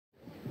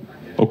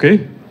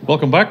Okay,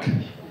 welcome back.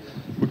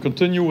 We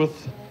continue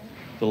with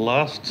the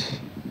last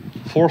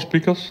 4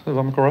 speakers, if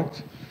I'm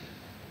correct.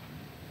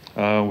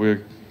 We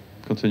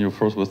continue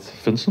first with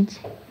Vincent.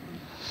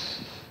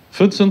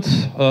 Vincent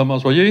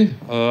Azoyer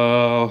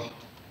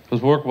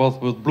has worked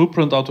with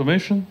Blueprint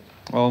Automation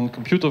on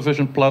computer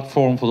vision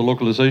platform for the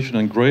localization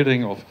and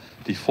grading of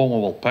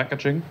deformable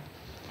packaging.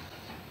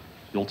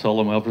 You'll tell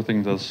them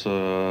everything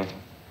that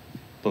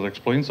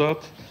explains that.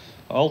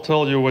 I'll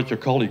tell you what your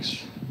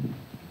colleagues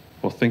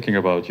were thinking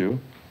about you.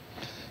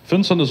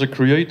 Vincent is a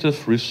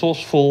creative,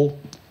 resourceful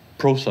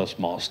process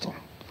master.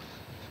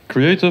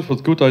 Creative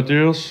with good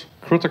ideas,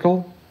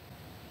 critical,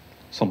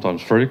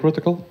 sometimes very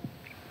critical.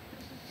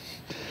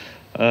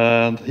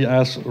 And he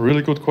asks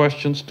really good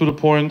questions to the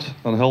point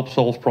and helps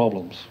solve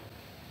problems.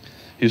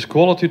 He's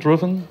quality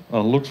driven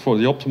and looks for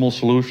the optimal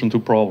solution to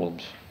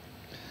problems.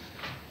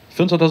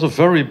 Vincent has a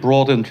very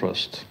broad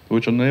interest,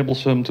 which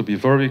enables him to be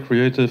very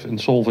creative in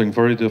solving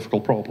very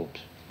difficult problems.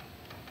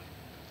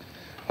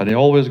 And he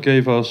always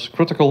gave us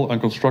critical and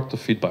constructive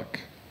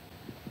feedback.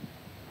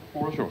 The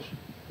floor is yours.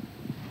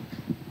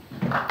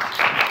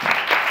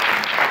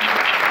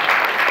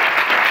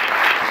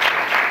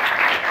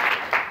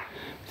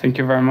 Thank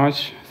you very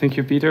much. Thank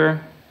you,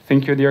 Peter.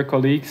 Thank you, dear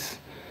colleagues.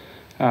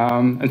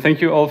 And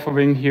thank you all for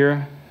being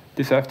here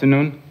this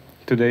afternoon,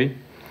 today.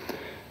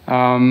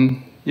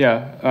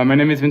 My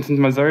name is Vincent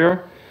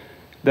Mazoyer.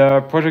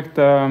 The project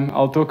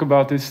I'll talk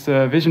about is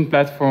the vision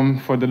platform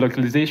for the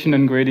localization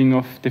and grading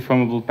of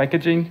deformable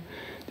packaging.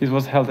 This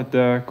was held at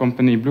the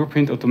company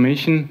Blueprint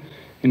Automation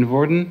in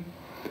Woerden.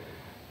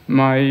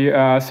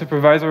 My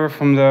supervisor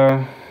from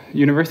the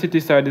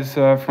university side is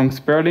Frank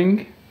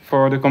Sperling.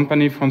 For the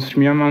company, Frans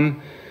Schmiermann,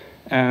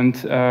 and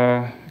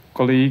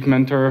colleague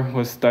mentor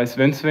was Thijs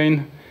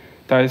Wensveen.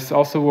 Thijs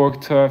also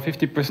worked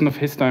 50% of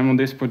his time on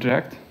this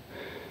project.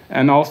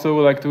 And also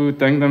would like to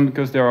thank them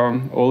because they are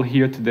all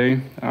here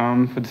today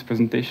for this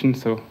presentation,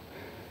 so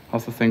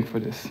also thank for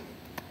this.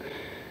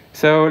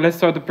 So let's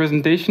start the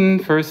presentation.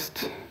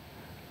 First,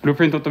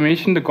 Blueprint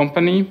Automation, the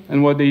company,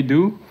 and what they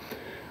do.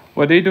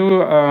 What they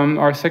do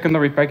are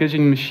secondary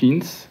packaging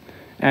machines.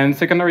 And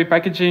secondary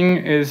packaging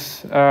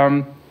is,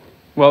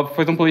 well,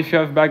 for example, if you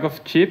have a bag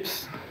of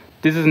chips,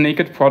 this is a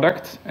naked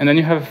product, and then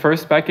you have a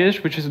first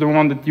package, which is the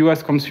one that you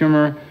as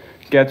consumer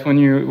get when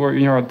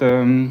you're at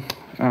the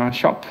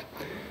shop.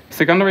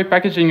 Secondary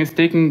packaging is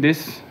taking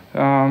this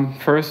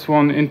first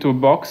one into a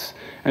box,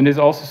 and is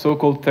also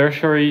so-called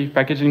tertiary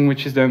packaging,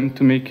 which is then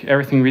to make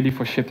everything ready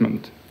for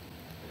shipment.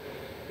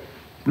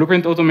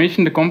 Blueprint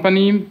Automation, the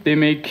company, they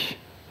make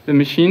the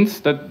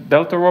machines, that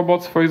Delta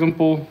robots, for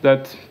example,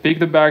 that pick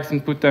the bags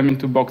and put them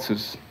into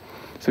boxes.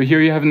 So here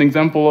you have an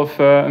example of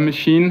a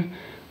machine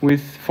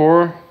with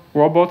 4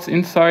 robots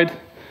inside,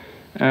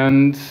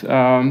 and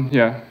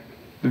the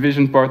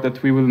vision part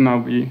that we will now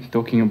be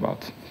talking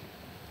about.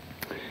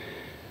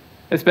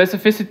 A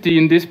specificity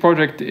in this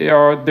project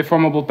are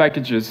deformable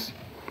packages.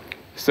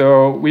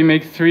 So we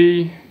make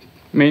 3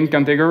 main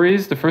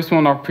categories. The first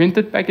one are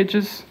printed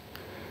packages,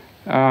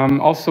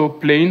 also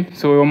plain,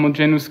 so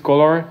homogeneous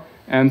color,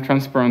 and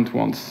transparent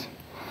ones.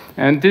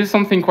 And this is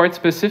something quite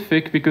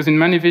specific because in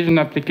many vision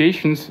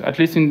applications, at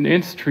least in the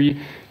industry,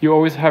 you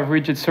always have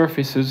rigid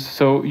surfaces,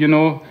 so you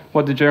know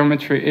what the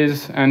geometry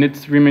is and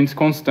it remains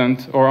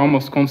constant or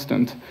almost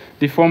constant.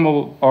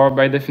 Deformable are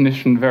by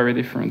definition very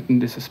different in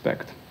this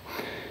aspect.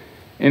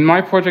 In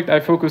my project, I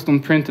focused on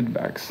printed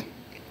bags.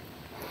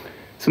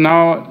 So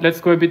now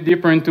let's go a bit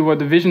deeper into what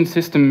the vision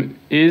system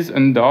is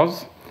and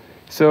does.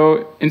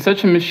 So in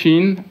such a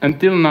machine,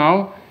 until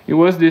now, it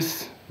was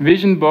this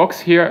vision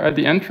box here at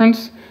the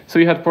entrance. So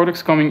you had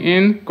products coming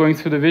in, going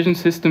through the vision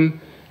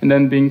system, and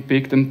then being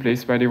picked and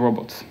placed by the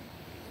robots.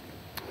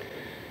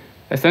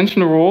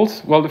 Essential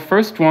roles, well, the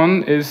first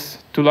one is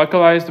to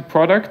localize the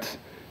product,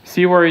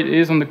 see where it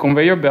is on the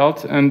conveyor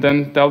belt, and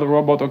then tell the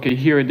robot, okay,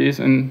 here it is,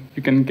 and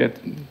you can get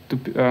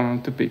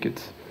to pick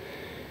it.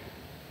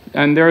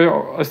 And there is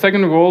a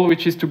second role,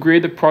 which is to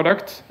grade the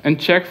product and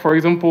check, for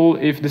example,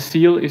 if the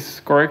seal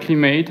is correctly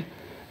made,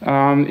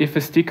 if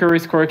a sticker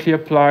is correctly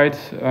applied,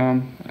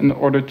 and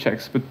other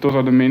checks, but those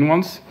are the main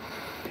ones.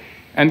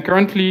 And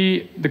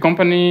currently, the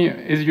company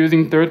is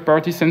using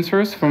third-party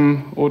sensors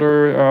from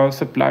other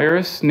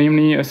suppliers,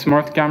 namely a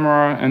smart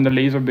camera and a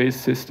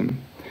laser-based system.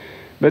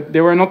 But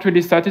they were not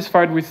really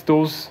satisfied with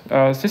those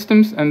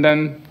systems, and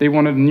then they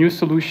wanted a new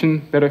solution,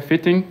 better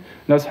fitting.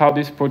 That's how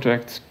this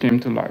project came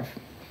to life.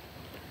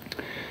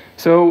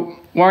 So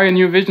why a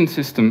new vision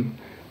system?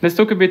 Let's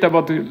talk a bit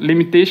about the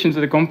limitations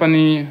that the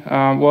company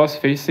was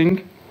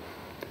facing.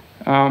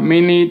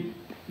 Mainly,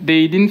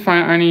 they didn't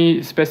find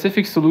any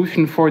specific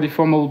solution for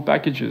deformable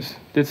packages.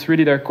 That's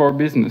really their core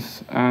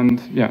business. And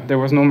yeah, there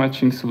was no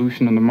matching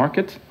solution on the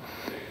market.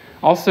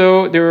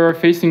 Also, they were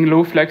facing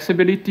low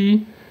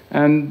flexibility,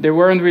 and they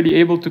weren't really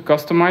able to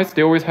customize.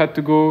 They always had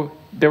to go,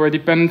 they were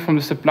dependent from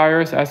the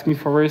suppliers asking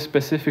for a very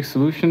specific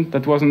solution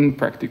that wasn't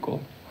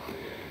practical.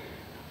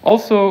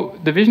 Also,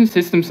 the vision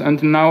systems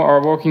until now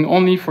are working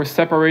only for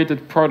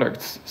separated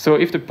products. So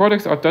if the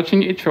products are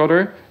touching each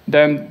other,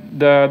 then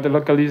the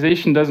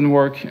localization doesn't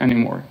work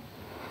anymore.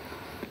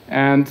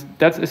 And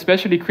that's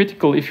especially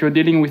critical if you're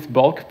dealing with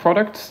bulk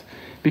products,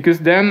 because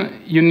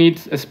then you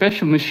need a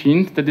special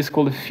machine that is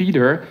called a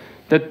feeder,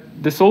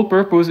 that the sole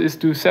purpose is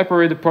to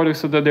separate the products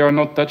so that they are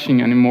not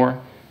touching anymore,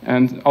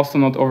 and also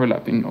not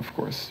overlapping, of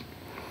course.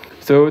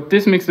 So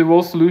this makes the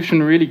whole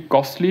solution really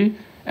costly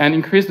and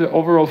increase the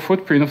overall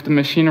footprint of the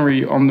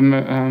machinery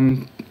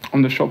on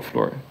the shop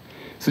floor.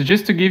 So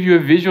just to give you a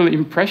visual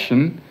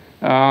impression,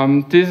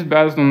 this is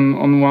based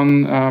on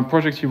one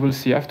project you will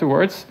see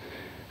afterwards.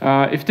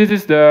 If this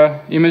is the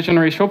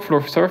imaginary shop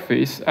floor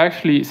surface,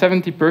 actually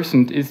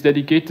 70% is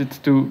dedicated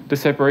to the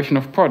separation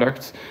of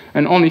products,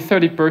 and only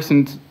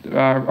 30%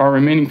 are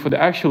remaining for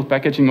the actual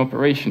packaging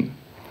operation.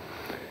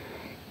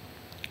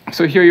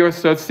 So here you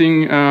start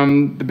seeing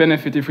the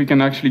benefit if we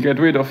can actually get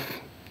rid of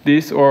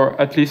this, or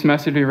at least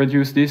massively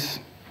reduce this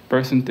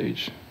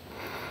percentage.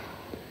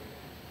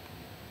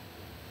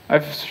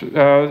 I've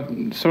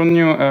shown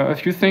you a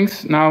few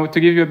things. Now, to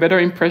give you a better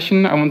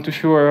impression, I want to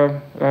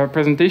show a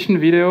presentation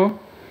video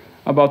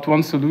about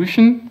one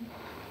solution.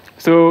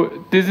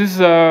 So this is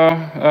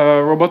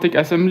a robotic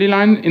assembly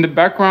line. In the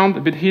background,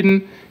 a bit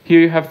hidden, here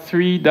you have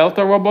 3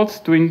 Delta robots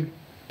doing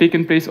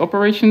pick-and-place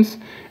operations.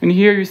 And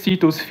here you see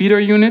those feeder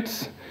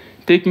units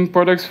taking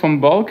products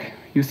from bulk.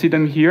 You see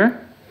them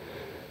here,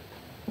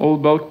 all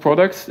bulk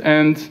products,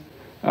 and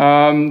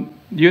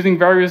using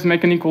various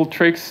mechanical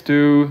tricks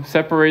to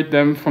separate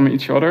them from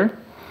each other.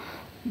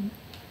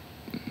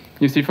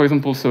 You see, for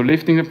example, so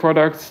lifting the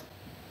products.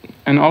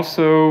 And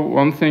also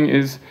one thing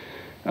is,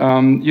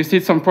 you see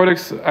some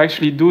products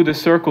actually do the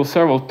circle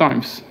several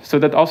times. So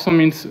that also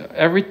means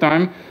every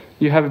time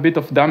you have a bit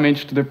of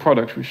damage to the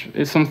product, which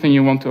is something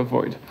you want to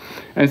avoid.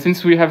 And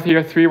since we have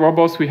here 3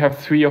 robots, we have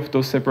 3 of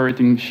those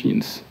separating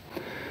machines.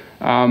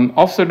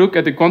 Also look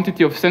at the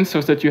quantity of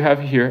sensors that you have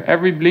here.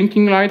 Every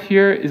blinking light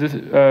here is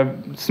a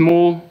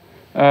small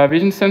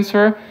vision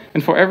sensor,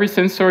 and for every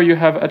sensor you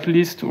have at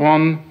least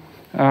one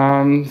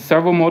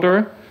servo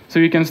motor, so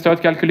you can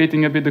start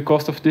calculating a bit the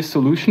cost of this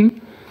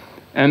solution.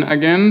 And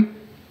again,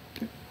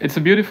 it's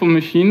a beautiful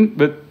machine,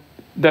 but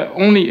the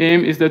only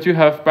aim is that you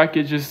have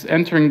packages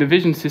entering the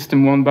vision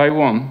system one by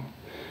one.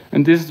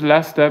 And this is the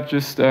last step,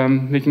 just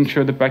making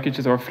sure the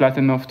packages are flat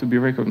enough to be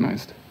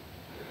recognized.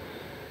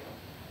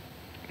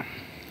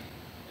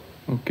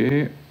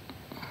 Okay.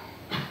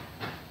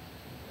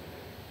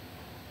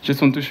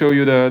 Just want to show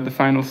you the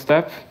final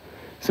step.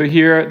 So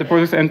here, the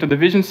products enter the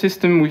vision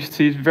system. We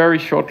see it very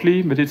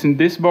shortly, but it's in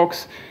this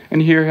box.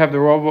 And here you have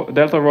the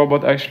Delta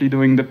robot actually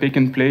doing the pick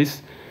and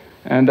place.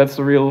 And that's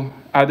the real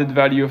added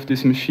value of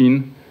this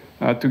machine,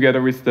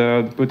 together with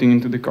the putting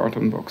into the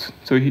carton box.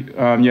 So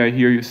yeah,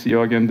 here you see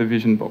again the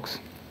vision box.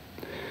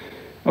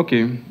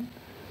 Okay.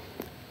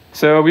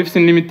 So we've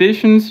seen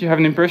limitations. You have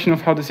an impression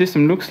of how the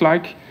system looks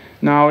like.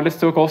 Now let's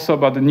talk also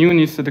about the new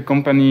needs that the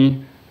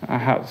company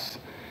has.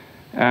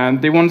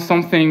 And they want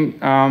something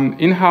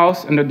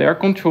in-house under their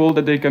control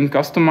that they can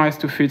customize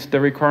to fit the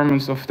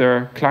requirements of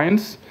their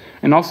clients,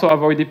 and also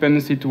avoid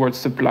dependency towards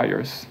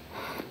suppliers.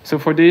 So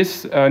for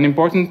this, an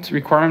important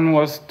requirement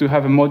was to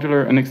have a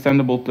modular and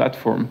extendable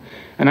platform.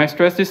 And I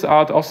stress this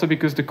out also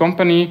because the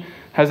company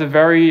has a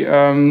very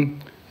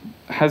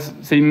has,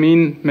 say,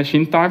 main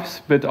machine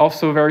types, but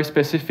also very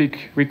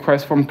specific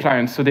requests from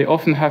clients. So they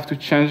often have to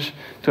change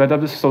to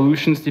adapt the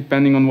solutions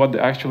depending on what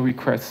the actual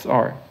requests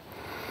are.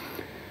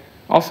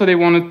 Also, they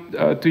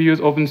wanted to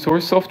use open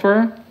source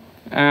software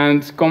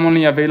and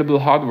commonly available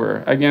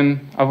hardware,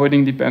 again,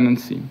 avoiding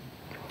dependency.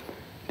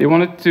 They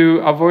wanted to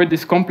avoid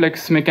this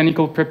complex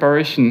mechanical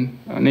preparation,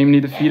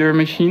 namely the feeder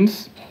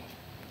machines.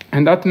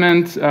 And that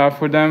meant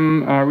for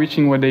them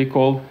reaching what they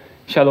call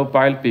shallow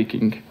pile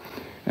picking.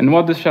 And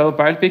what does shallow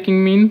pile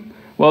picking mean?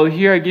 Well,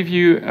 here I give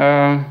you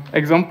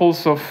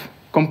examples of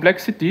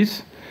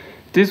complexities.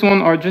 This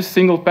one are just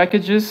single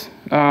packages,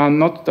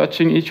 not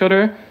touching each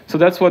other. So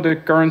that's what the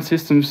current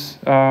systems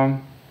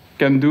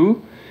can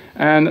do.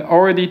 And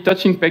already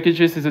touching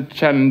packages is a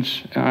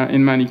challenge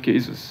in many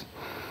cases.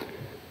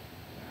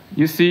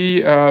 You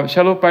see,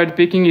 shallow pile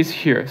picking is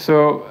here.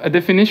 So a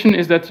definition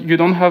is that you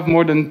don't have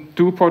more than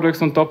 2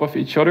 products on top of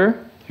each other.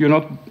 You're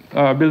not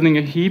building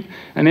a heap,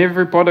 and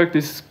every product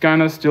is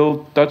kind of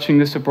still touching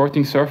the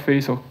supporting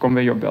surface or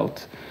conveyor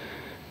belt.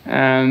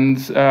 And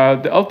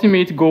the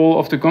ultimate goal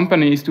of the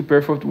company is to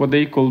perform what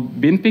they call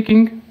bin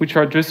picking, which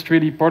are just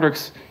really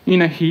products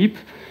in a heap.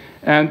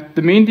 And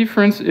the main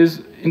difference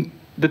is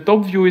the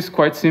top view is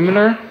quite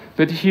similar,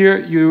 but here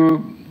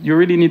you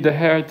really need the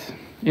head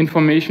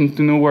information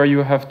to know where you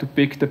have to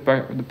pick the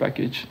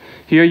package.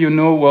 Here you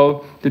know,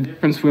 well, the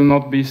difference will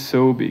not be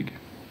so big.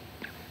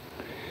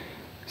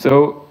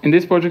 So in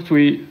this project,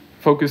 we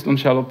focused on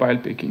shallow pile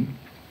picking.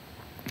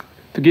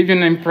 To give you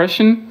an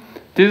impression,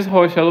 this is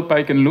how a shallow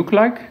pile can look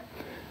like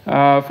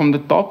from the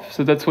top.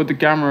 So that's what the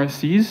camera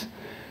sees.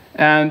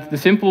 And the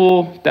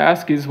simple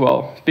task is,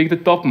 well, pick the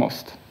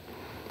topmost.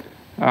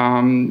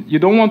 You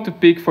don't want to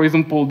pick, for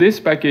example, this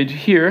package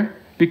here,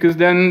 because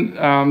then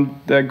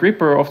the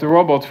gripper of the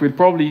robot will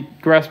probably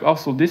grasp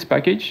also this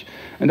package,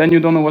 and then you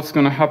don't know what's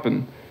going to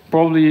happen.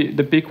 Probably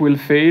the pick will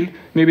fail,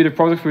 maybe the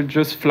product will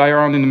just fly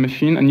around in the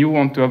machine, and you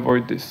want to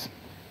avoid this.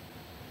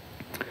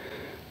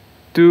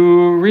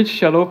 To reach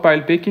shallow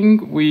pile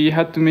picking, we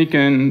had to make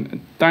a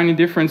tiny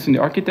difference in the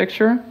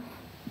architecture.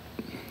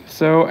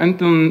 So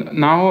until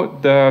now,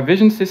 the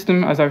vision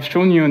system, as I've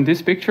shown you in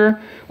this picture,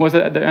 was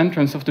at the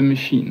entrance of the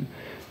machine.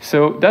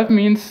 So that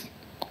means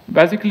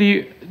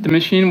basically the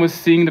machine was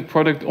seeing the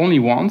product only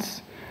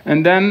once,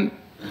 and then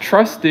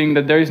trusting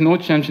that there is no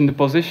change in the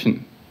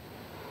position.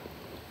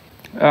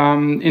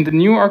 In the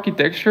new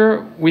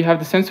architecture, we have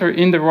the sensor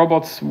in the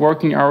robot's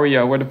working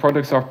area where the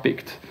products are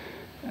picked.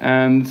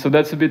 And so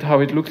that's a bit how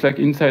it looks like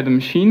inside the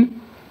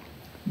machine.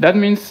 That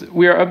means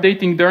we are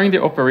updating during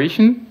the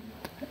operation,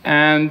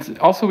 and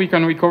also we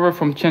can recover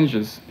from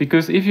changes.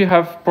 Because if you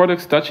have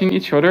products touching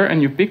each other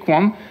and you pick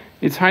one,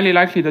 it's highly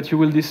likely that you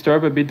will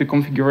disturb a bit the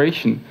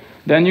configuration.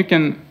 Then you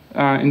can,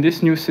 in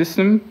this new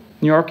system,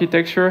 new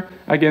architecture,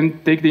 again,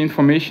 take the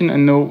information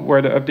and know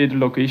where the updated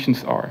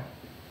locations are.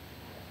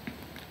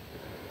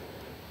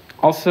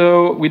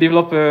 Also, we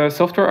develop a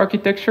software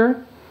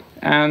architecture,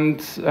 and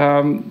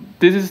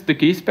this is the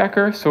case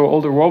packer, so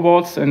all the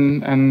robots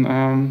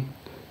and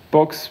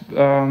box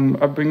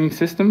upbringing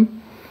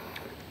system.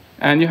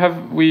 And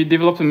we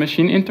developed a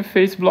machine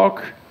interface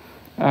block,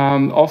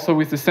 also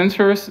with the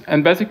sensors.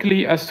 And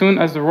basically, as soon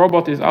as the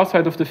robot is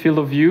outside of the field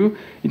of view,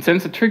 it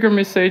sends a trigger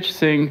message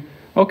saying,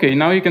 OK,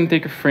 now you can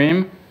take a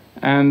frame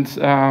and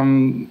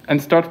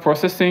start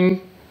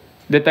processing,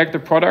 detect the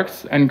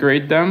products, and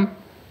grade them.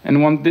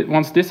 And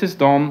once this is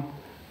done,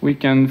 we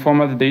can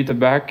format the data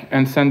back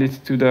and send it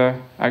to the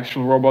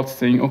actual robot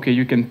saying, OK,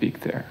 you can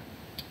pick there.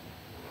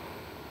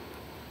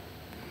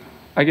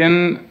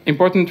 Again,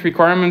 important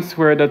requirements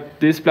were that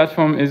this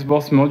platform is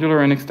both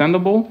modular and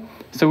extendable.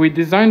 So we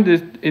designed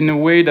it in a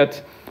way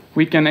that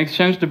we can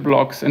exchange the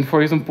blocks and,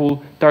 for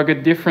example,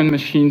 target different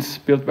machines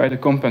built by the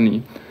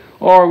company.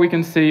 Or we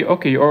can say,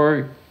 OK,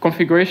 our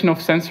configuration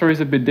of sensor is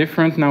a bit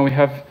different. Now we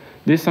have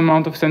this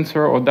amount of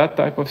sensor or that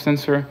type of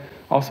sensor,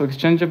 also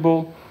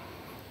exchangeable.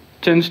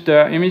 Change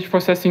the image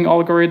processing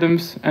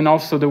algorithms and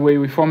also the way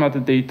we format the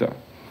data.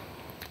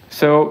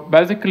 So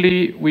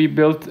basically, we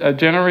built a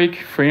generic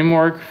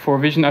framework for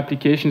vision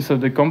applications so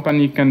the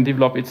company can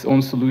develop its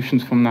own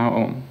solutions from now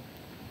on.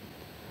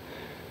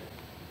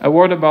 A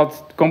word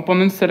about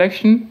component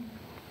selection.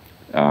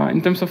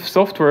 In terms of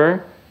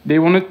software, they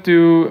wanted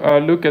to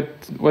look at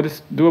what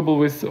is doable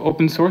with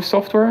open source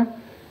software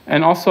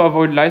and also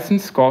avoid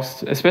license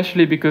costs,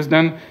 especially because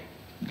then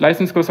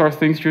license costs are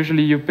things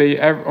usually you pay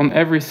on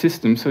every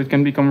system, so it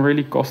can become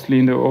really costly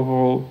in the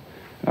overall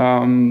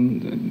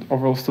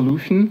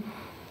solution.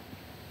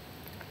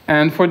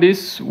 And for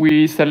this,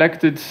 we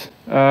selected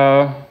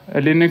a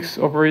Linux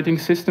operating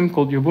system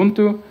called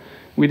Ubuntu.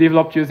 We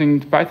developed using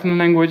the Python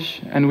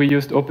language, and we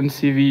used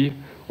OpenCV,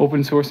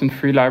 open source and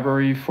free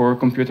library for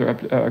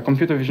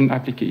computer vision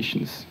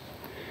applications.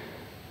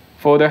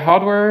 For the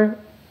hardware,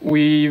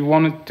 we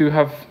wanted to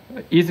have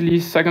easily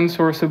second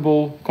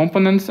sourceable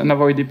components and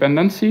avoid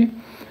dependency.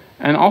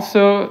 And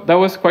also, that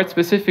was quite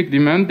specific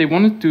demand. They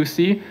wanted to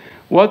see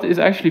what is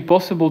actually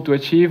possible to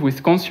achieve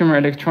with consumer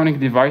electronic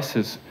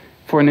devices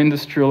for an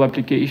industrial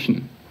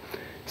application.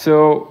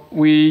 So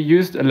we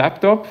used a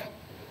laptop,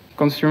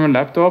 consumer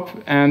laptop,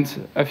 and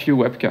a few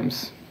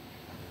webcams.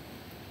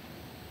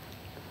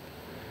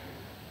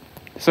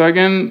 So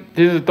again,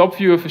 this is a top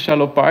view of a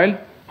shallow pile.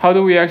 How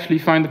do we actually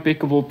find a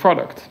pickable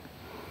product?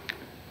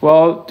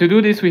 Well, to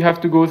do this, we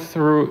have to go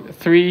through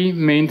 3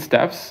 main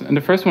steps. And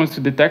the first one is to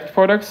detect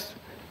products,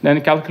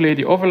 then calculate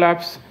the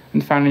overlaps,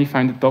 and finally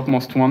find the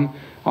topmost one.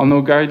 I'll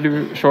now guide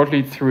you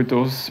shortly through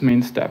those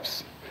main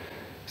steps.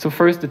 So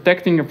first,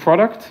 detecting a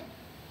product.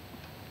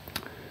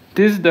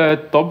 This is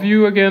the top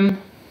view again,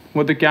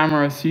 what the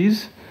camera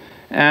sees.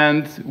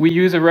 And we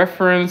use a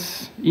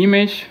reference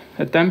image,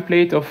 a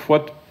template of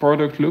what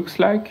product looks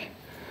like.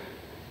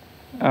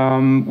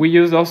 We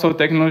use also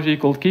technology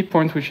called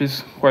keypoint, which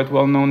is quite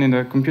well known in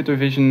the computer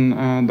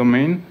vision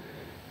domain,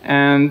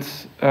 and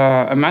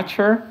a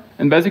matcher.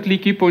 And basically,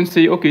 keypoints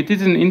say, OK,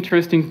 this is an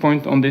interesting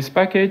point on this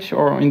package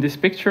or in this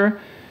picture.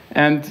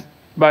 And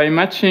by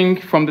matching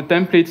from the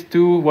template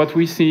to what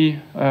we see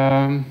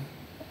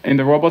in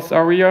the robots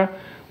area,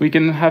 we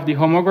can have the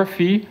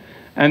homography.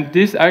 And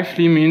this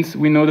actually means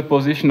we know the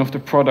position of the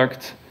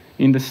product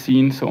in the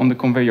scene, so on the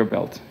conveyor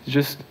belt.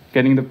 Just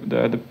getting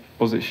the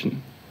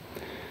position.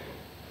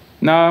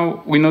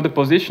 Now we know the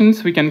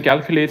positions, we can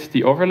calculate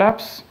the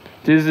overlaps.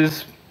 This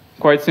is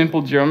quite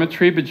simple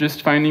geometry, but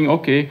just finding,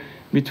 OK,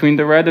 between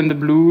the red and the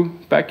blue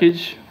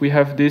package, we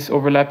have this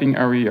overlapping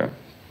area.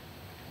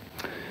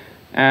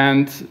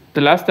 And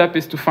the last step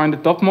is to find the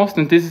topmost,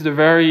 and this is a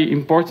very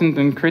important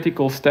and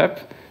critical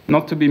step,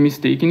 not to be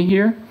mistaken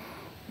here.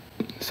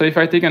 So if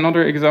I take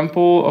another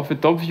example of a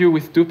top view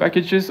with 2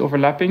 packages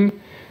overlapping,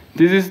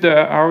 this is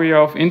the area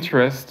of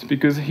interest,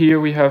 because here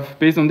we have,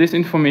 based on this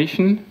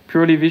information,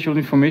 purely visual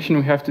information,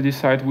 we have to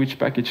decide which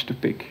package to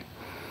pick.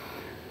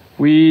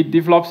 We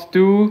developed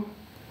 2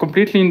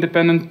 completely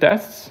independent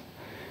tests.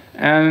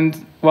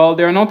 And while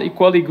they are not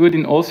equally good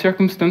in all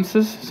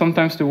circumstances,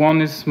 sometimes the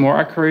one is more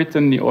accurate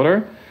than the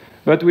other.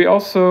 But we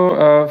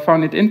also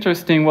found it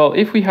interesting, well,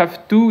 if we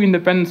have two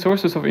independent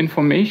sources of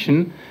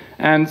information,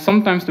 and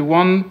sometimes the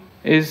one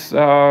is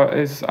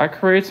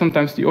accurate,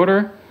 sometimes the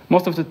other,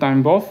 most of the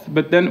time both,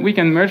 but then we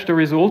can merge the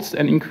results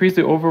and increase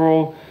the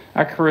overall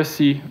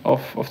accuracy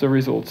of the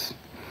results.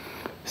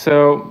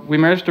 So we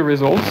merged the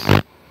results,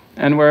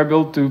 and we're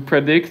able to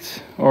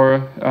predict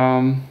or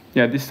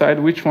decide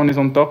which one is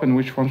on top and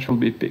which one should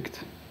be picked.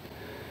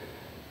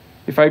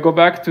 If I go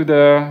back to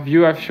the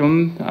view I've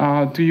shown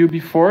to you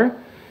before,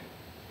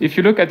 if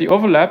you look at the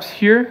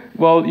overlaps here,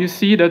 well, you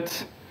see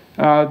that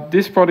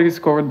this product is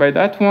covered by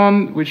that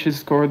one, which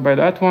is covered by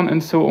that one,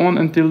 and so on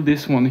until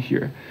this one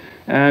here.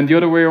 And the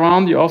other way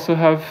around, you also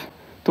have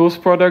those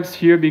products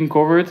here being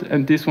covered,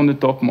 and this one the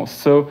topmost.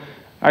 So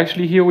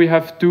actually here we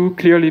have two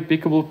clearly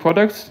pickable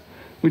products,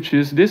 which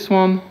is this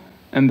one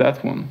and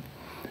that one.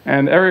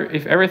 And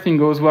if everything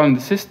goes well in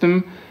the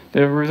system,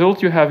 the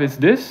result you have is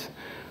this,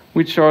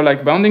 which are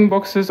like bounding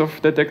boxes of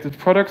detected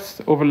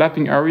products,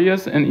 overlapping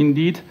areas, and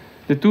indeed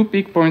the two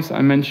peak points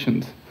I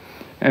mentioned.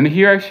 And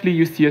here actually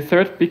you see a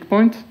third peak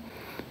point.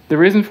 The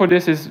reason for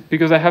this is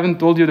because I haven't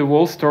told you the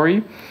whole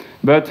story,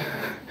 but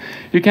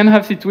you can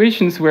have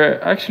situations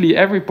where actually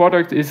every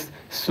product is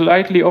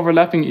slightly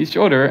overlapping each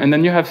other, and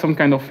then you have some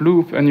kind of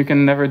loop and you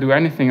can never do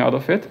anything out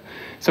of it.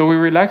 So we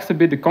relaxed a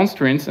bit the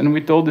constraints and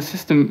we told the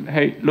system,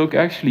 hey, look,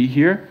 actually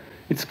here,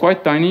 it's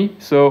quite tiny,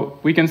 so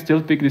we can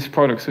still pick this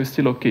product, so it's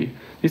still okay.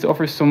 This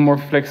offers some more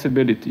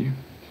flexibility.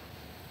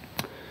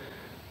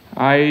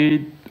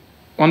 I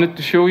wanted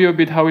to show you a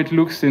bit how it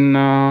looks in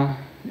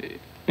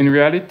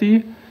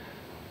reality.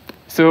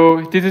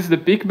 So this is the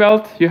peak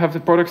belt. You have the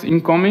products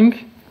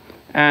incoming,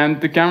 and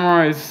the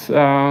camera is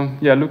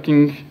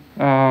looking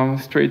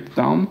straight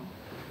down.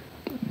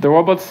 The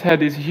robot's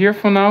head is here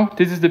for now.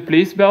 This is the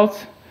place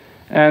belt,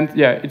 and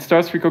it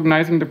starts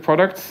recognizing the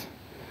products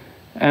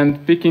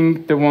and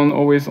picking the one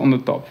always on the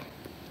top.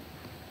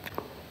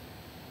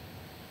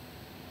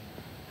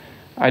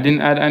 I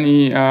didn't add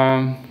any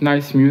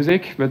nice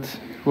music, but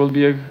will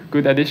be a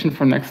good addition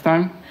for next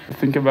time.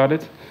 Think about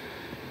it.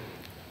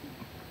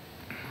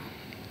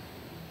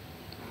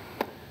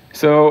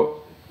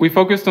 So we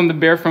focused on the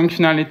bare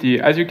functionality.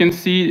 As you can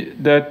see,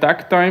 the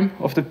takt time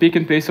of the pick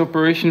and place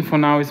operation for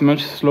now is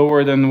much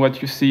slower than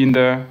what you see in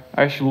the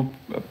actual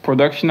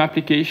production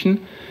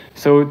application.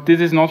 So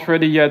this is not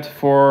ready yet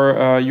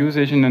for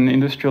usage in an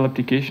industrial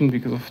application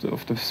because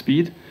of the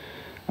speed.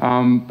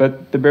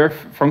 But the bare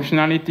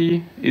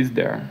functionality is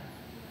there.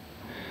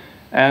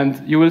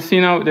 And you will see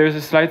now there's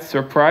a slight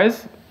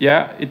surprise.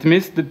 Yeah, it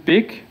missed the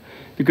pick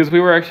because we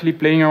were actually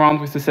playing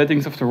around with the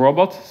settings of the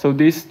robot. So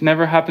this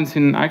never happens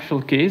in an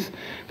actual case.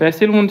 But I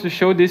still want to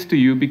show this to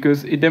you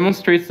because it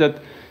demonstrates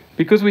that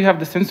because we have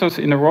the sensors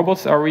in the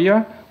robot's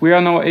area, we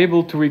are now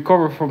able to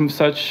recover from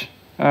such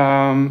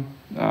happenings.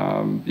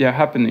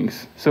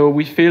 So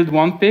we failed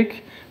one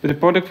pick, but the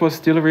product was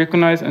still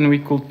recognized and we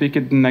could pick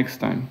it the next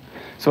time.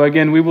 So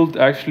again, we will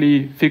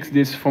actually fix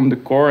this from the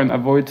core and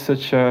avoid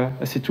such a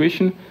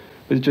situation.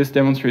 It just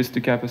demonstrates the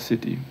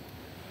capacity.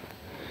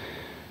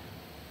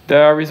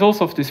 The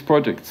results of these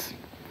projects.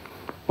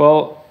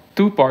 Well,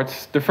 two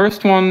parts. The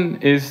first one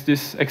is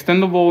this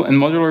extendable and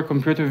modular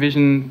computer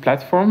vision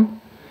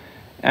platform.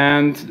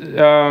 And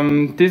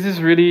this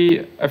is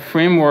really a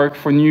framework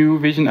for new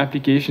vision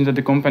applications that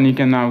the company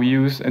can now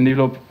use and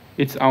develop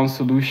its own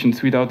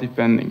solutions without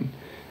depending.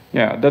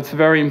 Yeah, that's a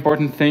very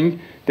important thing.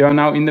 They are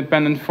now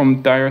independent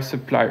from tire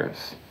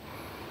suppliers.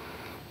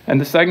 And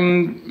the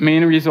second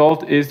main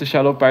result is the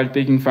shallow pile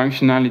picking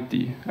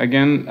functionality.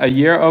 Again, a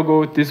year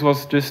ago, this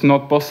was just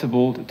not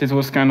possible. This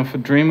was kind of a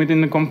dream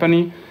within the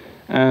company,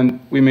 and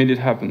we made it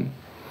happen.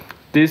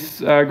 This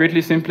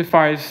greatly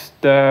simplifies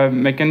the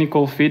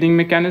mechanical feeding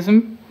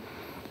mechanism,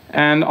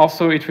 and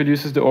also it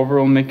reduces the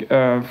overall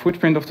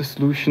footprint of the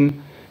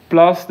solution.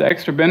 Plus, the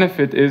extra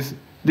benefit is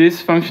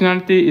this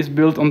functionality is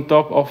built on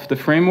top of the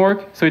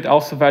framework, so it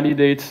also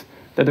validates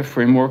that the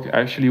framework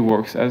actually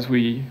works as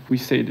we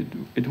said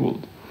it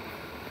would.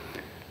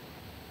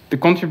 The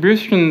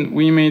contribution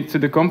we made to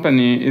the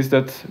company is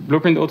that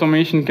Blueprint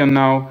Automation can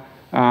now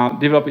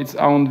develop its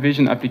own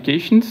vision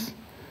applications,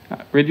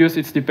 reduce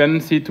its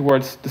dependency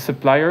towards the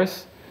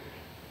suppliers,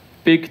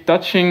 pick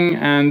touching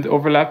and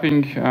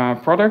overlapping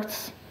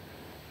products,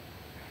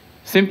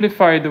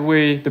 simplify the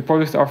way the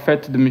products are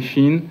fed to the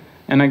machine,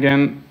 and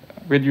again,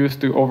 reduce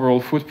the overall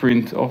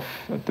footprint of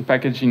the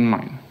packaging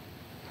line.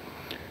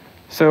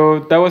 So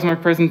that was my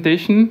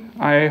presentation.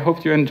 I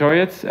hope you enjoy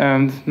it,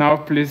 and now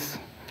please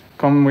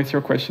come with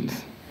your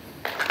questions.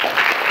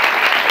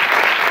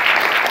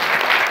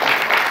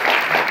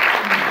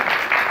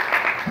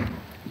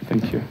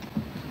 Thank you.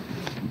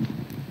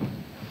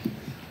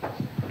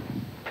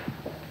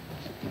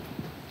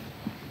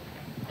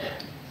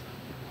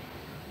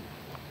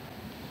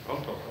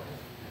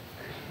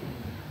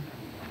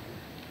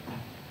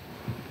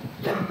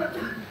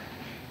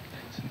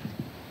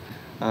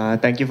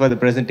 Thank you for the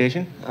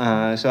presentation.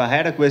 So I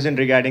had a question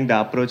regarding the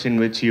approach in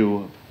which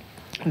you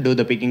do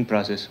the picking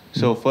process.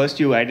 So first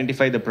you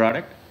identify the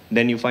product,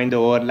 then you find the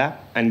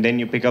overlap, and then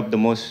you pick up the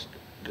most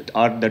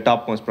or the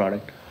topmost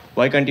product.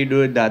 Why can't you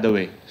do it the other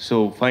way?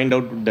 So find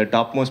out the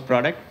topmost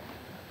product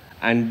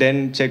and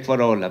then check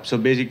for overlap. So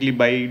basically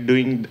by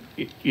doing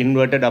the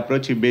inverted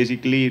approach, you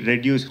basically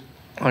reduce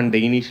on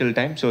the initial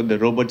time. So the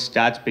robot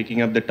starts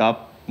picking up the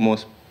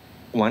topmost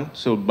one.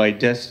 So by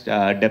just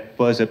depth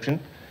perception,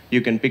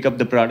 you can pick up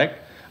the product,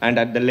 and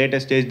at the later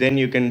stage, then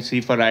you can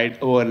see for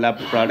overlap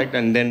product,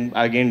 and then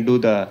again do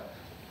the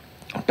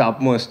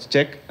topmost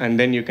check, and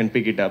then you can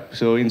pick it up.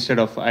 So instead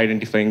of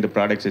identifying the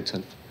products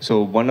itself.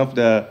 So one of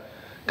the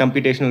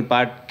computational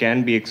part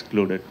can be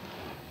excluded.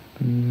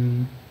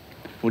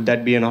 Would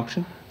that be an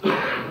option?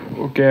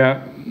 Okay,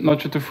 I'm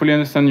not sure to fully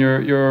understand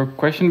your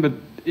question, but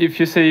if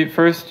you say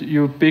first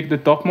you pick the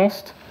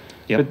topmost,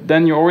 Yep. but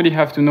then you already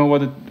have to know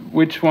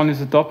which one is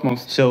the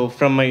topmost. So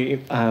from my,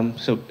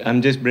 so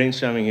I'm just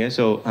brainstorming here.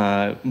 So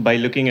by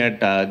looking at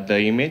the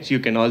image, you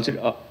can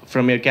also,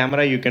 from your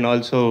camera, you can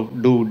also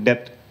do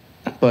depth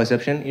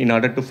perception in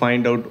order to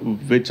find out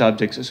which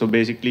objects. So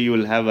basically you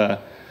will have a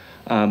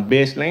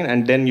baseline,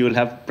 and then you will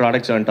have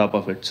products on top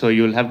of it. So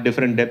you will have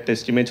different depth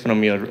estimates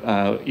from your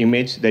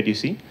image that you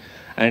see,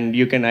 and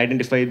you can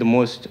identify the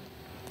most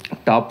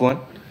top one,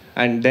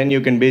 and then you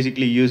can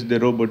basically use the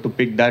robot to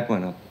pick that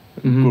one up.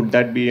 Could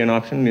that be an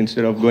option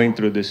instead of going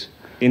through this?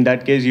 In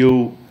that case,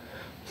 you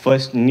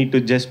first need to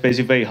just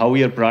specify how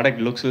your product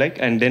looks like,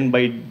 and then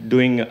by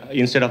doing,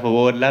 instead of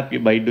overlap,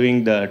 by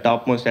doing the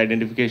topmost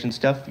identification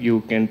stuff,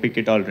 you can pick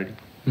it already.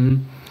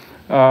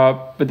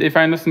 But if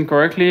I understand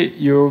correctly,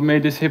 you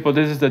made this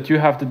hypothesis that you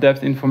have the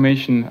depth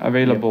information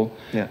available,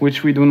 Yeah.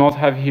 which we do not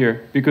have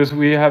here, because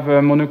we have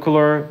a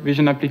monocular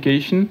vision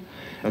application.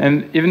 Okay.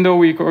 And even though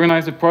we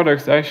organize the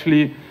products,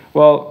 actually,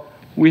 well,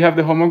 we have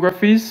the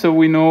homographies, so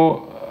we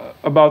know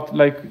about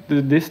like the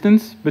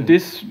distance, but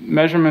this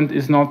measurement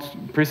is not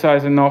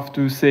precise enough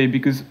to say,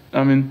 because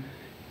I mean,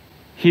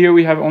 here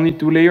we have only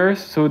 2 layers,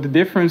 so the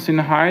difference in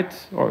height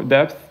or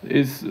depth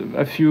is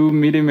a few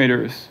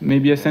millimeters,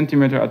 maybe a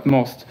centimeter at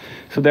most.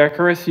 So the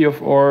accuracy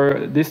of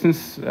our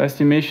distance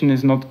estimation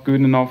is not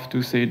good enough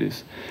to say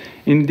this.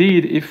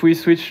 Indeed, if we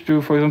switch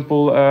to, for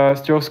example,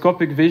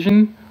 stereoscopic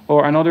vision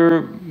or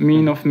another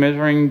mean of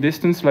measuring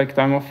distance, like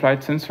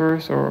time-of-flight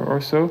sensors or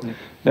so,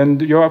 then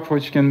your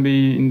approach can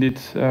be indeed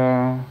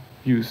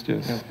used,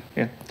 yes.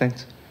 Yeah,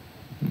 thanks.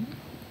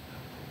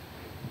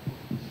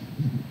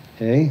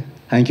 Hey,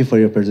 thank you for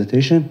your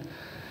presentation.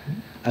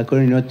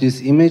 According to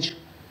this image,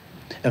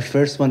 the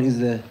first one is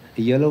the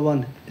yellow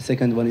one, the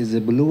second one is the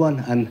blue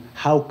one, and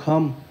how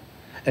come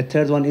a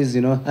third one is,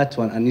 that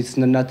one, and it's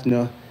not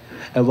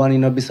a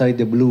one, beside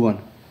the blue one?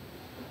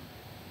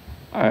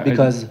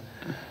 Because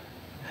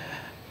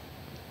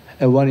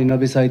a one,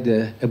 beside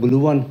a blue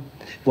one,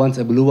 once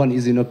a blue one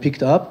is,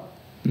 picked up,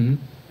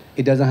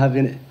 it doesn't have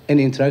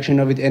any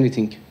interaction with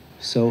anything.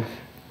 So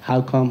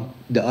how come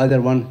the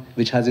other one,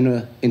 which has,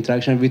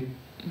 interaction with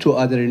 2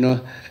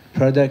 other,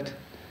 product,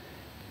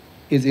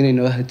 is in,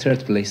 a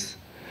third place?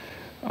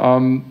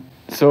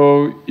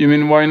 So you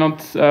mean why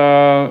not?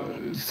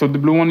 So the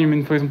blue one, you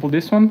mean, for example,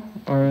 this one,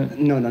 or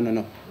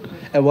No.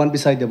 A one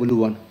beside the blue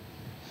one.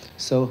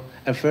 So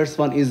a first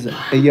one is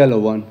a yellow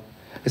one.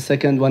 The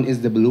second one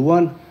is the blue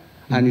one,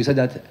 and you said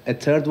that a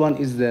third one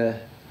is a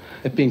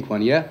pink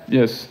one, yeah?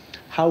 Yes.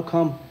 How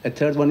come a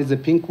third one is a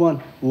pink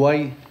one?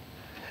 Why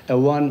a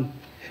one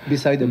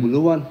beside the blue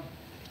one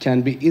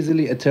can be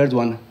easily a third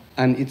one,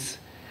 and it's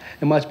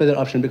a much better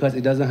option because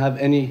it doesn't have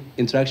any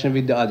interaction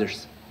with the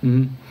others?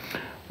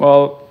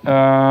 Well,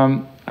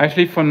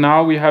 actually, for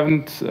now, we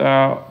haven't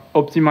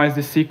optimized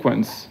the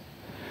sequence.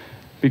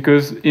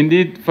 Because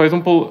indeed, for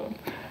example,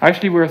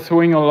 actually, we're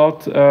throwing a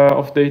lot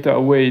of data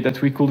away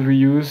that we could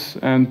reuse.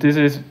 And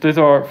these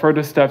are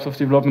further steps of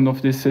development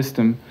of this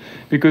system.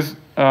 Because,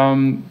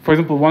 for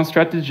example, one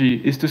strategy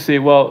is to say,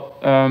 well,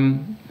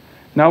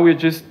 now we're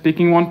just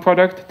picking one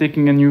product,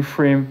 taking a new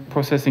frame,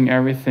 processing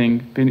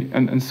everything,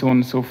 and so on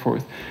and so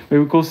forth. But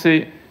we could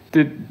say,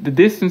 the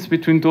distance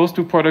between those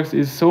 2 products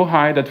is so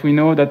high that we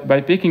know that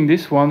by picking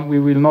this one, we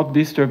will not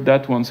disturb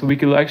that one. So we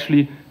can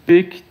actually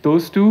pick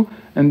those 2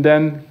 and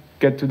then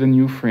get to the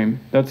new frame.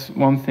 That's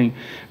one thing.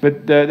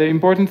 But the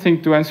important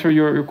thing, to answer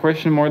your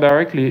question more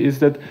directly, is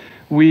that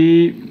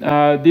we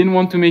didn't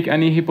want to make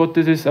any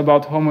hypothesis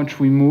about how much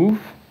we move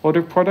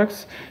other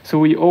products. So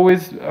we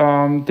always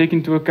take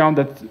into account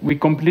that we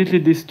completely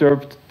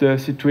disturbed the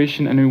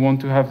situation and we want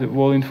to have the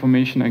whole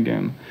information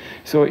again.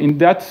 So in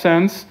that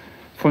sense,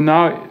 for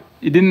now,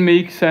 it didn't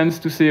make sense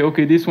to say,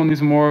 okay, this one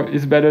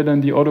is better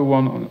than the other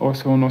one, or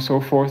so on or so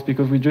forth,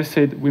 because we just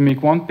said we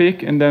make one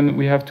pick and then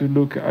we have to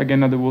look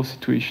again at the whole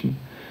situation.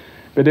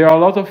 But there are a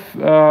lot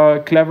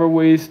of clever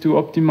ways to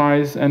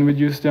optimize and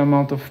reduce the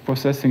amount of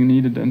processing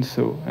needed, and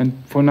so. And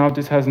for now,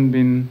 this hasn't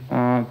been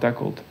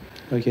tackled.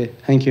 Okay,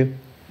 thank you.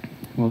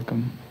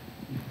 Welcome.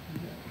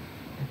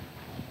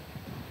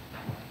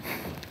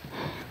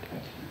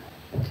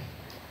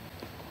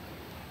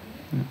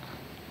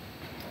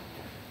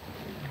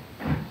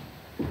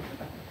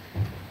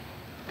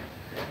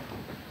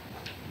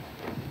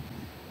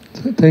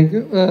 Thank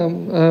you.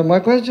 My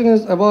question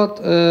is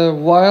about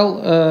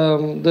while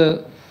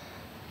the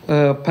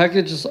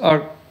packages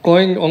are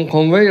going on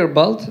conveyor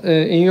belt,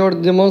 in your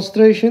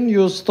demonstration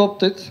you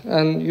stopped it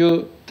and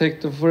you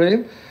take the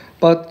frame,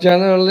 but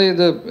generally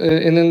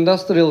in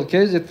industrial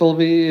case it will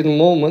be in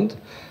moment,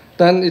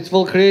 then it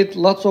will create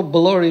lots of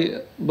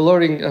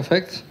blurring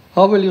effects.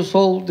 How will you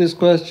solve this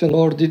question,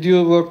 or did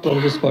you work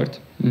on this part?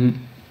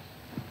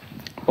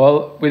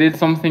 Well, we did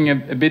something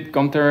a bit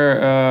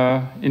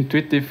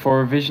counter-intuitive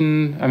for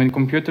vision,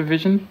 computer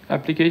vision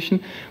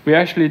application. We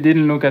actually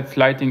didn't look at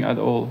lighting at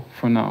all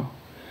for now.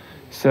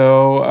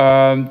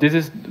 So this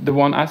is the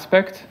one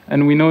aspect,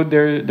 and we know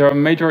there are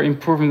major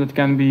improvements that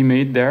can be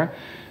made there.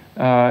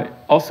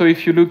 Also,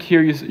 if you look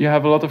here, you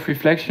have a lot of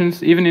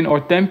reflections. Even in our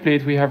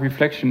template, we have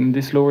reflection, and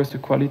this lowers the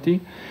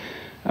quality.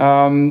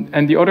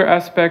 And the other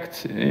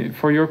aspect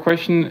for your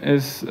question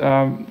is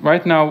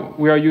right now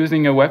we are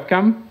using a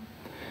webcam.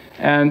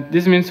 And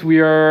this means we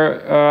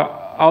are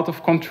out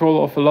of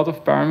control of a lot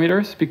of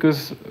parameters,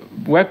 because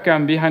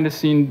webcam behind the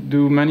scene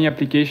do many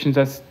applications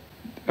that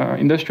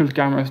industrial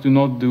cameras do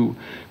not do.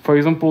 For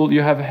example,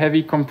 you have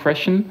heavy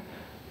compression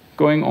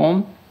going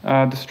on,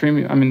 the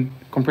stream,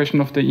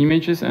 compression of the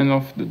images and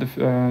of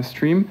the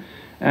stream,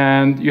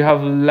 and you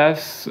have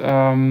less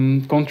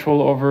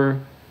control over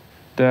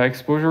the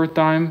exposure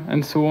time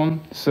and so on.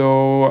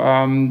 So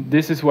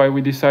this is why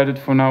we decided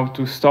for now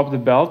to stop the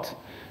belt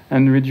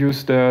and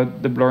reduce the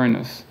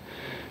blurriness.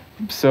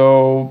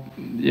 So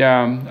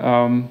yeah,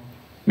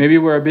 maybe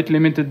we're a bit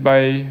limited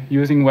by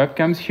using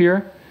webcams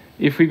here.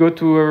 If we go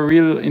to a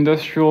real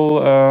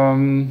industrial,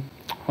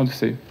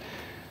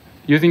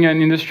 using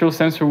an industrial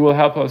sensor will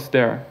help us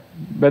there.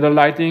 Better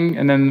lighting,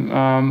 and then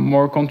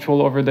more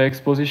control over the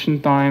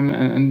exposition time,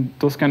 and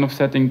those kind of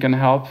setting can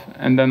help,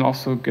 and then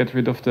also get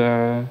rid of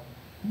the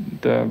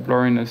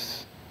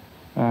blurriness,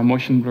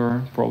 motion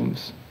blur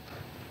problems.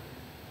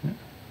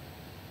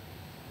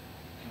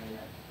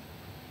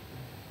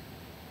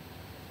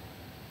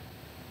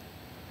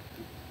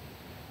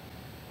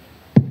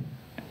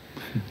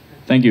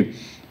 Thank you.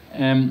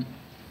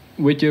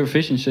 With your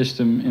vision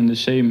system in the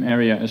same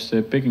area as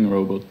the picking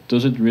robot,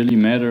 does it really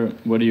matter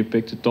whether you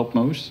pick the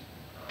topmost?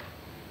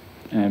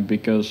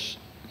 Because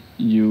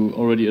you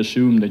already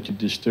assume that you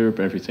disturb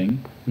everything.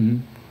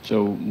 Mm-hmm.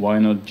 So why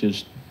not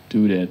just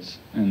do that?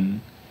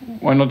 And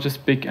why not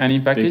just pick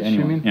any package,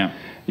 you mean? Yeah.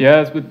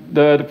 Yes, but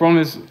the problem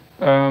is,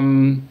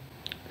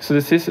 so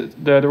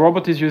the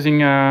robot is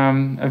using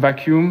a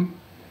vacuum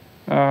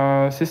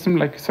system,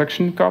 like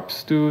suction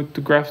cups, to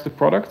grasp the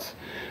products.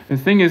 The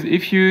thing is,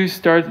 if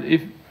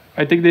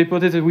I take the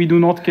hypothesis we do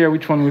not care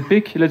which one we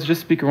pick, let's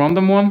just pick a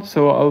random one.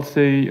 So I'll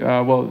say,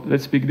 well,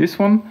 let's pick this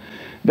one.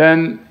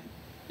 Then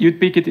you'd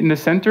pick it in the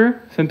center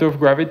of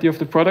gravity of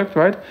the product,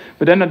 right?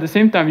 But then at the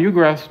same time, you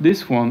grasp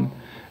this one,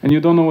 and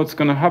you don't know what's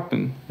going to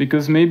happen,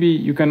 because maybe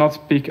you cannot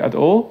pick at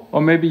all,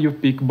 or maybe you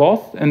pick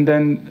both, and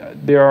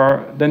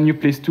then you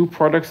place two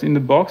products in the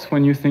box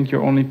when you think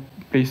you're only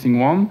placing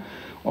one.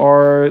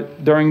 Or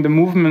during the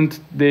movement,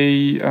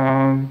 they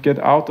get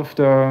out of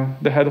the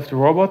head of the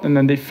robot, and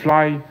then they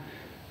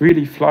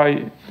really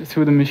fly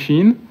through the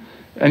machine,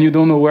 and you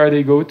don't know where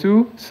they go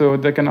to. So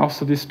that can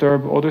also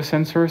disturb other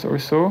sensors or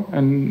so,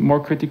 and more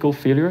critical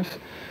failures.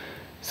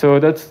 So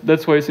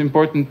that's why it's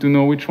important to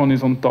know which one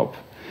is on top.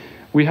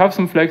 We have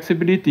some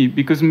flexibility,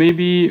 because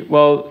maybe,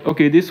 well,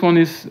 okay, this one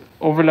is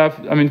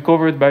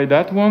covered by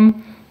that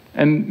one,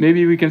 and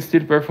maybe we can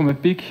still perform a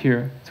pick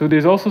here. So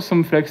there's also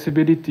some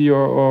flexibility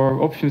or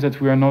options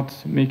that we are not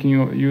making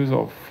use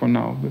of for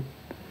now. But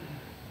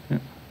yeah.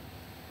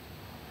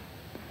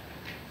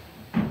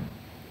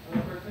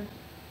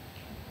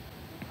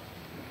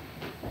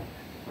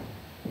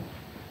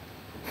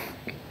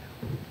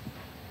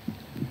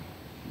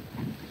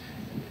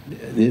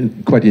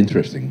 Quite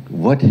interesting.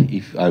 What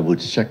if I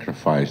would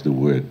sacrifice the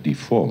word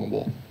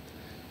deformable?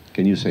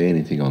 Can you say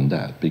anything on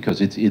that? Because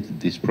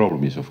this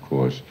problem is, of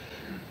course,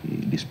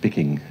 this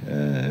picking,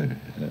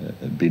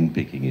 bin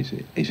picking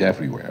is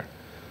everywhere.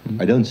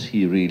 Mm-hmm. I don't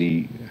see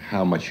really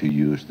how much you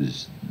use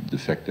the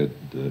fact that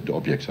the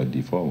objects are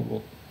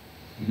deformable.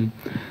 Mm-hmm.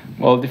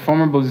 Well,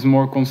 deformable is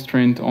more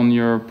constrained on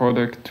your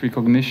product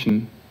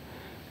recognition,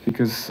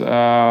 because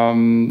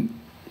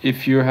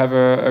if you have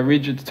a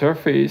rigid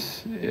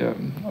surface,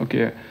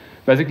 okay,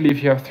 basically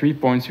if you have 3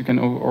 points, you can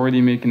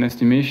already make an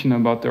estimation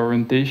about the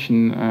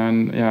orientation,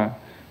 and yeah,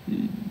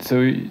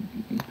 so.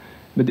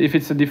 But if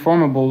it's a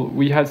deformable,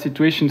 we had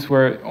situations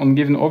where on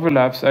given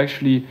overlaps,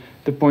 actually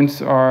the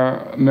points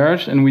are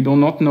merged, and we do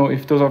not know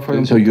if those are for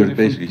example. So you're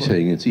basically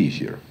saying it's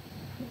easier.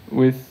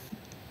 If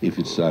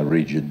it's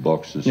rigid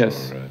boxes.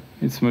 Yes, or,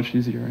 it's much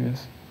easier.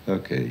 Yes.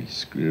 Okay,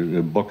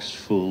 a box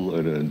full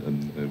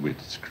and with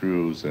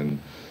screws, and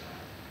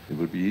it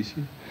would be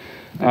easy.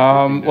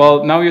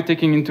 Well, now you're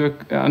taking into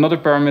another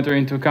parameter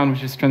into account,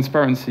 which is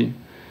transparency.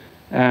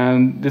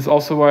 And this is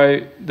also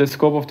why the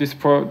scope of this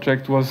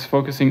project was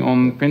focusing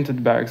on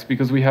printed bags,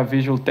 because we have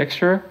visual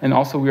texture, and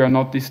also we are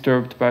not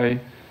disturbed by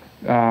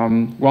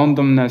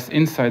randomness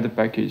inside the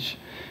package.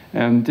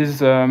 And this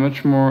is a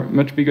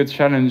much bigger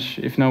challenge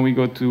if now we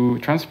go to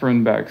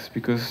transparent bags,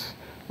 because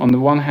on the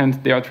one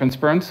hand they are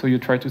transparent, so you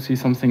try to see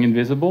something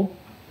invisible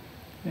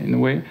in a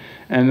way,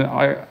 and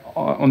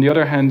on the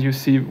other hand you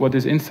see what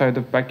is inside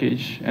the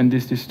package, and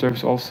this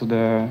disturbs also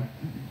the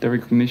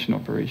recognition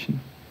operation.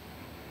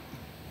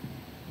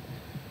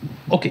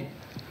 Okay.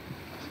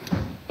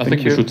 I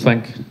think we should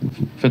thank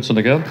Vincent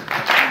again.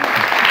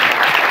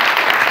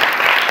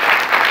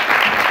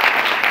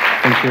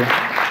 Thank you.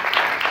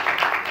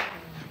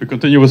 We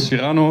continue with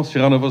Cyrano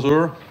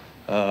Vasseur.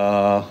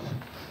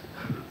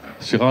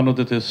 Cyrano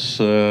did his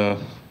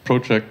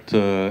project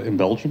in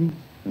Belgium,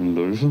 in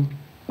Leuven,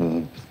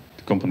 the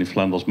company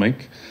Flanders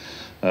Make.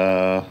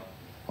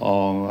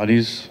 And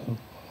he's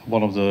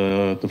one of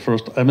the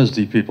first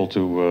MSD people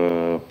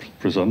to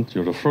present.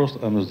 You're the first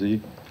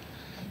MSD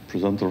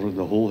presenter in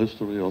the whole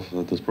history of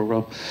this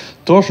program.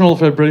 Torsional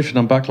vibration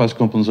and backlash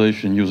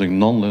compensation using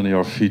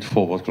nonlinear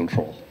feed-forward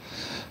control.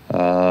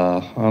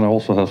 And I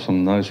also have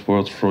some nice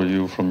words for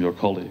you from your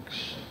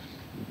colleagues.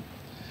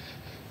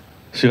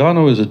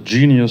 Cyrano is a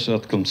genius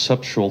at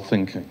conceptual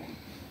thinking,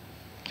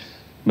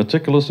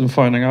 meticulous in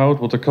finding out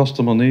what the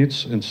customer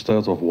needs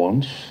instead of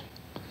wants,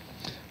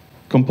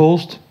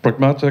 composed,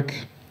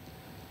 pragmatic,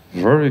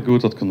 very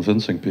good at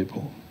convincing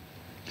people,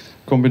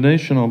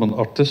 combination of an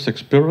artistic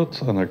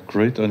spirit and a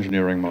great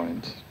engineering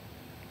mind.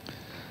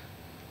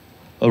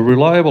 A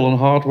reliable and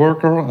hard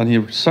worker, and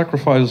he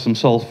sacrifices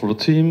himself for the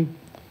team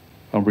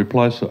and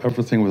replies to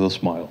everything with a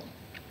smile.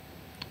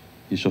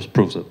 He just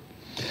proves it.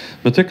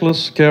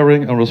 Meticulous,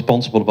 caring, and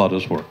responsible about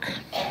his work.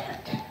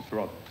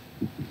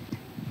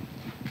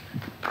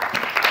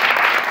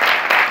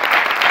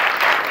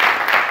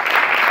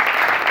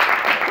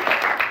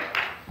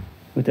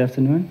 Good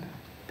afternoon.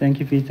 Thank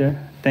you, Peter.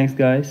 Thanks,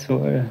 guys,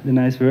 for the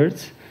nice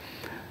words.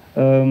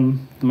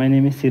 My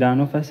name is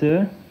Cyrano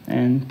Vasseur,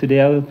 and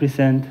today I will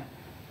present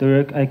the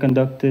work I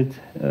conducted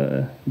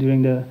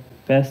during the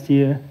past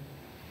year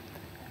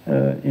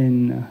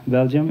in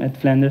Belgium at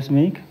Flanders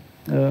Make.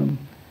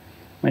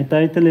 My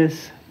title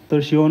is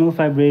Torsional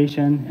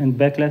Vibration and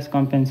Backlash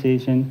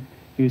Compensation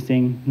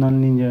using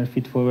Nonlinear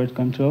Feed-Forward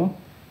Control.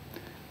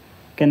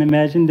 Can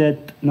imagine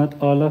that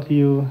not all of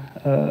you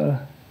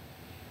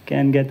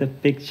can get a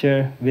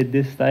picture with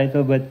this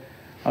title, but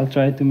I'll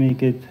try to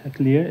make it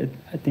clear.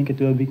 I think it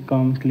will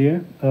become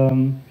clear.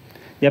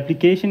 The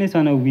application is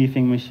on a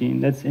weaving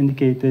machine. That's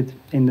indicated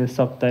in the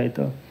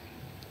subtitle.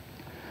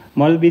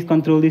 Model-based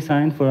control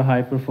design for a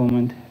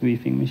high-performance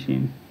weaving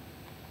machine.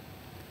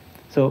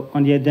 So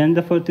on the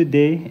agenda for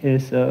today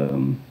is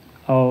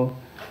I'll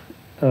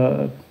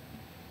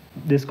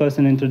discuss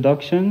an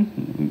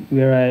introduction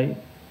where I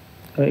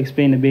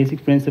explain the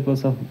basic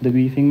principles of the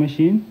weaving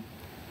machine.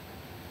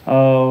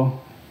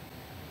 I'll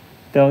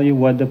tell you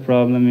what the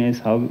problem is,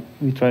 how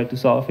we try to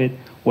solve it,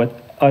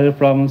 what other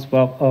problems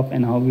pop up,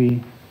 and how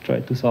we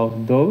try to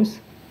solve those.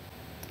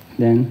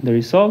 Then the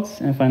results,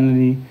 and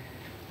finally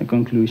the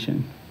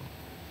conclusion.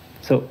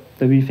 So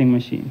the weaving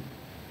machine.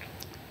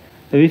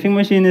 The weaving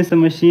machine is a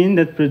machine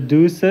that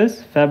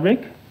produces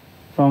fabric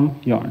from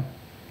yarn.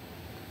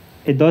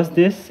 It does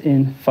this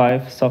in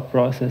 5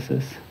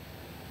 sub-processes.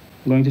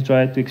 I'm going to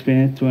try to explain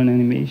it through an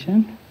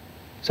animation.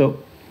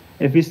 So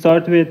if we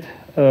start with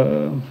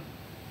the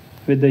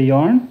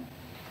yarn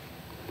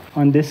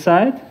on this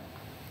side,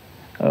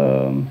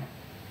 and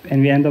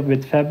we end up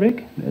with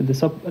fabric, the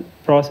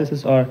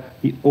sub-processes are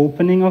the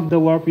opening of the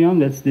warp yarn,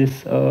 that's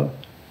this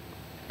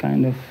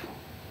kind of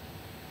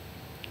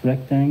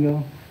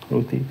rectangle,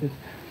 rotated.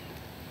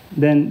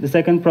 Then the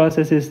second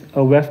process is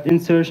a weft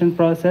insertion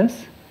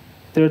process.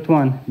 Third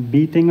one,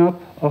 beating up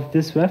of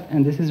this weft,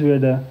 and this is where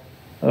the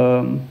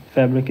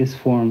fabric is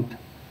formed.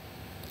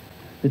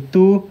 The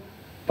 2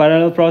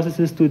 parallel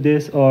processes to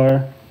this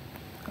are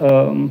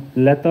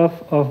let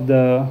off of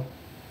the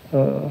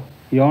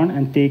yarn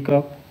and take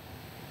up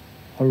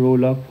or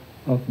roll up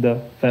of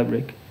the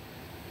fabric.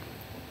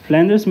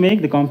 Flanders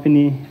Make, the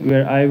company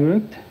where I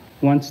worked,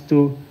 wants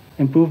to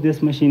improve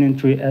this machine in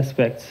 3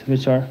 aspects,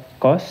 which are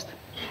cost,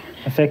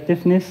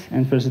 effectiveness,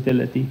 and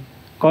versatility.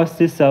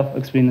 Cost is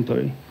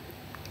self-explanatory.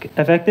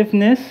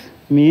 Effectiveness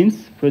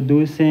means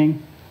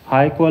producing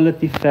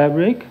high-quality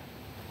fabric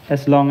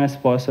as long as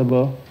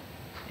possible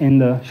in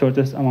the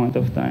shortest amount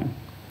of time.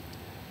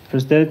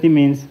 Versatility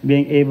means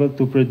being able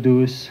to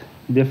produce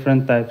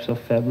different types of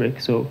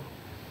fabric, so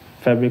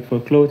fabric for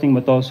clothing,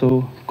 but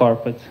also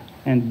carpet,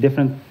 and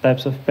different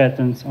types of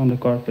patterns on the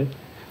carpet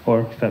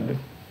or fabric.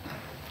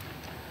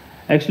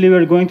 Actually,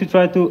 we're going to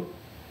try to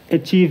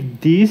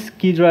achieve these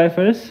key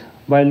drivers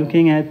by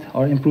looking at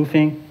or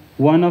improving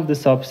one of the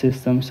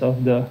subsystems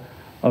of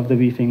the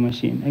weaving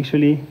machine.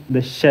 Actually,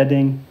 the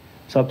shedding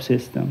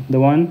subsystem, the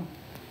one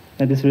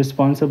that is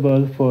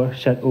responsible for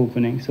shed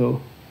opening. So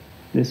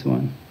this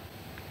one.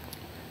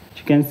 As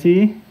you can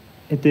see,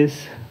 it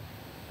is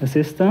a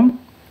system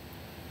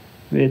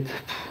with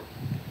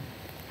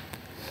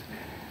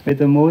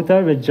a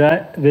motor which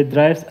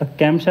drives a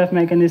camshaft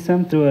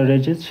mechanism through a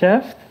rigid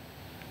shaft.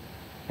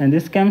 And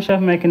this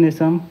camshaft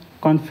mechanism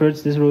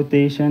converts this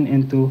rotation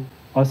into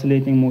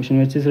oscillating motion,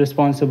 which is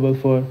responsible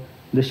for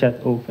the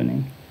shed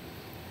opening.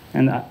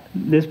 And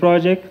this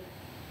project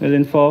will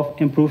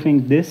involve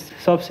improving this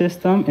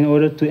subsystem in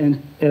order to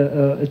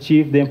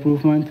achieve the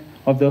improvement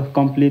of the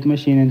complete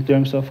machine in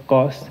terms of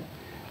cost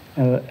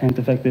and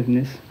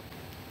effectiveness.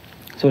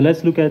 So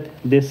let's look at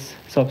this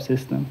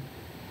subsystem.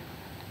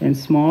 In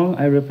small,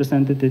 I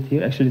represented it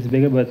here. Actually, it's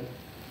bigger, but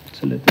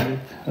it's a little bit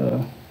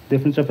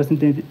different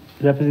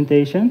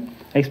representation.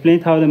 I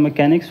explained how the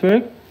mechanics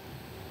work.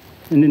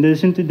 In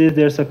addition to this,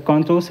 there's a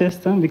control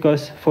system,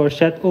 because for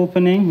shed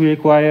opening,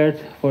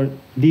 for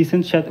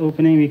decent shed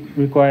opening, we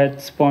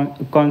required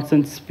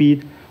constant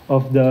speed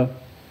of the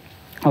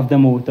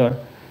motor.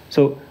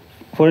 So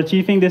for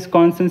achieving this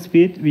constant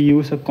speed, we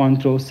use a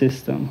control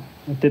system,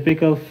 a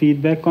typical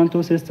feedback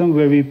control system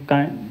where we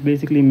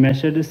basically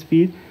measure the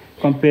speed,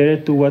 compare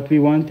it to what we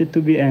want it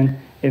to be, and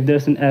if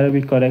there's an error,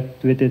 we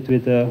correct with it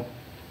with a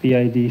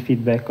PID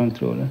feedback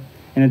controller.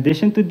 In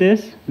addition to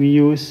this, we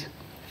use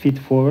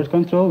feed-forward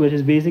control, which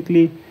is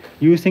basically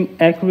using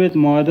accurate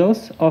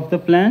models of the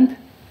plant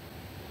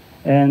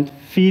and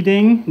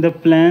feeding the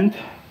plant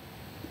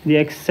the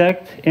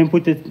exact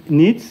input it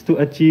needs to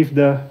achieve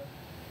the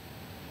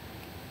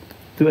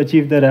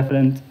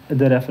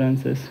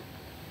references.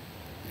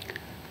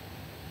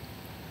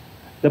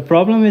 The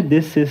problem with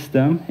this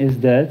system is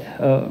that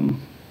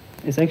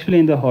it's actually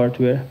in the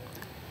hardware.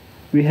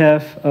 We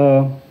have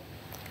a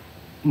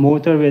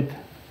motor with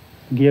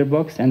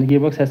gearbox, and the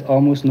gearbox has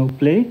almost no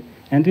play,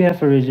 and we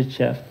have a rigid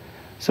shaft.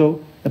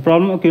 So the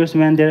problem occurs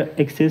when there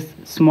exists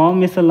small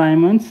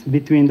misalignments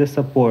between the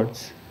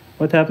supports.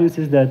 What happens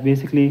is that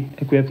basically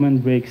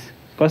equipment breaks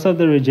because of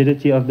the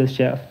rigidity of the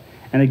shaft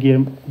and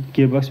the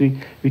gearbox.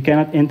 We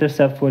cannot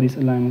intercept for these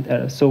alignment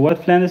errors. So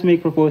what Flanders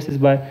Make proposed is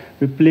by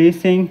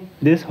replacing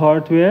this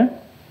hardware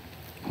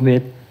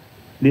with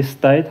this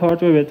tight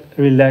hardware with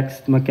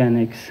relaxed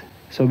mechanics.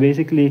 So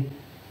basically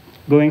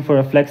going for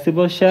a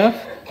flexible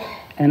shaft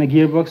and a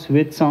gearbox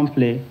with some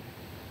play.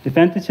 The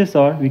advantages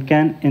are we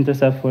can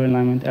intercept for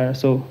alignment error,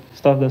 so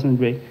stuff doesn't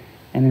break.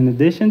 And in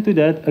addition to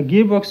that, a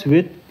gearbox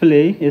with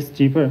play is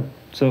cheaper.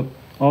 So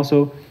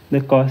also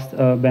the cost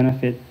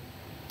benefit.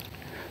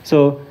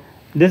 So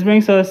this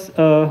brings us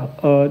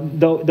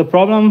the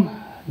problem.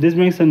 This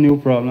brings a new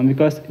problem,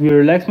 because we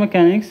relax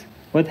mechanics.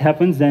 What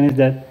happens then is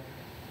that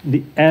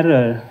the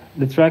error,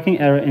 the tracking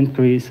error,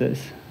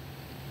 increases,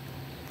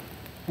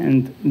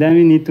 and then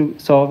we need to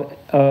solve.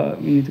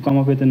 We need to come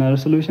up with another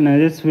solution,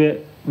 and that's where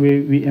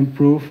we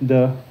improve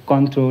the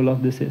control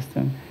of the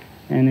system.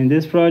 And in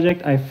this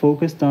project, I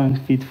focused on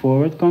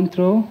feed-forward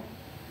control.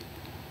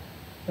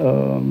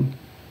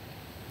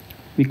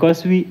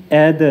 Because we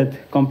added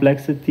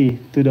complexity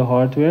to the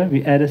hardware,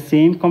 we add the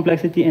same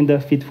complexity in the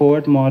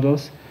feed-forward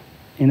models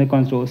in the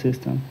control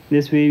system.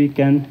 This way, we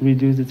can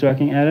reduce the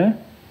tracking error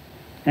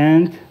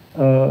and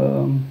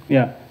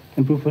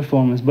improve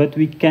performance. But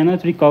we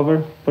cannot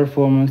recover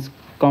performance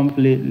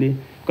completely,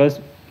 because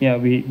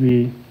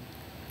we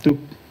took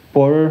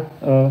poorer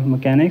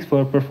mechanics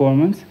for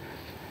performance.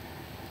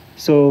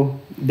 So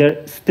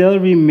there still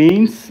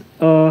remains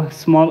a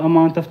small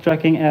amount of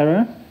tracking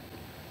error.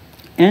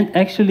 And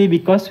actually,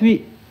 because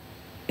we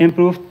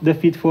improved the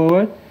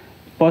feed-forward,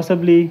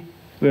 possibly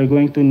we're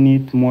going to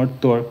need more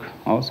torque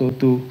also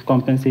to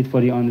compensate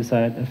for the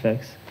on-the-side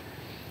effects.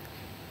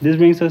 This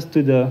brings us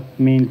to the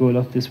main goal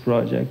of this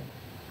project,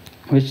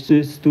 which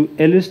is to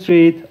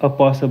illustrate a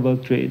possible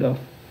trade-off.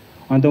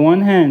 On the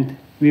one hand,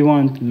 we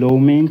want low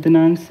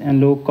maintenance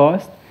and low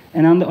cost,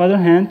 and on the other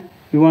hand,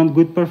 we want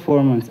good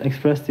performance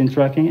expressed in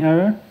tracking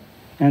error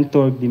and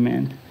torque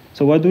demand.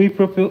 So what do we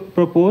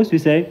propose? We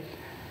say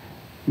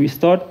we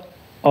start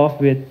off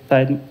with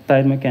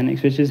tight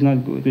mechanics, which is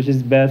not good, which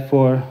is bad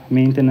for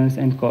maintenance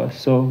and cost.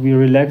 So we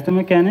relax the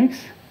mechanics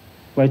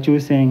by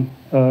choosing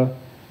a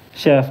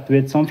shaft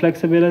with some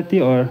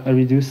flexibility or a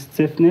reduced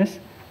stiffness,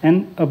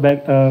 and a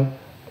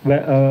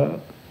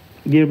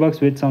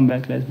gearbox with some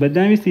backlash. But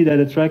then we see that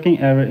the tracking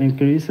error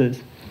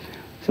increases.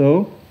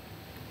 So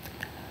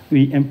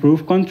we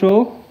improve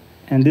control,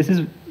 and this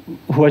is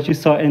what you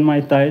saw in my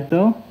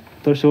title,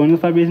 torsional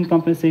vibration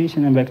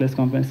compensation and backlash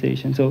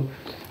compensation. So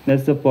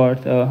that's the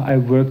part I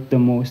worked the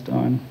most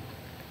on.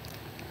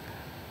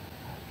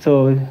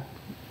 So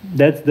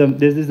this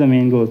is the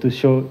main goal,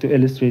 to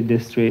illustrate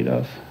this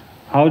trade-off.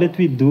 How did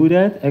we do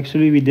that?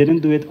 Actually, we didn't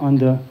do it on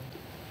the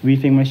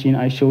weaving machine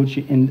I showed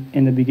you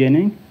in the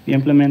beginning. We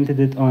implemented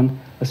it on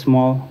a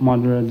small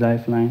modular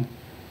drive line.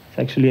 It's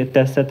actually a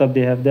test setup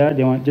they have there.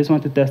 They just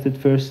want to test it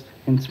first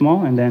in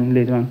small, and then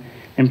later on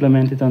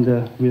implement it on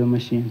the real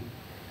machine.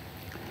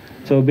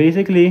 So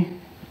basically,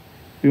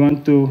 we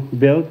want to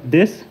build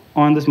this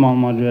on the small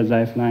modular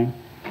drive line.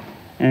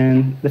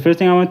 And the first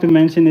thing I want to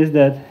mention is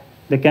that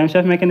the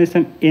camshaft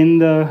mechanism in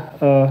the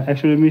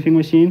actual weaving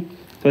machine,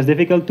 so it's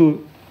difficult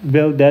to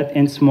build that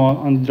in small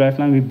on the drive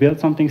line. We built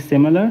something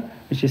similar,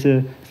 which is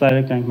a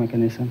slider crank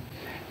mechanism.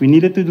 We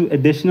needed to do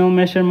additional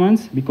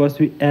measurements because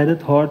we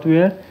added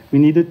hardware. We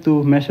needed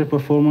to measure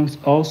performance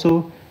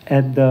also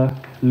at the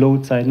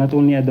load side, not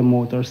only at the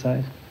motor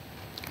side.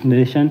 In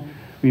addition,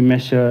 we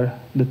measure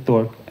the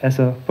torque as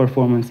a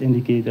performance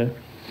indicator.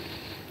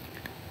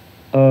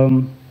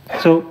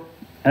 So,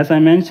 as I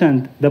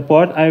mentioned, the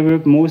part I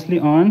worked mostly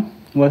on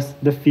was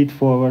the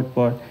feed-forward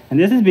part. And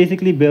this is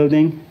basically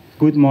building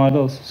good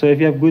models. So if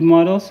you have good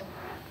models,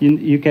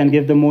 you can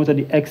give the motor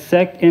the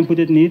exact input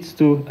it needs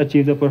to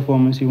achieve the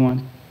performance you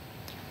want.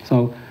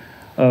 So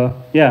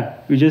yeah,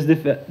 we just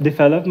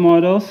developed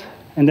models,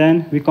 and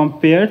then we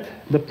compared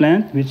the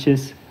plant, which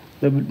is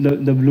the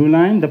blue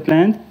line, the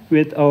plant,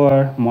 with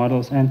our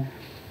models. And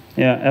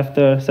yeah,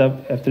 after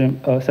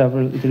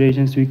several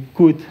iterations, we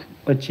could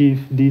achieve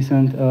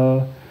decent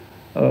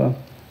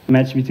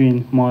match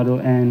between model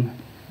and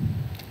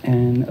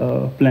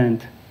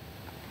plant.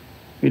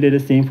 We did the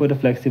same for the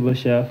flexible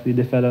shaft. We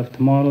developed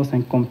models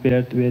and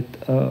compared with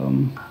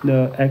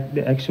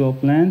the actual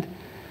plant.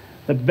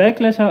 The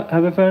backlash,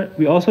 however,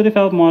 we also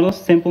developed models,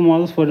 simple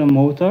models for the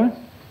motor.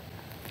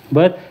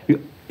 But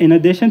in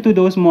addition to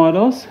those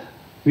models,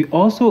 we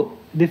also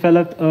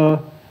developed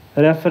a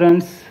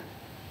reference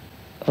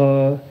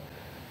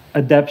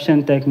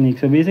adaptation technique.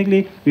 So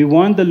basically, we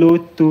want the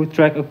load to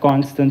track a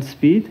constant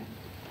speed,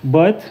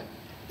 but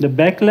the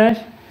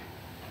backlash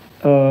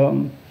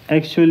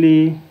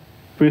actually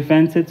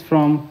prevents it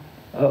from,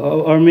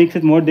 or makes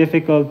it more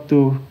difficult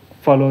to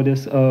follow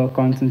this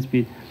constant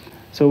speed.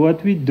 So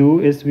what we do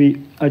is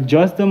we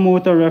adjust the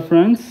motor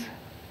reference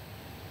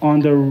on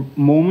the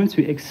moments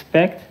we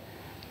expect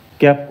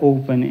gap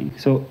opening.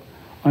 So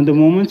on the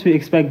moments we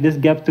expect this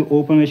gap to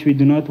open, which we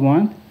do not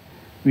want,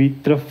 we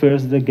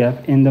traverse the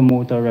gap in the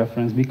motor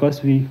reference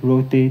because we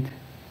rotate,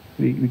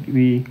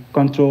 we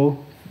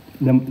control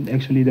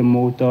actually the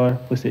motor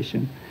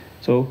position.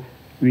 So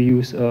we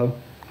use a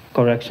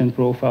correction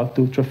profile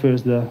to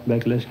traverse the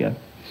backlash gap.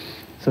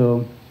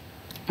 So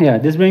yeah,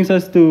 this brings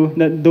us to,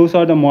 those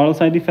are the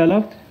models I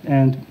developed,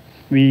 and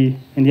in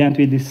the end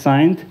we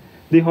designed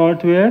the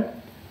hardware.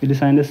 We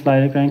designed the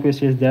slider crank,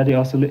 which is there, the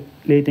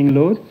oscillating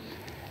load.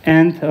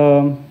 And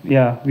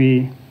yeah,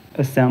 we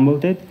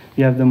assembled it.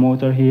 You have the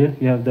motor here,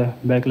 you have the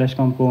backlash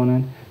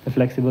component, the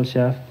flexible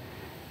shaft.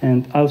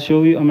 And I'll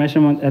show you a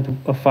measurement at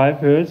 5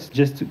 Hertz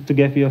just to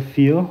give you a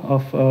feel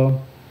of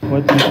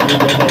what we did.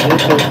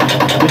 So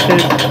this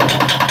is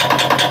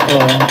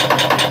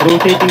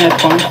rotating at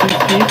constant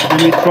speed,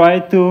 and we try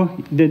to,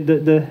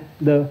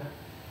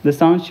 the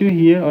sounds you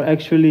hear are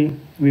actually,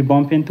 we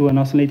bump into an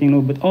oscillating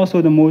load, but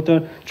also the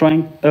motor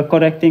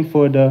correcting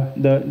for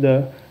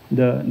the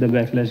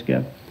backlash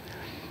gap.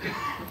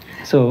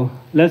 So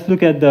let's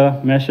look at the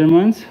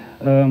measurements.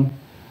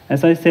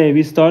 As I say,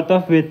 we start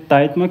off with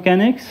tight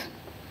mechanics.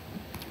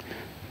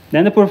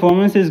 Then the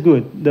performance is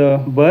good,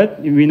 but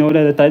we know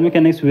that the tight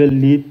mechanics will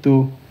lead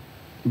to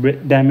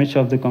damage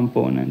of the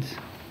components.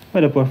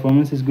 But the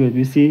performance is good.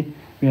 We see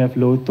we have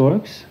low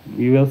torques.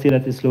 We will see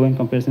that it's low in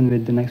comparison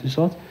with the next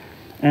results.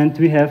 And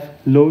we have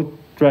low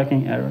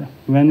tracking error.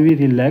 When we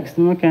relax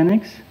the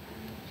mechanics,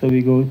 so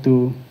we go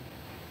to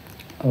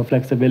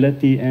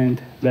flexibility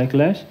and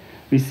backlash,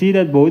 we see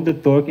that both the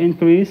torque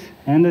increase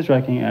and the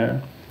tracking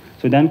error.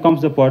 So then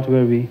comes the part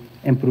where we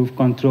improve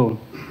control.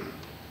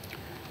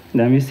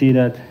 Then we see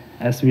that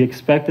as we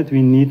expected,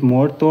 we need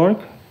more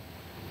torque,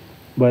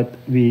 but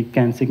we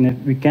can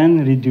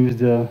reduce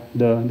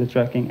the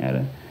tracking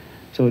error.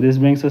 So this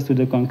brings us to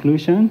the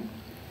conclusion.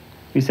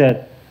 We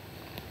said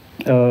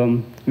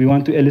we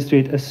want to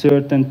illustrate a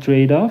certain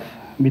trade-off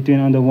between,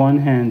 on the one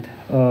hand,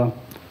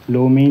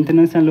 low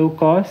maintenance and low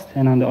cost,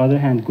 and on the other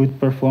hand, good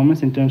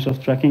performance in terms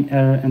of tracking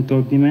error and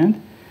torque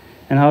demand.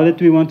 And how did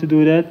we want to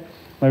do that?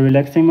 By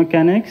relaxing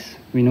mechanics.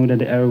 We know that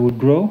the error would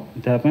grow,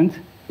 it happened,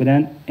 but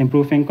then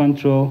improving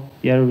control,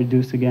 the error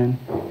reduced again,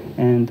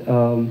 and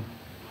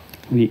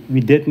we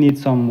did need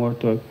some more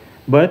torque.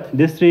 But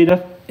this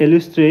trade-off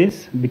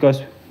illustrates,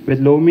 because with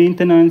low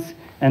maintenance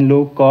and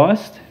low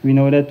cost, we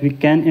know that we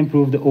can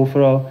improve the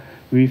overall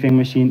reefing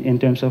machine in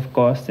terms of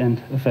cost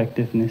and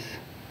effectiveness.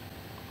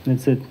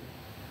 That's it.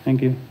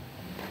 Thank you.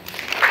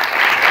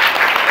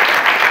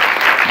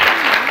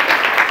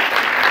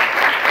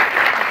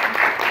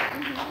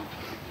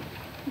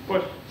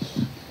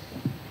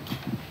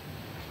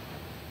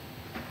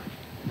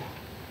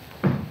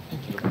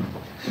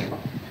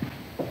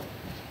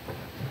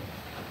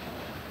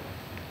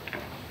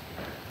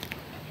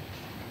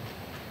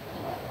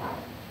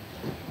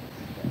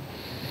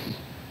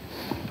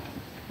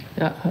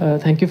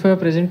 Thank you for your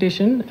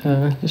presentation.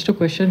 Just a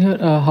question here.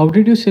 How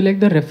did you select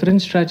the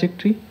reference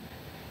trajectory?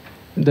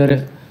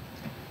 The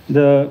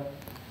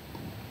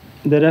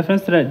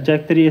reference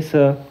trajectory is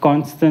a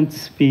constant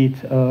speed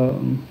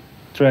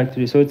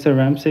trajectory. So it's a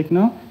ramp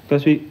signal.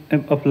 Because we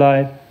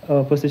apply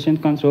position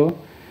control,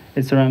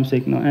 it's a ramp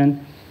signal.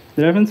 And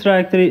the reference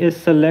trajectory is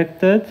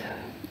selected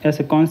as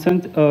a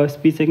constant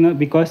speed signal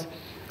because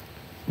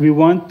we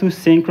want to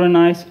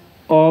synchronize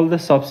all the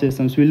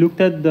subsystems. We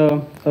looked at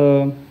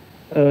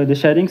the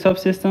shedding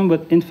subsystem,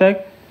 but in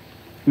fact,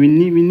 we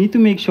need to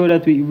make sure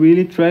that we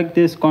really track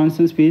this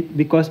constant speed,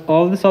 because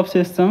all the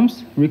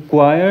subsystems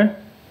require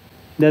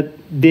that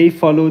they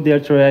follow their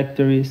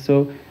trajectories.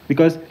 So,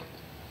 because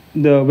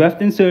the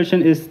weft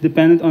insertion is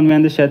dependent on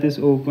when the shed is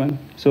open.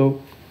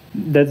 So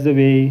that's the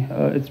way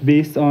it's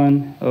based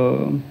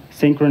on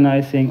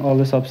synchronizing all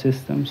the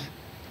subsystems.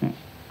 Yeah.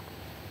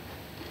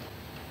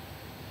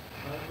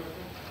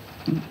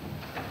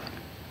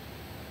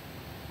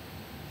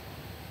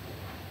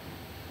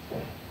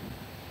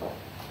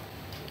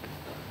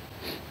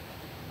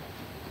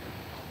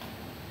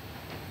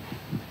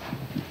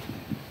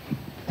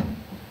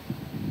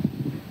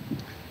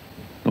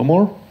 No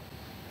more?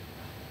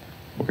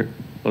 Okay.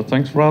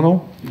 Thanks,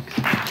 Rano.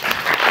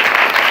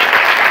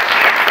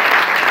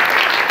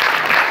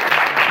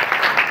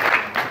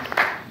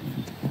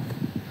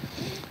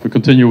 We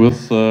continue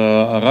with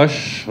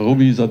Arash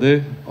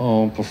Rubi-Zadeh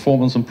on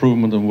performance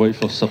improvement in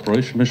wafer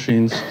separation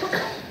machines.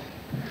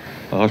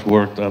 Arash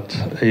worked at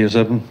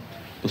ASM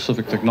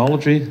Pacific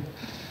Technology.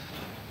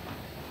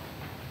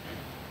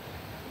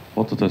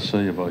 What did I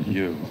say about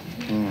you?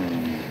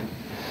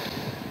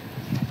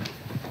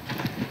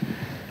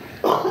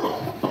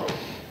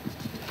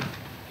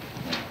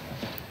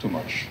 Too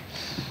much.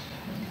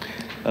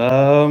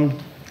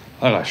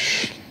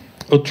 Arash,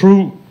 a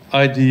true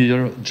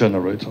idea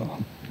generator.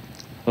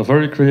 A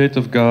very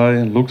creative guy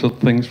and looks at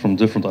things from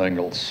different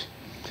angles.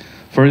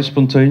 Very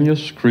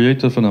spontaneous,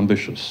 creative and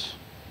ambitious.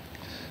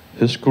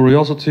 His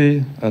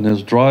curiosity and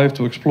his drive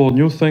to explore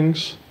new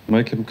things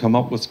make him come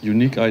up with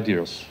unique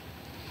ideas.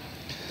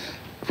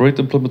 Great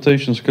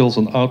implementation skills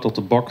and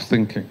out-of-the-box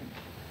thinking.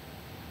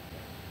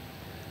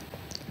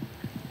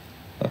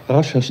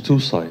 Arash has two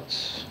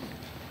sides.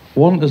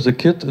 One is the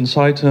kid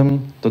inside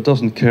him that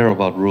doesn't care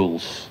about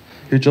rules.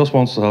 He just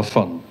wants to have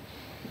fun.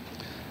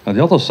 And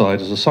the other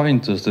side is a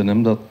scientist in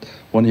him that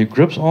when he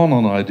grips on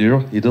an idea,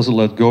 he doesn't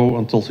let go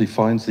until he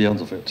finds the end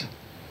of it.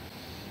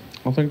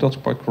 I think that's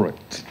quite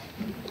correct.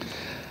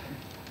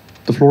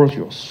 The floor is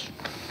yours.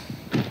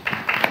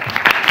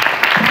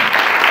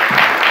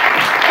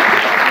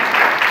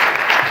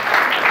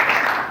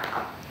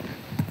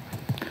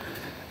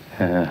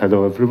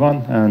 Hello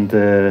everyone, and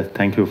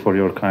thank you for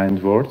your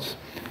kind words.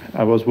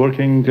 I was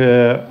working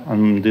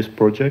on this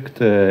project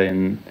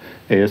in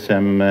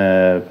ASM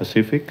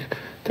Pacific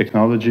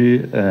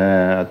Technology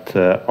at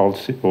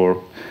ALSI,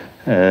 or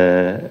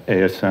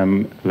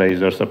ASM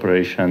Laser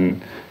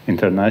Separation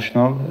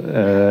International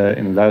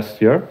in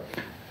last year.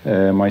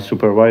 My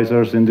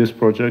supervisors in this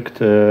project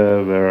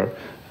were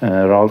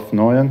Ralf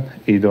Noyen,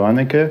 Ido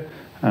Anneke,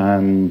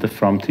 and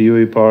from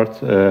TUE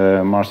part,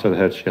 Marcel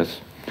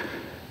Hertjes.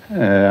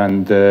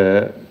 And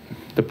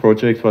the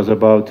project was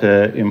about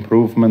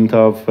improvement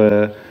of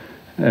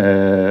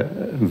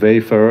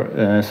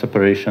wafer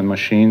separation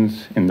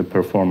machines in the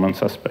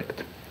performance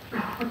aspect.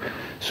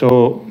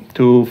 So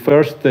to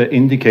first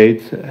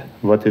indicate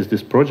what is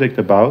this project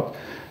about,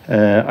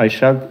 I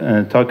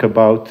shall talk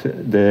about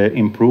the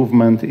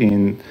improvement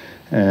in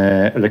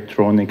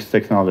electronics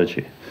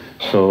technology.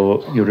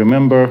 So you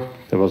remember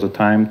there was a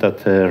time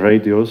that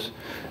radios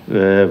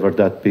were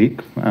that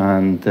big,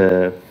 and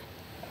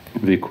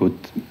we could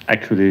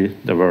actually,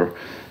 they were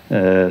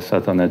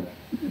sat on a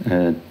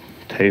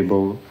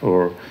table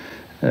or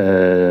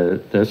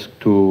desk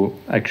to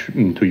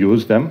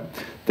use them.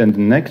 Then the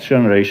next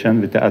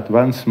generation, with the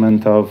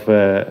advancement of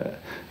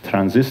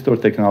transistor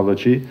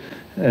technology,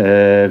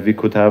 we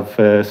could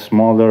have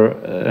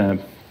smaller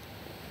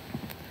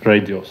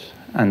radios.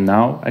 And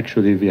now,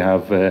 actually, we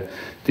have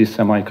these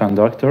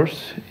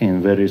semiconductors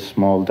in very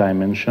small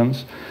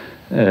dimensions,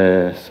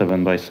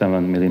 7 by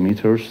 7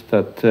 millimeters,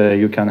 that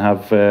you can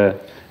have a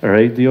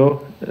radio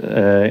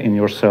in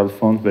your cell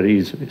phone very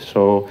easily.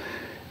 So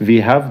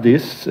we have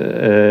this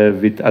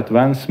with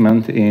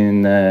advancement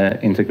in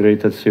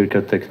integrated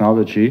circuit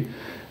technology.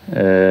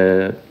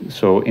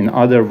 So in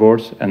other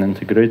words, an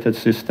integrated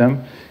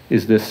system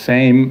is the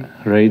same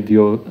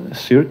radio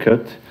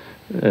circuit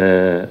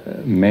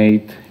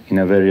made in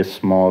a very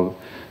small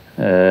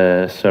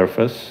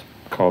surface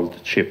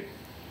called chip.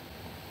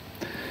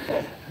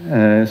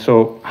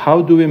 So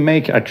how do we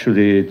make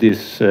actually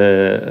these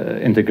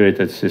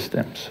integrated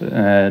systems?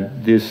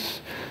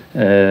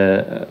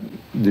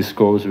 This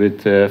goes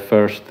with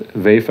first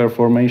wafer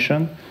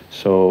formation,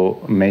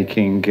 so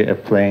making a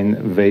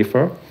plain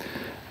wafer.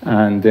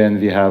 And then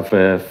we have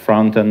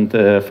front-end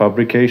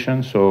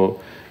fabrication, so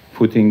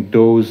putting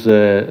those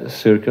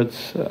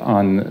circuits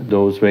on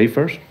those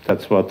wafers.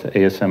 That's what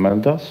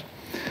ASML does.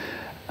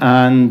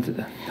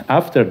 And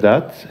after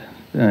that,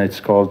 it's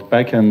called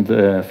back-end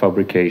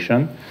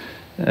fabrication,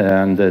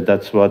 and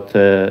that's what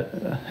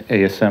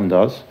ASM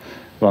does.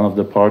 One of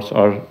the parts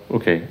are,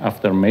 okay,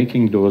 after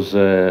making those,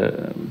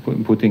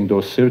 putting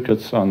those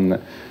circuits on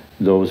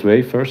those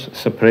wafers,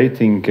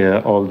 separating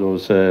all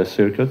those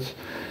circuits,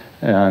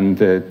 and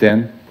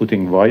then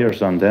putting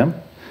wires on them,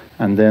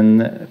 and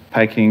then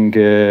packing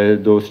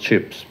those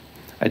chips.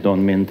 I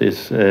don't mean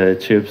these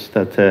chips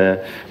that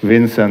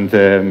Vincent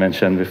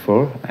mentioned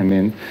before. I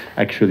mean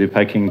actually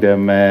packing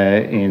them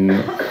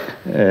in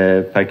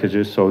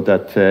packages so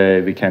that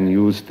we can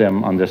use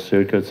them on the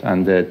circuits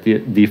and the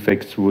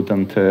defects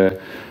wouldn't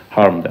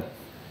harm them.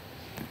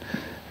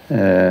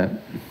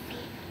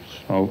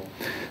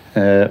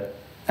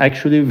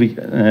 actually,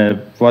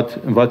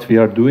 what we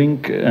are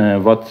doing,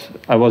 what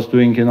I was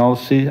doing in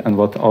ALSI and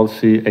what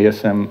ALSI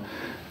ASM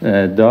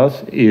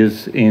does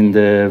is in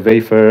the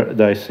wafer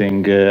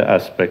dicing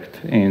aspect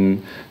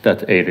in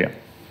that area.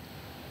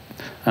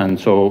 And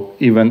so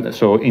even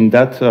so in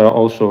that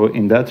also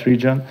in that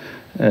region,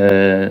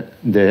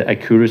 the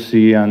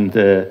accuracy and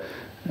the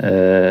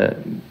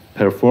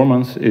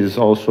performance is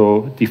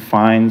also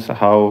defines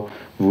how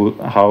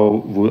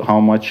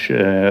much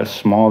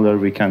smaller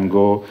we can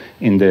go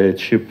in the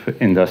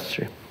chip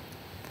industry.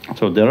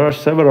 So there are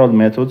several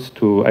methods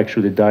to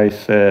actually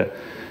dice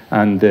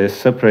and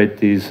separate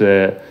these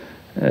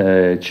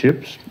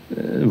chips.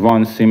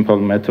 One simple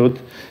method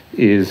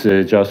is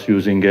just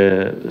using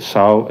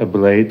a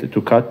blade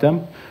to cut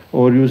them,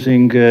 or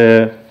using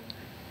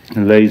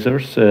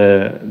lasers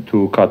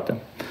to cut them.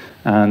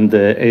 And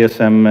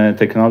ASM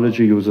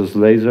technology uses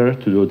laser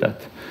to do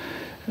that.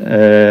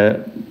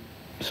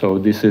 So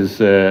this is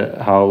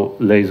how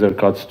laser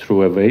cuts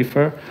through a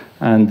wafer,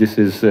 and this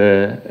is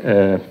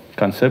a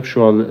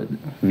conceptual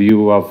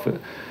view of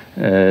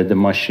the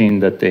machine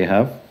that they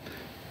have.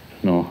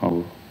 Know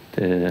how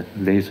the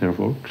laser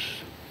works.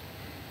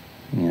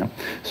 Yeah.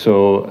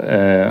 So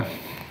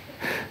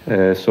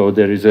so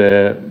there is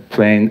a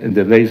plane.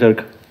 The laser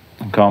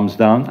comes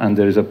down, and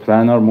there is a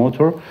planar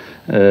motor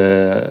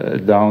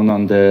down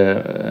on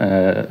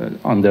the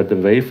under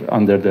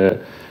the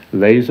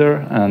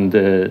laser, and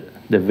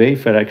the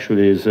wafer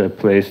actually is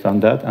placed on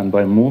that, and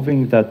by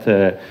moving that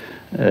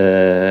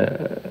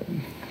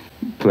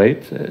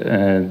plate,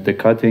 the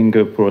cutting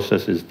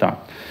process is done.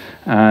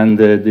 And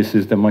this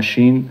is the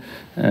machine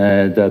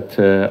that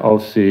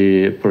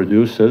ALSI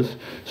produces.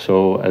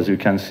 So as you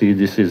can see,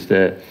 this is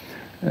the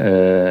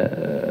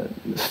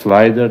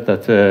slider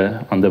that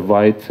on the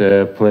white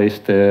place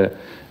the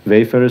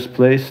wafer is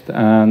placed,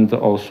 and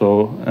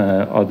also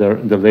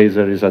the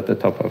laser is at the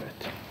top of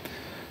it.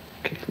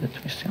 Okay,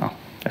 let me see. Oh,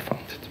 I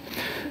found it.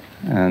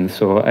 And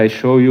so I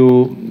show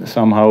you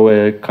somehow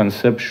a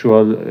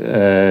conceptual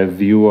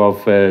view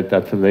of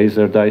that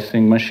laser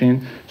dicing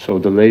machine. So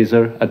the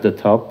laser at the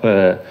top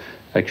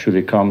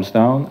actually comes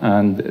down,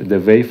 and the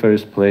wafer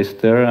is placed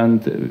there,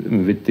 and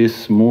with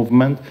this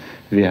movement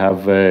we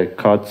have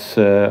cuts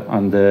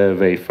on the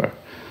wafer,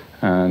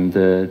 and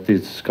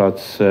these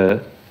cuts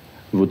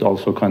would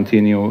also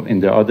continue in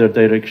the other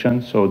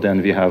direction, so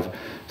then we have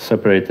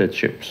separated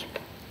chips.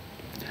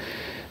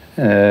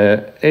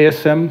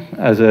 ASM,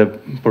 as a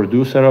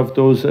producer of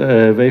those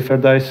wafer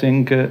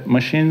dicing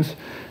machines,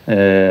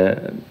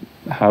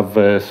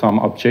 have some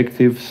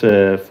objectives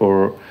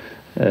for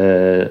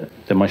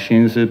the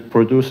machines it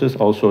produces,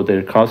 also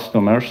their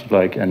customers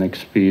like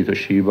NXP,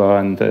 Toshiba,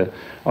 and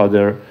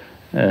other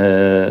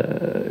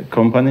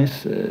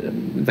companies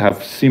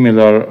have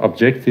similar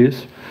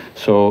objectives.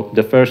 So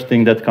the first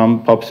thing that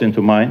pops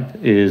into mind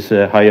is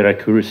higher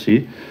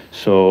accuracy.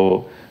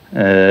 So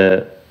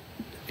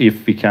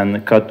if we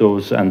can cut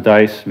those and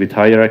dice with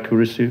higher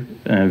accuracy,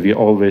 we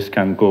always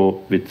can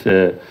go with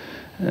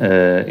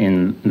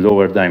in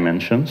lower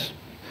dimensions.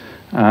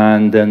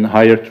 And then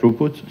higher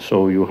throughput,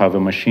 so you have a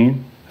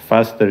machine,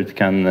 faster it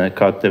can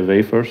cut the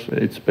wafers,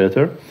 it's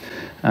better.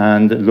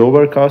 And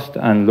lower cost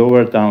and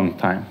lower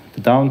downtime.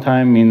 The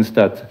downtime means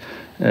that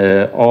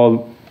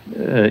all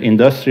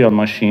industrial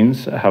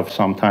machines have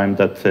some time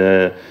that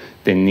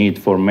they need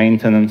for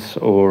maintenance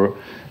or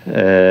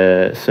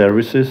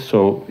services.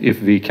 So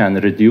if we can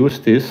reduce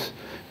this,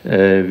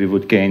 we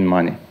would gain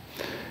money.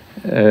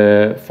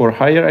 For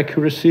higher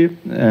accuracy,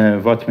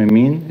 what we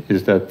mean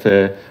is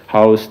that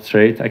how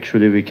straight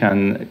actually we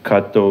can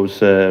cut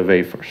those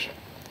wafers.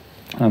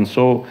 And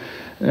so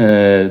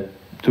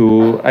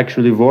to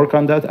actually work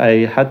on that,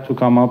 I had to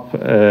come up,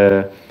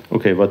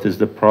 okay, what is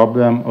the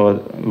problem, or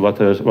what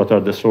are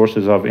the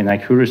sources of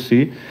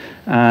inaccuracy?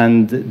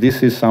 And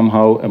this is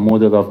somehow a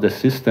model of the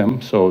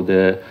system. So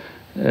the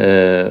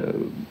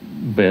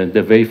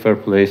wafer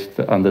placed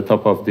on the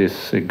top of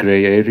this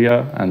gray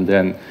area, and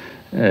then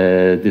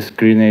this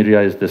green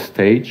area is the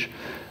stage,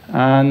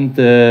 and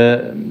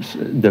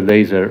the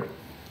laser.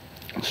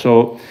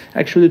 So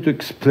actually, to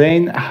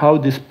explain how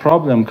this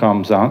problem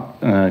comes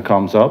up,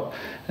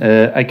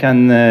 I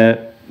can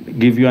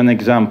give you an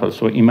example.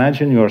 So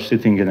imagine you are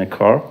sitting in a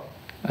car,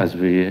 as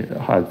we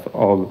have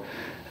all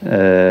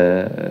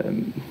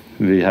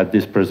we had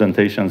these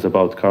presentations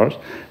about cars,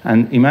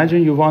 and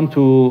imagine you want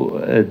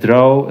to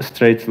draw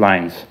straight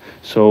lines.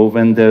 So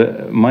when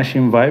the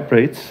machine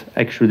vibrates,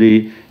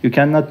 actually you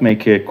cannot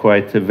make a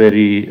quite a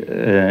very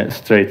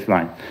straight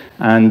line.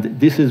 And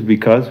this is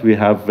because we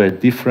have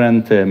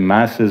different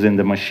masses in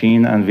the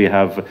machine, and we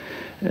have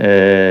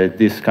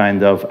this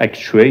kind of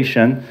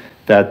actuation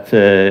that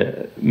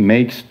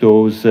makes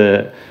those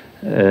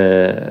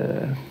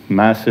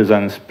masses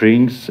and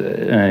springs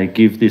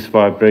give this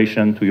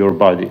vibration to your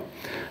body.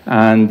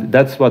 And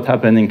that's what's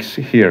happening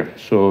here.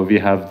 So we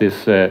have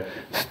this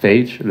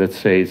stage, let's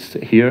say it's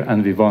here,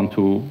 and we want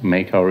to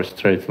make our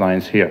straight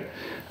lines here.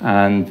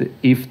 And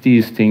if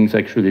these things,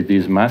 actually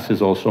these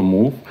masses also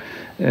move,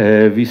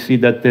 we see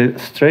that the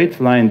straight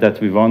line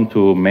that we want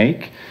to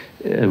make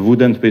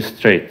wouldn't be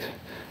straight.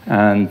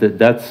 And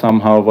that's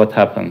somehow what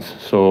happens.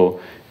 So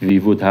we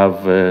would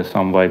have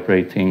some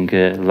vibrating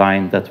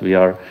line that we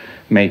are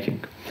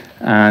making.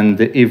 And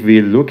if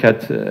we look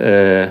at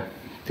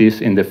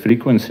this in the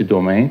frequency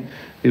domain,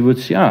 we would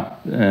see,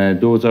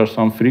 those are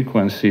some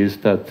frequencies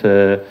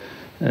that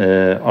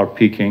are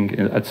peaking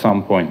at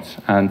some points.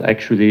 And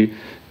actually,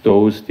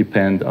 those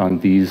depend on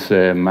these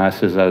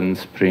masses and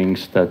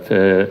springs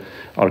that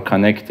are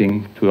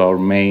connecting to our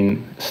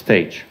main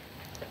stage.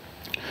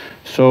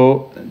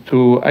 So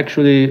to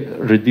actually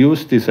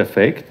reduce this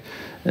effect,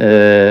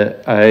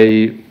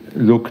 I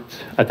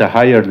looked at a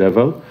higher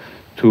level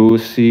to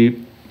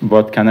see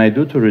what can I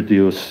do to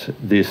reduce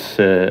this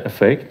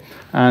effect.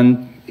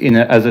 And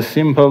as a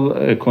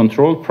simple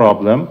control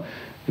problem,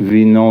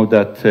 we know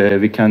that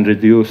we can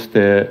reduce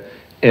the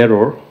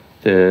error,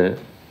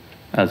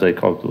 as I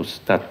call those,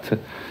 that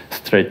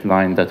straight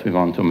line that we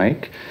want to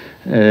make,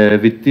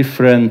 with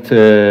different,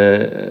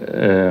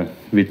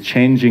 with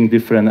changing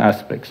different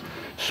aspects.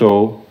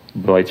 So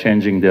by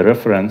changing the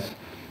reference,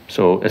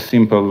 so a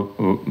simple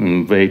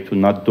way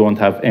to don't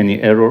have any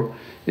error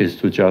is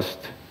to just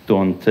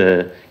don't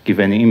give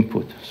any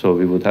input. So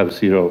we would have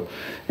 0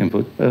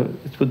 input.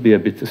 It would be a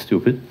bit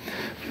stupid,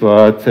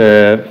 but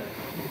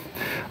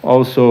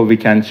also we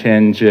can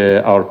change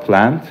our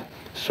plant.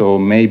 So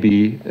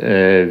maybe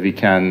we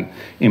can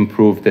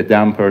improve the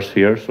dampers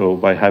here. So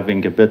by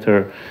having a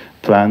better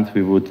plant,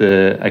 we would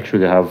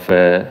actually have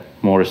a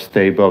more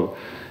stable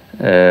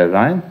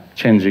line.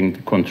 Changing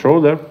the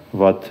controller,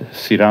 what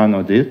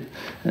Cyrano did.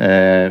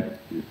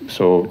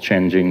 So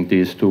changing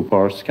these two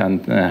parts can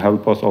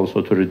help us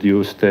also to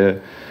reduce the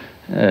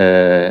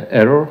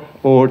error,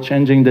 or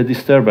changing the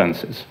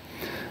disturbances,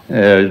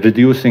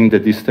 reducing the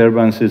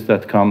disturbances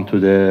that come to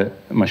the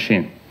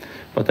machine.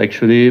 But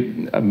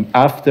actually,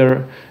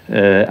 after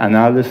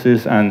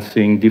analysis and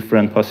seeing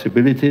different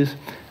possibilities,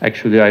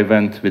 actually I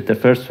went with the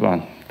first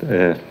one,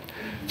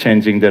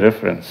 changing the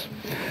reference.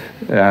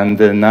 And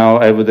now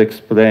I would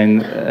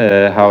explain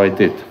how I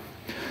did.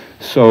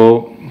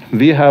 So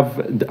we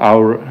have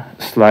our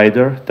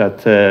slider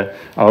that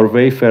our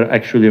wafer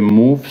actually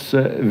moves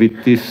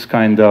with this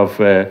kind of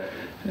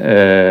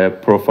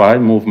profile,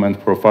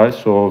 movement profile.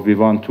 So we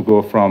want to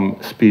go from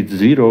speed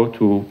 0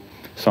 to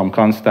some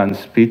constant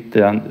speed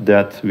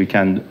that we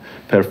can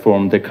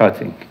perform the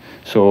cutting.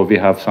 So we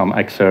have some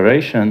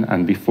acceleration,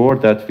 and before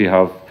that we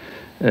have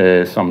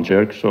some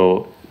jerk.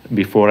 So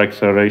before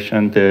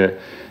acceleration, the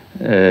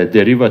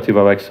derivative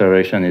of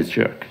acceleration is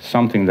jerk,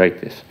 something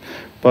like this.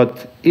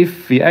 But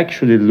if we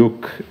actually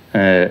look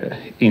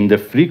in the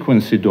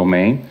frequency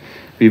domain,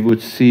 we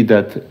would see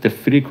that the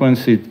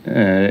frequency,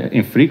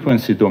 in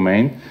frequency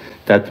domain,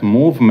 that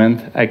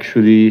movement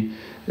actually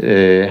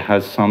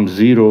has some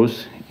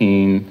zeros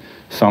in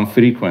some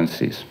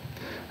frequencies.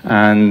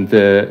 And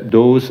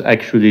those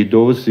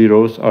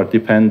zeros are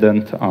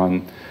dependent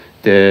on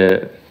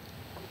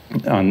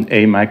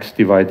A max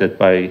divided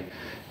by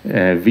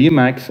V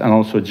max, and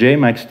also J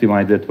max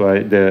divided by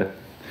the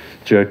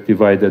jerk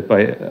divided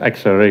by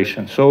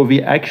acceleration. So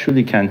we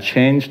actually can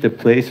change the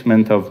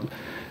placement of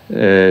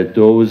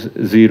those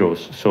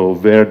zeros. So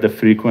where the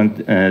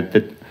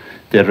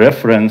the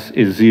reference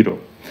is 0.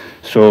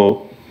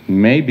 So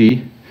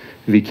maybe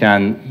we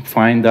can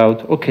find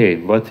out, okay,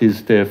 what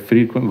is the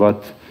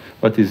frequency,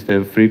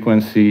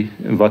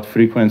 what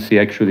frequency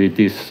actually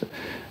this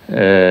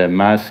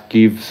mass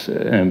gives,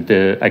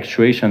 the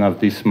actuation of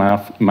this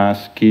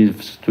mass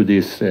gives to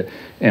this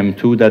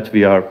M2 that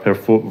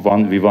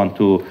we want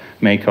to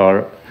make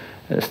our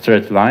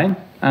straight line,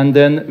 and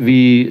then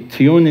we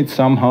tune it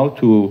somehow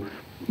to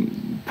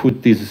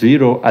put this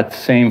 0 at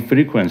same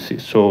frequency.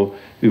 So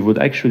we would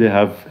actually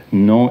have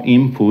no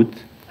input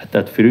at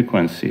that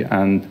frequency,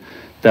 and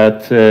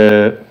that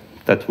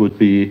would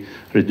be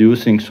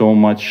reducing so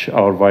much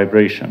our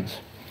vibrations.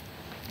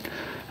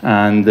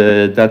 And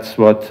that's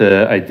what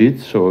I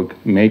did. So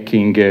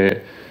making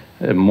a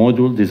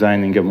module,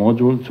 designing a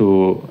module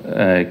to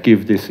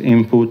give this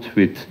input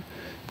with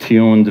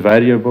tuned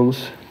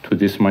variables to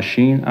this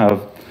machine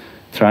of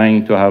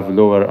trying to have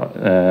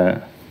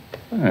lower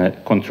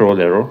control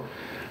error.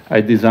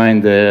 I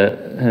designed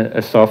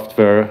a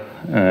software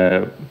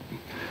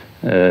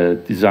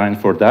design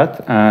for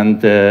that,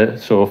 and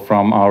so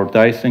from our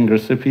dicing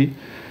recipe,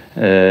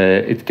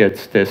 it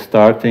gets the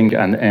starting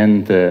and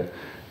end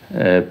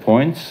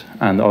points,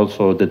 and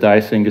also the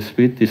dicing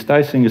speed. This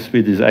dicing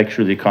speed is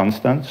actually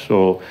constant,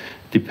 so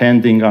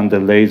depending on the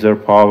laser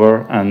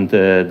power and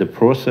the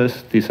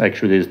process, this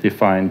actually is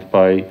defined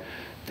by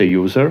the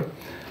user.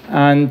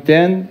 And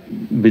then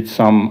with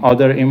some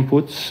other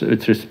inputs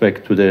with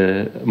respect to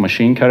the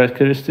machine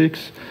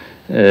characteristics,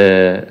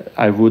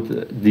 I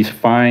would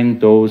define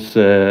those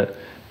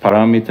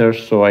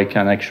parameters so I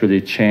can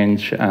actually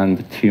change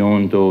and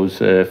tune those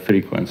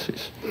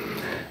frequencies.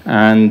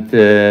 And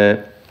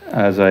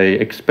as I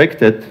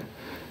expected,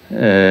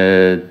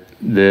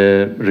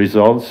 the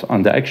results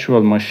on the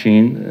actual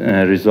machine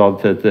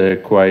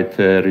resulted quite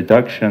a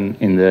reduction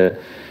in the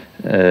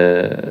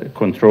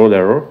control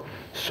error.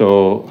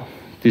 So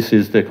this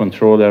is the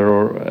control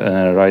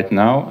error right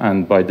now,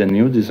 and by the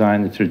new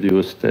design, it's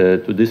reduced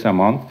to this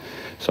amount.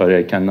 Sorry,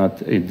 I cannot,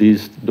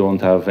 these don't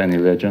have any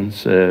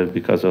legends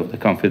because of the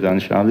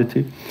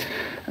confidentiality.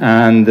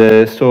 And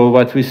so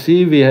what we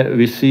see,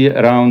 we see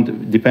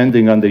around,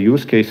 depending on the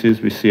use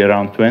cases, we see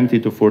around 20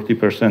 to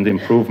 40%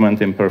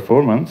 improvement in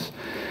performance.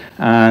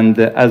 And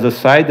as a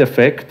side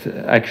effect,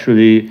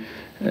 actually,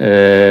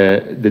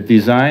 the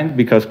design,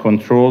 because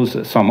controls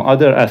some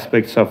other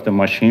aspects of the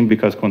machine,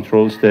 because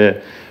controls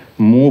the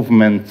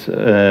movement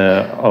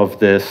of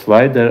the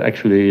slider,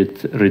 actually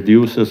it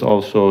reduces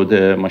also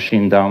the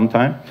machine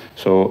downtime.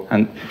 So,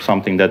 and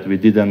something that we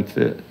didn't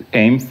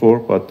aim for,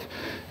 but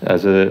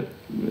as a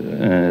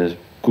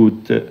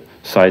good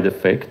side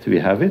effect, we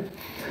have it.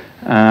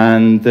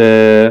 And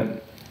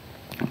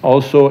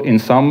also in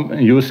some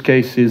use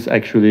cases,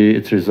 actually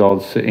it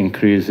results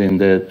increase in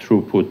the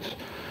throughput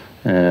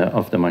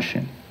of the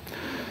machine.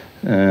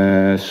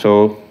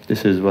 So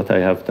this is what I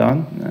have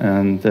done,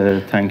 and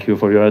thank you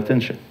for your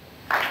attention.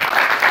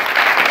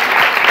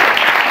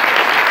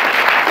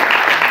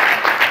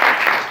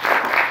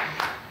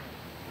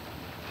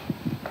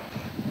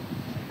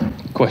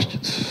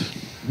 Questions?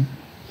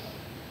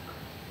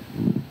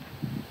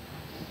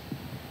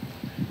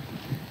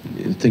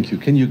 Thank you.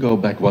 Can you go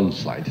back one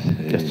slide?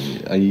 Yes.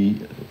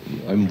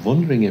 I'm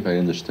wondering if I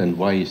understand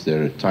why is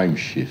there a time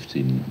shift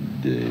in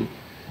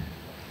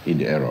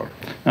the error?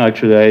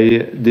 Actually, I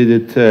did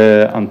it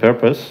on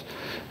purpose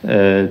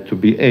to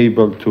be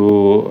able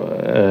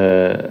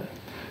to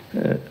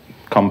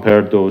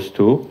compare those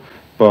two.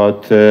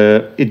 But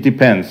it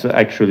depends.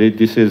 Actually,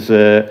 this is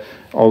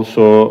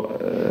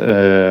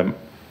also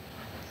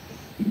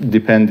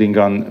depending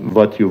on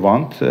what you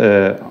want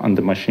on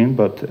the machine.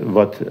 But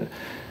what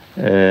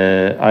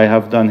I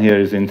have done here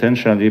is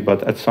intentionally,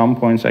 but at some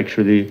points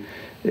actually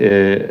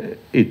it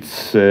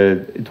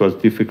was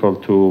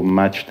difficult to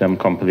match them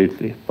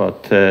completely.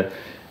 But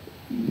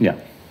yeah,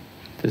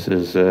 this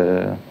is.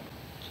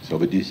 So,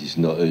 but this is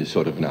not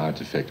sort of an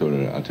artifact or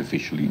an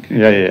artificially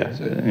created.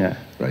 Yeah.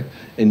 Right.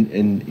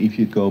 And if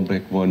you go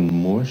back one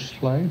more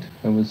slide,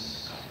 I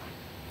was.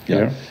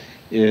 Yeah.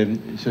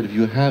 Sort of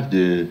you have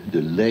the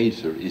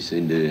laser is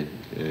in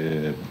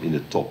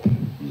the top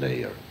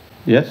layer.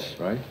 Yes.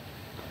 Right.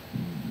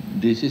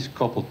 This is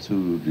coupled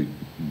to the,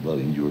 well,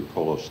 in your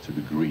colors, to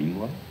the green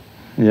one.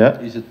 Yeah.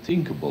 Is it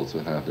thinkable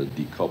to have it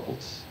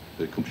decoupled,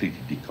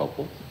 completely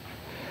decoupled?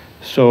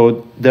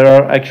 So there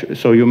are actually.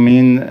 So you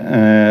mean?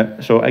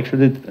 So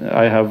actually,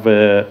 I have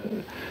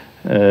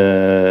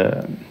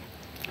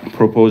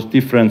proposed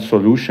different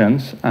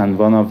solutions, and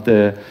one of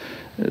the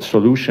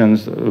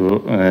solutions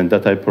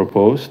that I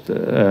proposed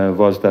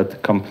was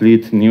that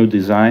complete new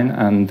design,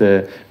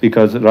 and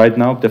because right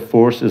now the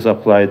force is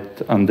applied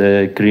on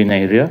the green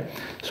area,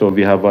 so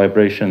we have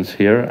vibrations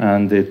here,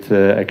 and it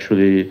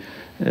actually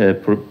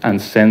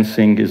and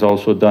sensing is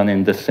also done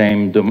in the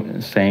same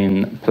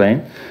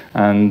plane,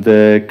 and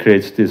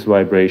creates these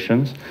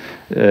vibrations.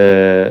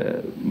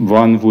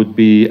 One would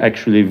be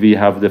actually we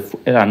have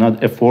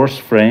a force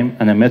frame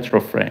and a metro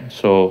frame.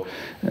 So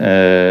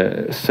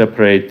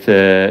separate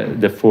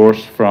the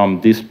force from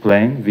this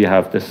plane. We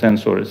have the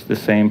sensor is the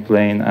same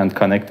plane and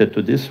connected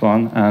to this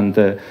one, and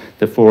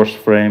the force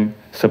frame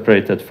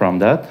separated from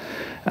that.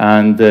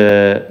 And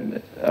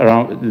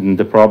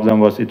the problem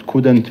was it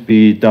couldn't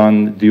be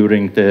done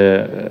during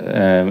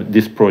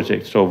this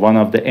project. So one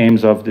of the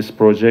aims of this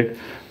project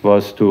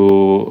was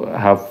to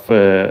have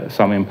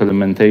some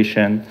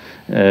implementation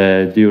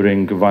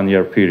during 1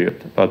 year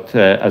period. But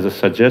as a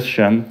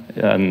suggestion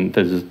and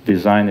as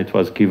design, it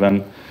was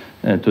given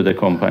to the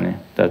company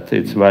that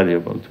it's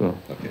valuable to.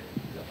 Okay.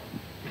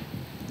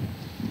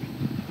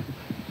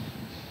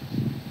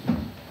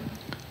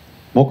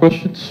 More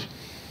questions?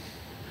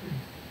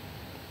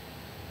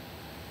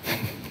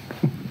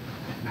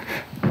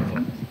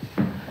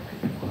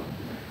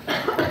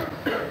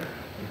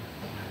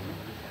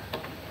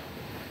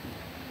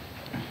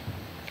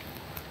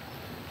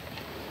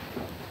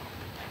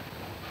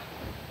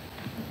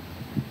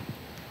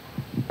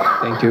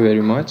 Thank you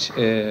very much.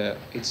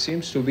 It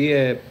seems to be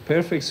a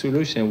perfect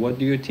solution. What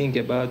do you think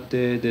about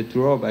the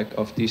drawback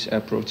of this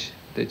approach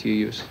that you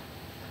use?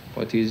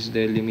 What is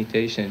the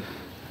limitation?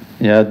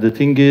 Yeah, the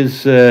thing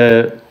is,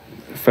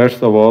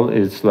 first of all,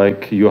 it's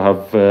like you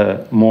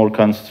have more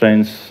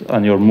constraints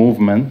on your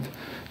movement.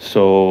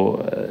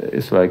 So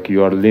it's like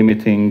you are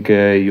limiting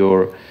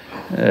your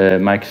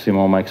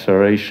maximum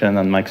acceleration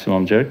and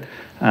maximum jerk.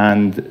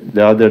 And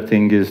the other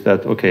thing is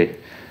that, okay,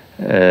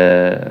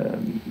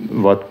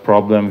 what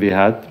problem we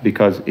had,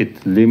 because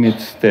it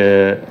limits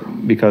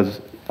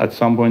because at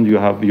some point you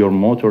have your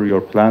motor,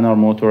 your planar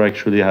motor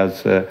actually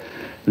has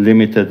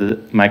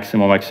limited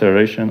maximum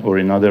acceleration, or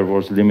in other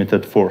words,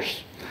 limited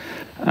force.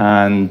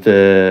 And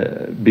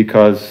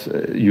because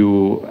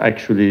you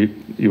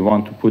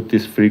want to put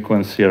this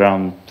frequency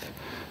around,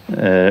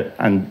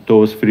 and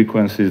those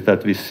frequencies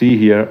that we see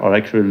here are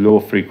actually low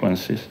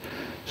frequencies.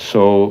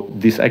 So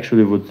this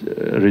actually would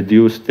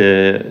reduce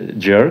the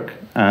jerk,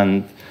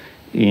 and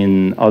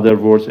In other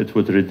words, it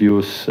would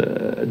reduce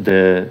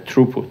the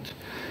throughput.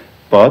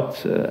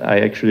 But I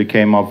actually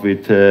came up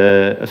with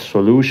a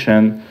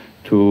solution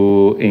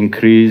to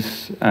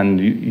increase and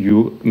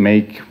you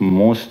make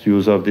most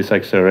use of this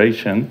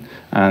acceleration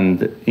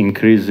and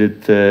increase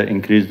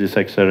this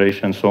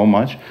acceleration so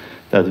much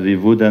that we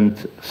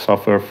wouldn't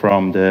suffer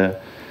from the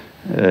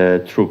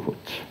throughput.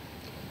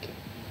 Okay.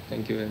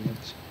 Thank you very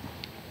much.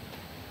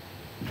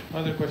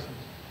 Other questions?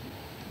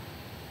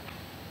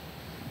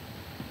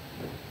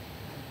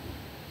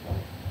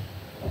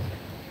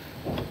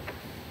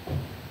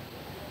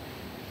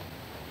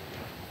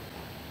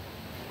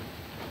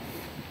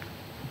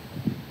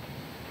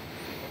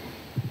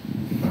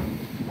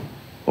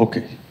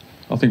 Okay,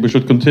 I think we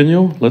should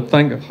continue. Let's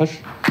thank Hush.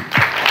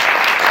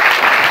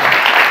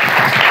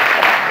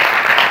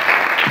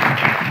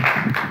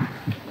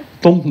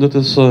 Tom, dit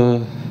is a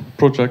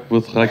project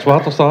with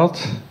Rijkswaterstaat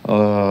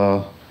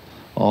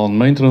on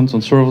maintenance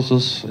and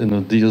services in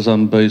a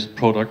DSM-based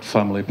product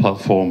family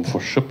platform for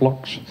ship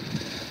locks.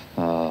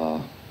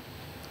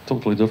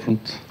 Totally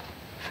different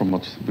from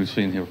what we've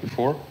seen here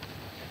before.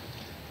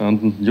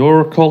 And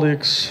your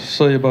colleagues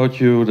say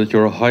about you that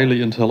you're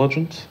highly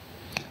intelligent,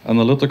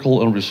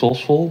 analytical and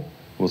resourceful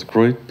with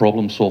great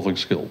problem-solving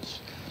skills.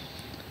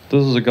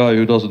 This is a guy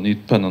who doesn't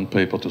need pen and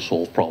paper to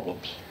solve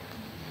problems.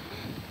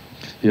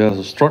 He has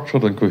a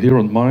structured and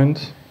coherent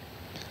mind,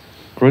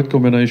 great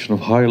combination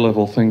of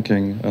high-level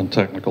thinking and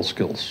technical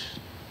skills.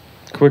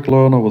 Quick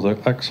learner with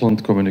an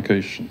excellent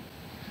communication.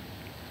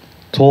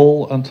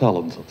 Tall and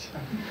talented.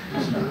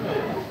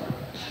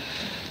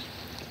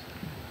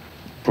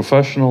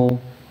 Professional,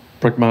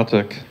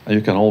 pragmatic, and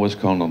you can always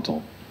count on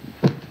Tom.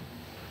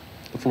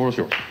 The floor is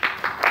yours.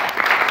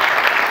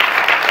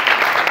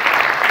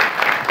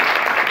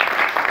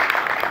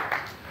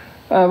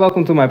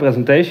 Welcome to my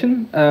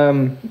presentation.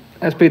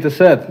 As Peter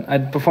said, I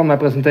performed my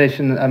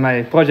presentation and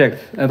my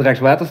project at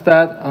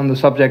Rijkswaterstaat on the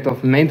subject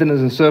of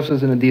maintenance and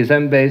services in a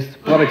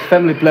DSM-based product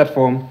family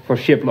platform for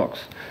ship locks.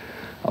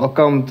 I'll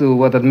come to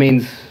what that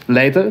means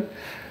later.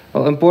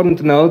 Well, important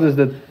to note is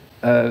that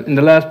in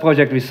the last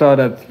project we saw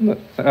that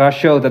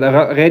showed that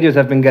our radios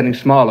have been getting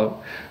smaller,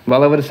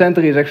 while over the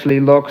centuries actually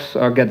locks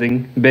are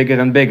getting bigger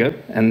and bigger,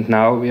 and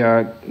now we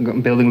are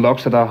building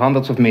locks that are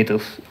hundreds of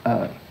meters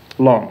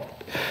long.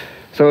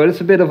 So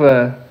it's a bit of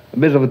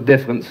a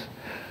difference.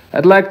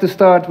 I'd like to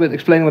start with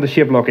explaining what a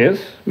ship lock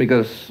is,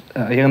 because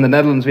here in the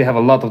Netherlands we have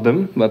a lot of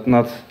them, but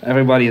not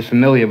everybody is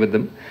familiar with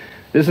them.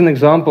 This is an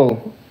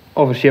example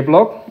of a ship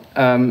lock.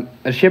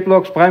 A ship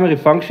lock's primary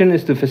function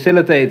is to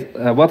facilitate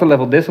water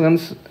level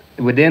difference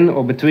within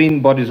or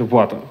between bodies of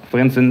water, for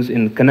instance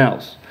in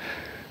canals.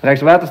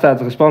 Rijkswaterstaat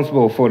is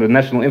responsible for the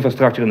national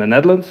infrastructure in the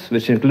Netherlands,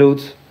 which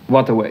includes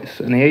waterways.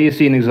 And here you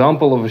see an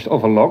example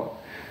of a lock.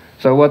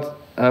 So what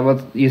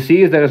you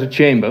see is there is a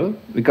chamber,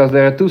 because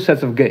there are two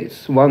sets of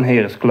gates. One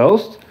here is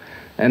closed,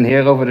 and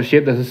here over the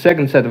ship there's a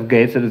second set of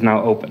gates that is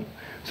now open.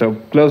 So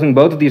closing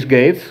both of these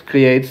gates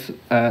creates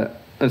a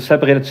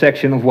separated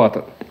section of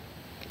water.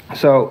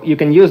 So you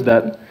can use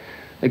that,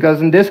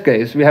 because in this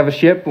case we have a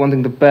ship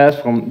wanting to pass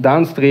from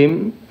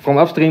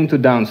upstream to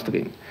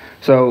downstream.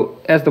 So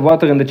as the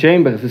water in the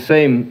chamber is the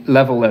same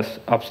level as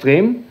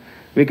upstream,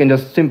 we can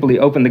just simply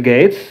open the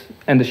gates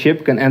and the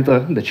ship can enter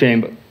the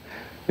chamber.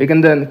 We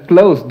can then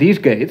close these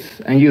gates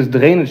and use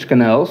drainage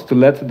canals to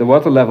let the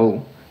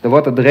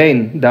water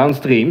drain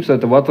downstream so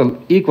that the water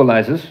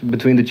equalizes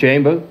between the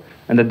chamber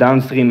and the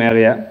downstream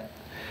area.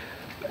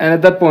 And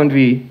at that point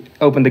we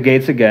open the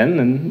gates again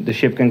and the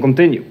ship can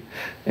continue.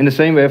 In the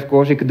same way, of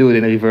course, you could do it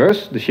in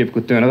reverse. The ship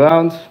could turn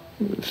around,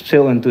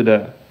 sail into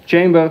the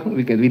chamber,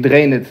 we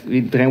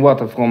drain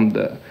water from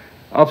the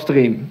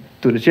upstream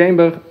to the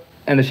chamber,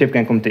 and the ship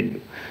can continue.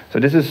 So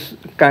this is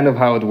kind of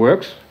how it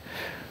works.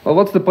 Well,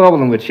 what's the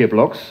problem with ship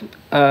locks?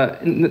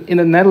 In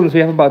the Netherlands we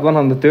have about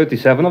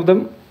 137 of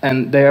them,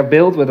 and they are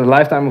built with a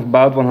lifetime of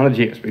about 100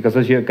 years, because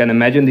as you can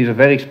imagine, these are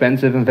very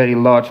expensive and very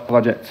large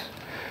projects.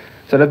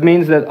 So that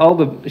means that all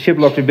the ship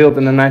locks we built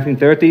in the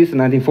 1930s, the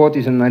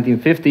 1940s and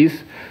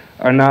 1950s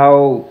are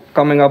now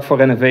coming up for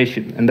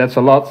renovation, and that's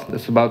a lot,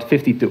 that's about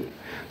 52.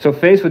 So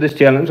faced with this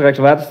challenge,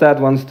 Rijkswaterstaat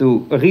wants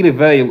to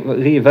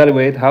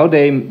reevaluate how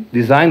they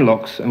design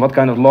locks and what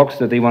kind of locks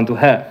that they want to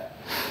have.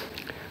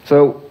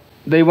 So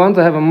they want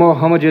to have a more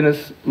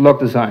homogeneous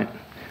lock design,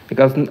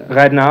 because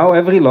right now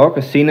every lock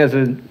is seen as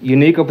a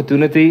unique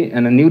opportunity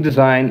and a new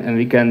design, and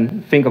we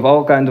can think of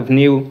all kinds of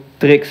new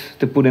tricks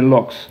to put in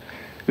locks,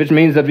 which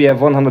means that we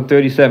have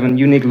 137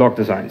 unique lock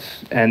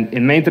designs, and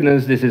in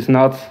maintenance this is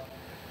not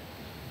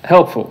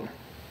helpful.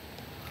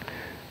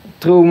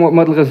 Through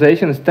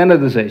modularization and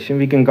standardization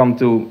we can come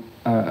to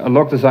a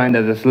lock design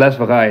that has less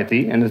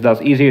variety and is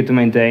thus easier to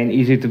maintain,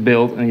 easier to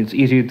build, and it's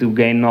easier to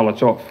gain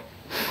knowledge of.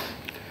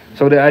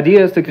 So the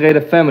idea is to create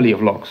a family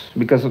of locks,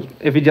 because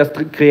if we just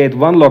create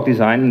one lock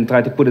design and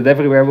try to put it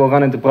everywhere, we'll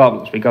run into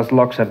problems, because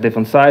locks have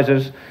different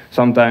sizes.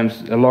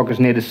 Sometimes a lock is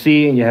near the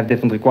sea and you have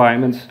different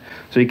requirements.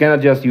 So you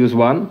cannot just use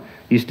one.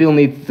 You still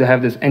need to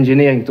have this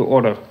engineering to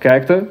order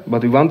character,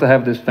 but we want to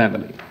have this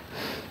family.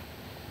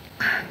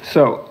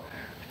 So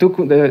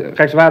the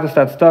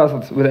Rijkswaterstaat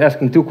started with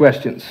asking two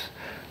questions.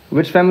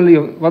 Which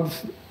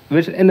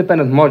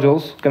independent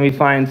modules can we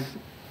find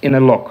in a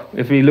lock?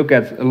 If we look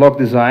at a lock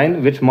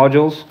design, which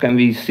modules can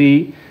we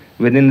see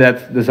within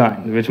that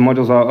design? Which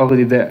modules are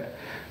already there?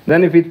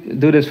 Then if we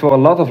do this for a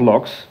lot of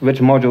locks, which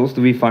modules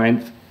do we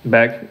find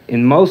back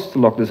in most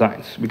lock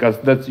designs? Because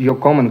that's your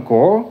common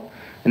core,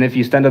 and if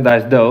you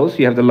standardize those,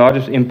 you have the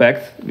largest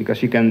impact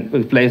because you can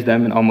replace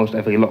them in almost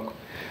every lock.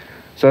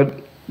 So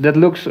that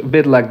looks a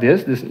bit like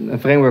this, a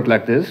framework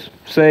like this.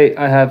 Say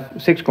I have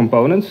 6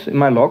 components in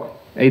my lock,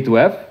 A to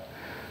F.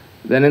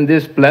 Then in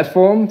this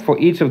platform, for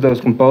each of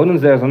those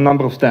components, there's a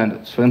number of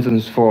standards. For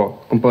instance, for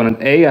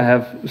component A, I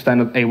have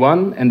standard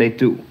A1 and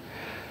A2.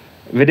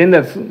 Within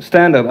that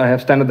standard, I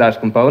have standardized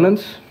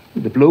components.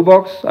 The blue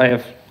box, I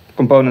have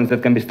components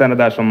that can be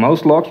standardized on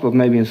most locks, but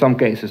maybe in some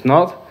cases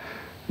not.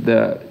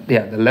 The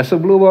lesser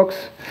blue box.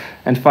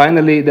 And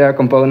finally, there are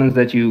components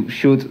that you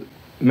should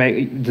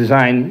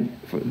design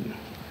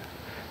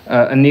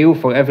anew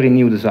for every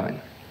new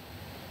design.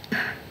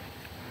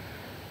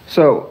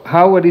 So,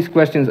 how were these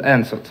questions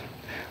answered?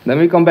 Then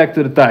we come back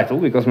to the title,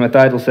 because my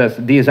title says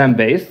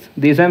DSM-based.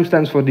 DSM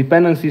stands for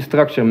Dependency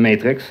Structure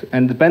Matrix,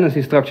 and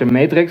Dependency Structure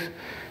Matrix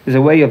is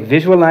a way of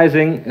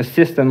visualizing a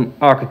system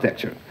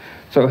architecture.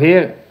 So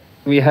here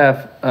we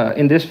have,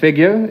 in this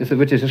figure,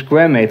 which is a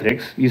square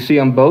matrix, you see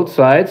on both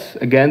sides,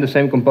 again, the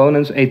same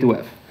components, A to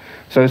F.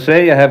 So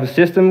say I have a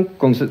system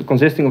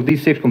consisting of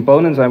these 6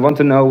 components, I want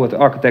to know what the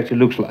architecture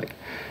looks like.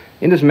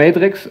 In this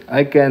matrix,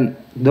 I can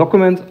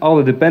document all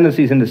the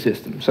dependencies in the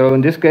system. So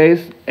in this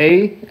case,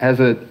 A has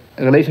a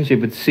relationship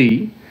with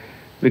C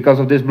because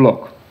of this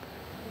block.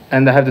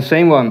 And I have the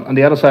same one on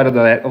the other side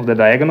of the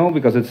diagonal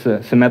because it's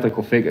a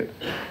symmetrical figure.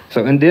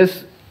 So in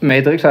this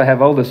matrix, I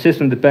have all the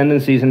system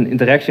dependencies and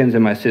interactions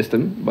in my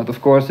system. But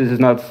of course, this is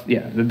not,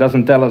 it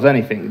doesn't tell us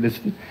anything. This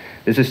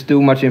is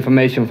too much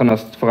information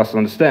for us to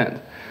understand.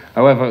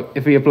 However,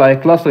 if we apply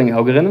a clustering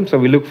algorithm, so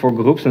we look for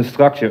groups and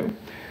structure,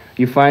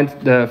 you find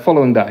the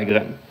following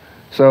diagram.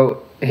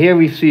 So here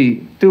we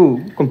see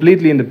 2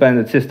 completely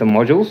independent system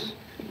modules,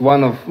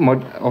 one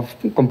of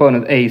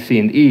component A, C,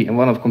 and E, and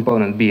one of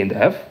component B and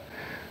F.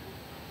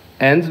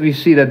 And we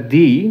see that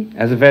D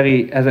has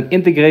an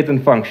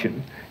integrating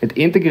function. It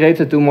integrates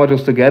the 2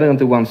 modules together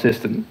into one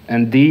system,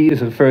 and D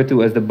is referred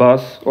to as the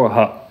bus or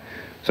hub.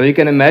 So you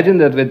can imagine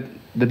that with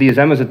the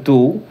DSM as a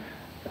tool,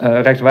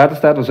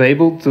 Rijkswaterstaat was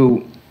able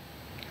to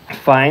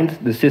find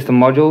the system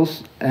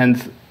modules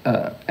and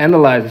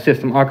analyze the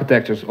system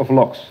architectures of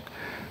locks.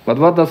 But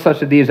what does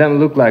such a DSM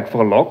look like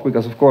for a lock?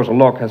 Because of course a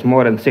lock has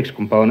more than 6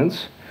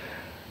 components.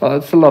 Well,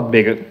 it's a lot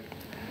bigger.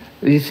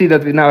 You see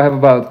that we now have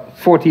about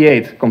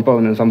 48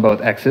 components on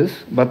both axes,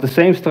 but the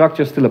same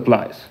structure still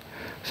applies.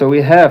 So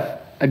we have,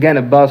 again,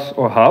 a bus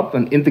or hub,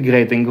 an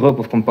integrating group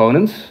of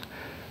components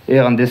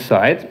here on this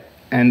side.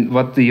 And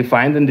what do you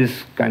find in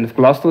this kind of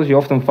clusters? You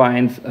often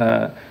find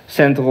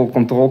central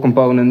control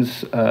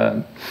components,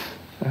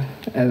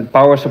 and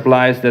power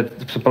supplies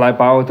that supply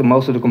power to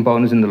most of the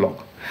components in the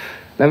lock.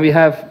 Then we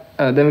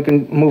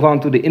can move on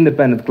to the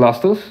independent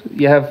clusters.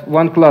 You have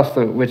one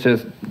cluster which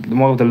is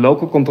more of the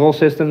local control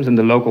systems and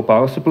the local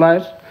power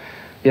supplies.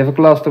 You have a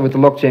cluster with the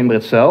lock chamber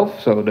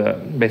itself, so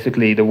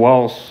basically the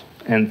walls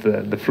and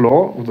the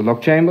floor of the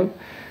lock chamber.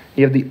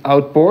 You have the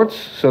outports,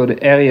 so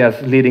the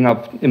areas leading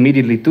up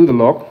immediately to the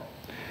lock.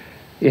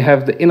 You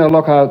have the inner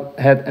lock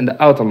head and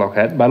the outer lock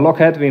head. By lock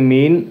head, we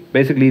mean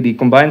basically the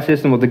combined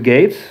system of the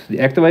gates, the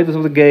actuators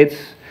of the gates,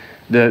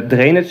 the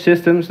drainage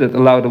systems that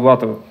allow the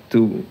water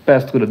to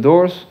pass through the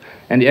doors,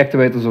 and the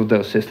actuators of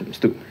those systems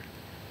too.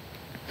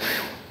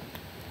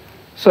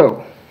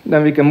 So,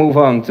 then we can move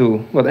on to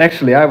what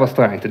actually I was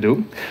trying to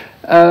do.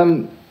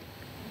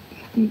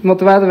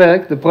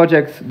 Multiwaterwerk, the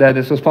project that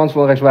is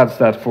responsible at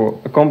Rijkswaterstaat for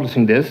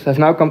accomplishing this, has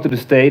now come to the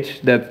stage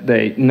that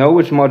they know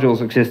which modules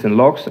exist in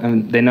locks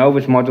and they know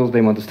which modules they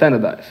want to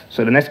standardize.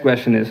 So the next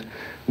question is,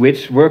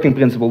 which working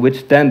principle, which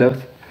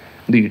standard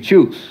do you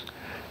choose?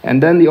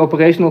 And then the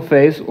operational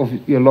phase of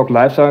your lock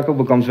lifecycle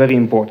becomes very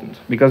important.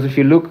 Because if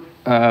you look,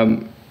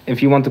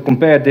 if you want to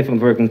compare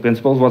different working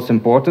principles, what's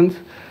important?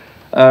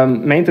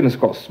 Maintenance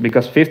costs,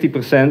 because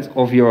 50%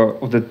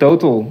 of the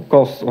total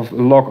cost of a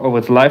lock over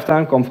its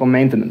lifetime come from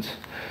maintenance.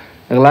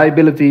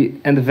 Reliability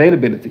and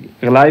availability.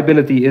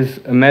 Reliability is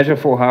a measure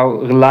for how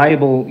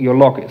reliable your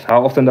lock is.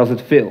 How often does it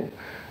fail?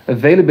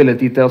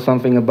 Availability tells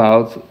something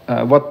about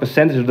what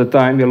percentage of the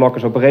time your lock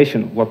is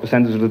operational. What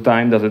percentage of the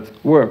time does it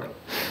work?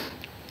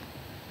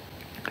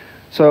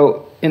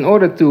 So, in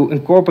order to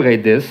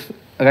incorporate this,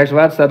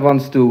 Rijkswaterstaat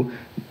wants to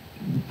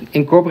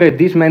incorporate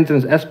these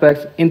maintenance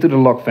aspects into the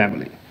lock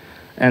family.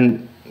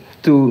 And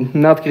to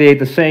not create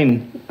the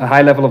same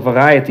high level of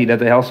variety that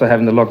they also have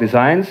in the lock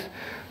designs,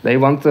 they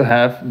want to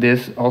have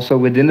this also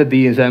within the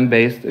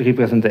DSM-based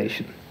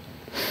representation.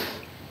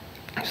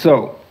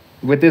 So,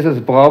 with this as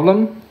a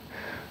problem,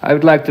 I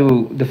would like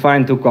to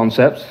define 2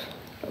 concepts,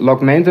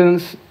 lock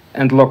maintenance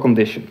and lock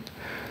condition.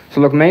 So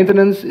lock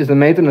maintenance is the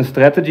maintenance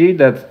strategy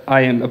that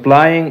I am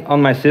applying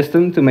on my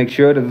system to make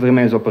sure that it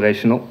remains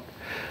operational.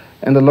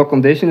 And the lock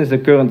condition is the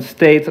current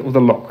state of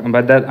the lock. And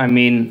by that I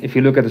mean, if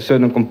you look at a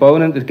certain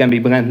component, it can be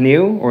brand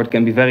new, or it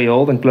can be very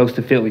old and close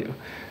to failure.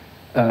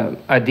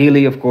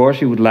 Ideally, of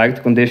course, you would like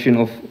the condition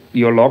of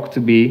your lock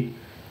to be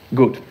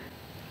good.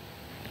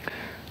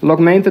 Lock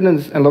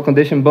maintenance and lock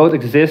condition both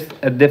exist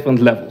at different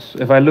levels.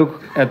 If I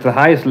look at the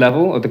highest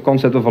level of the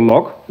concept of a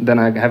lock, then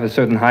I have a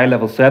certain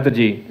high-level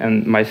strategy,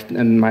 and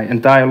my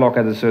entire lock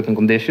has a certain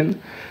condition.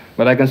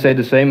 But I can say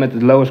the same at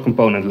the lowest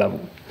component level.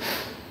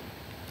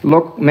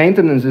 Lock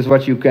maintenance is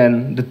what you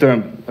can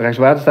determine.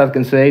 Rijkswaterstaat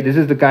can say, this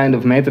is the kind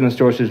of maintenance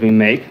choices we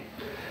make.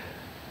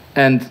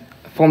 And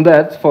from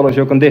that follows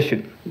your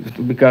condition.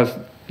 Because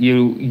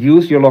you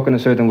use your lock in a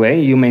certain way,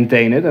 you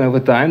maintain it, and over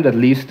time that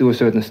leads to a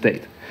certain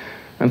state.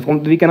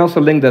 And we can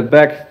also link that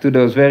back to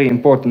those very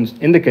important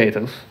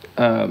indicators,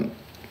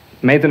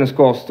 maintenance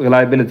cost,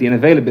 reliability, and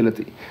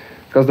availability.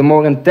 Because the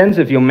more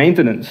intensive your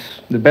maintenance,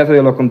 the better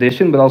your lock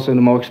condition, but also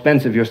the more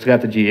expensive your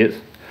strategy is.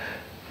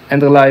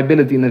 And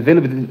reliability and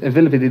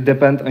availability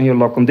depend on your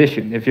lock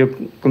condition. If your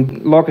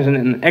lock is in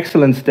an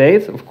excellent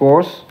state, of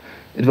course,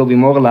 it will be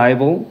more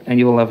reliable and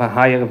you will have a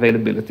higher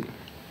availability.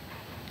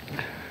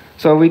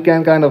 So we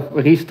can kind of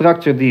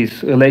restructure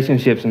these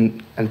relationships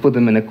and put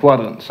them in a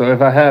quadrant. So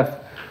if I have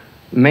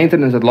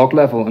maintenance at lock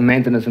level and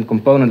maintenance at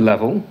component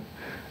level,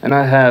 and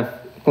I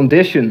have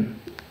condition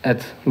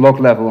at lock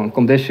level and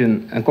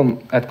condition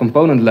at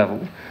component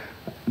level,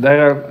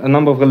 there are a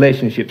number of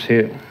relationships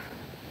here.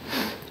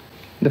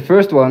 The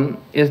first one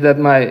is that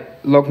my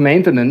lock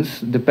maintenance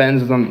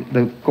depends on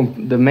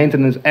the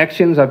maintenance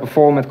actions I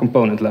perform at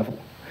component level.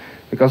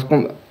 Because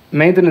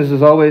maintenance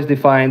is always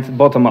defined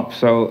bottom-up.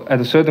 So at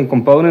a certain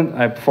component,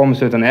 I perform a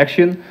certain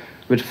action,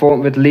 which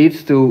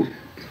leads to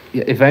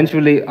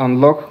eventually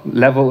unlock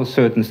level a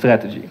certain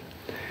strategy.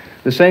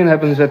 The same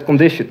happens at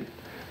condition.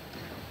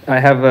 I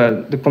have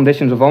the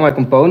conditions of all my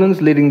components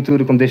leading to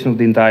the condition of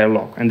the entire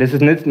lock. And this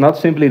is not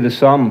simply the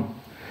sum,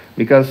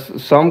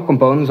 because some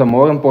components are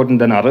more important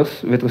than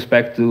others with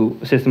respect to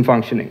system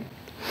functioning.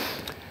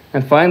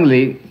 And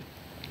finally,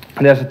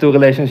 there's a two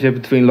relationship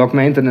between lock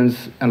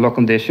maintenance and lock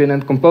condition,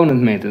 and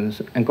component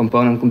maintenance and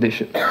component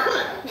condition.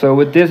 So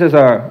with this as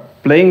our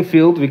playing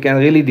field, we can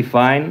really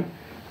define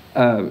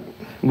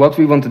what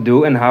we want to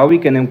do and how we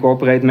can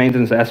incorporate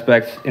maintenance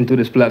aspects into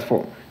this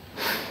platform.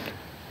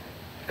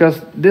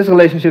 Because this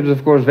relationship is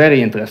of course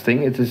very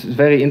interesting. It is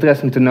very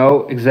interesting to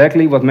know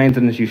exactly what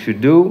maintenance you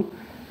should do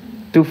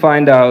to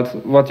find out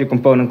what your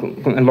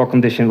component and lock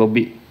condition will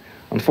be.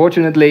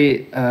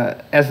 Unfortunately,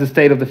 as the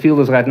state of the field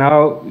is right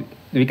now,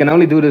 we can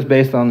only do this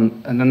based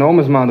on an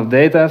enormous amount of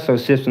data, so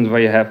systems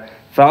where you have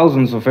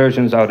thousands of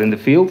versions out in the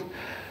field.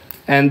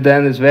 And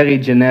then it's very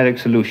generic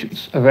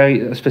solutions,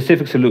 very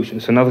specific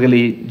solutions, so not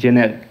really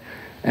generic.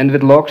 And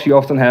with locks, you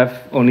often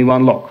have only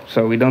one lock,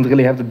 so we don't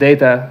really have the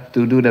data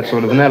to do that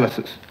sort of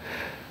analysis.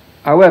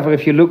 However,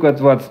 if you look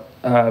at what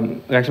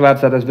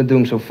Rijkswaterstaat has been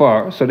doing so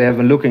far, so they have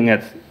been looking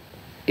at,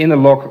 in a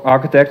lock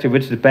architecture,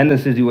 which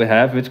dependencies do we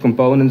have, which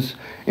components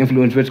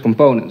influence which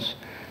components.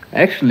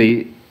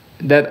 Actually,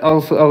 that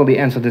also already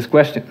answered this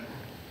question.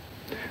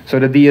 So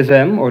the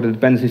DSM, or the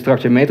dependency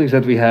structure matrix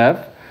that we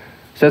have,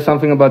 says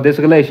something about this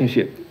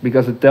relationship,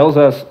 because it tells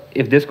us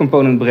if this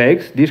component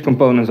breaks, these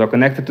components are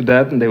connected to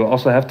that, and they will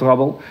also have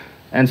trouble,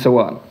 and so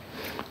on.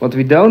 What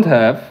we don't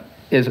have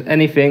is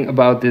anything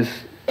about this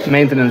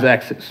maintenance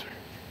axis.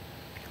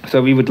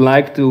 So we would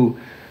like to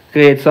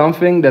create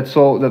something that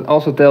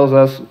also tells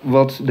us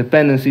what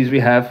dependencies we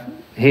have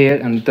here,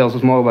 and tells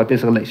us more about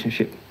this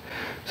relationship.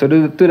 So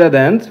to that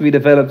end, we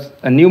developed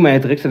a new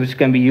matrix which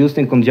can be used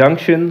in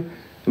conjunction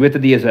with the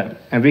DSM.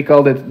 And we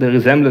called it the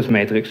resemblance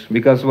matrix,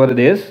 because what it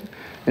is,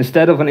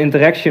 instead of an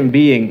interaction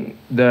being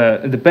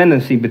the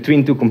dependency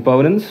between two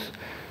components,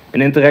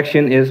 an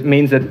interaction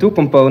means that two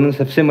components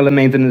have similar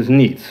maintenance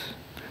needs.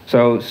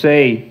 So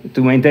say,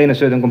 to maintain a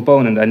certain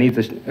component, I need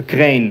a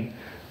crane,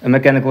 a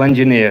mechanical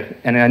engineer,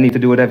 and I need to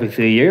do it every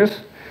 3 years.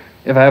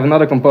 If I have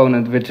another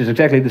component which is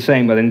exactly the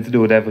same, but I need to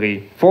do it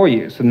every 4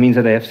 years, it means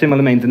that they have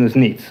similar maintenance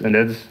needs, and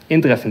that is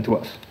interesting to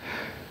us.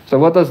 So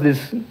what does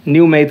this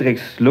new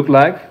matrix look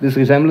like, this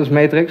resemblance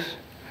matrix?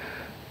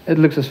 It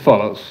looks as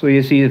follows. So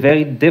you see a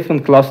very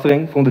different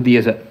clustering from the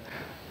DSM.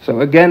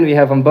 So again, we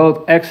have on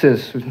both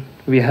axes,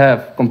 we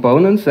have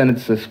components, and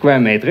it's a square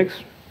matrix.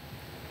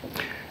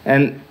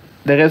 And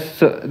there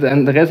is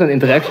an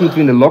interaction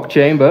between the lock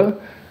chamber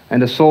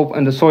and the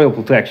soil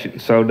protection.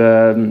 So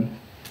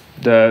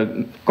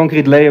the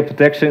concrete layer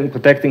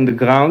protecting the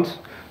ground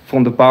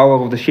from the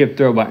power of the ship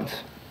turbines.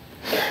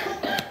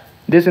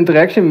 This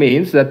interaction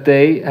means that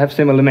they have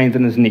similar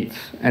maintenance needs.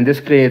 And this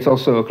creates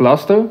also a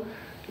cluster.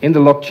 In the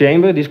lock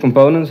chamber, these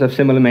components have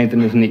similar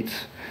maintenance needs.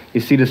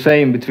 You see the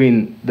same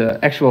between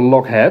the actual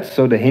lock heads,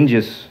 so the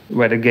hinges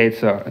where the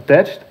gates are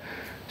attached,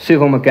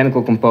 civil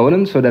mechanical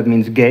components, so that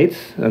means gates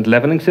and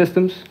leveling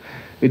systems.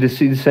 We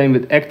see the same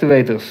with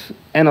actuators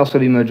and also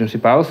the emergency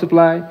power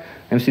supply,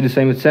 and we see the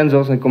same with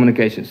sensors and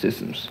communication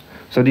systems.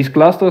 So these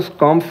clusters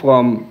come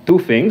from two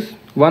things.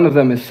 One of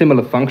them is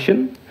similar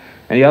function,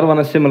 and the other one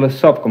is similar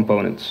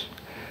subcomponents.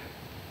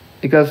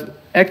 Because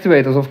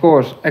Actuators, of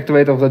course,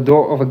 actuator of the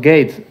door of a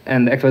gate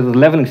and the actuator of the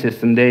leveling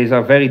system, these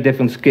are very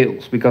different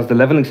scales because the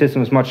leveling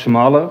system is much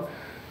smaller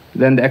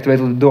than the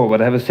actuator of the door, but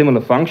they have a similar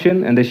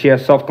function and they share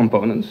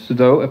subcomponents,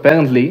 though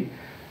apparently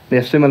they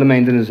have similar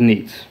maintenance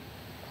needs.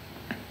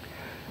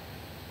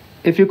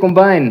 If you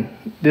combine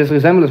this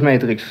resemblance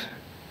matrix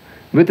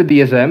with the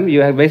DSM,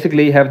 you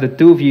basically have the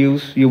two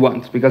views you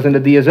want, because in the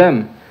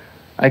DSM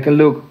I can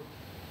look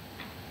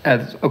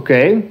at,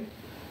 okay,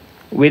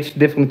 which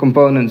different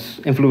components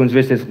influence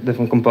which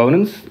different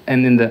components,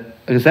 and in the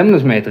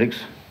resemblance matrix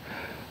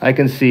I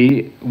can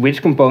see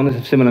which components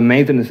have similar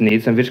maintenance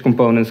needs and which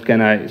components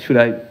should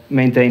I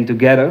maintain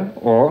together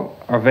or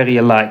are very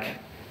alike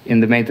in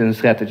the maintenance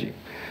strategy.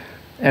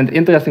 And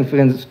interesting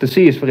to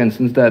see is, for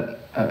instance, that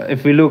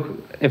if we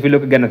look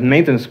again at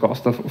maintenance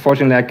cost,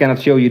 unfortunately I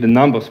cannot show you the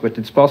numbers, but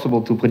it's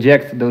possible to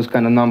project those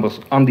kind of numbers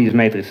on these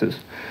matrices.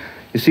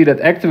 You see that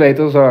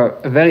actuators are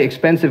a very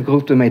expensive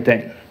group to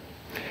maintain.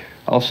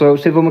 Also,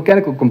 civil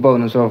mechanical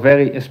components are a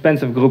very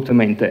expensive group to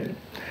maintain.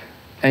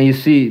 And you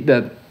see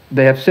that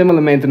they have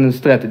similar maintenance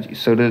strategies.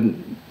 So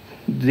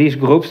these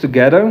groups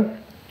together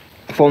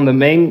form the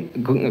main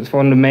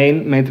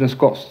maintenance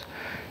cost.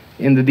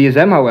 In the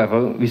DSM,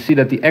 however, we see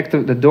that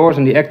the doors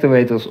and the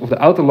actuators of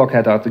the outer lock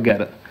head are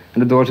together,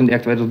 and the doors and the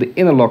actuators of the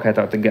inner lock head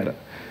are together,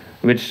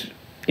 which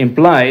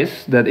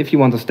implies that if you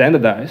want to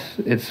standardize,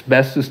 it's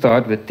best to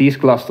start with these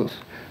clusters,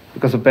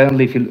 because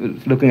apparently if you're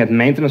looking at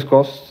maintenance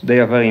costs, they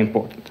are very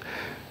important.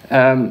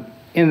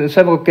 In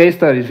several case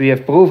studies, we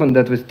have proven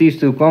that with these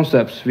two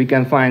concepts, we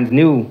can find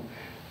new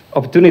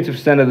opportunities for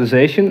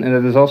standardization, and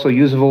that is also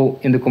usable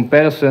in the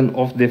comparison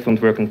of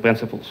different working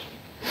principles.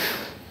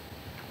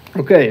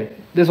 Okay,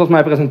 this was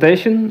my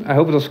presentation. I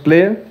hope it was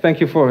clear.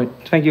 Thank you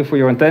for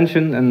your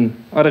attention, and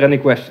are there any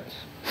questions?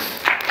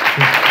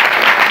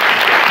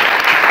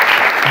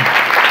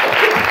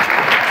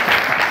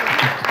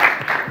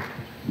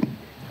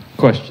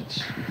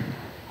 Questions?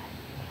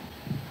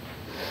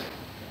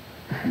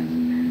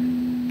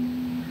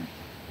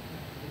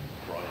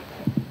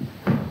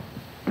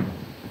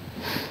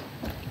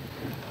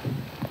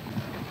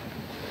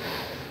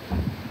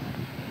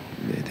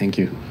 Thank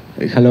you.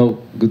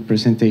 Hello, good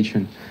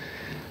presentation.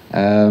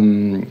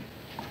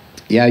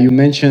 Yeah, you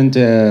mentioned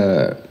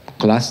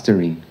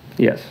clustering.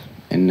 Yes.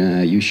 And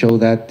you show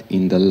that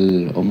in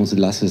the almost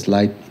the last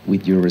slide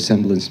with your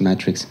resemblance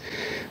matrix.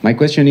 My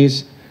question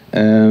is,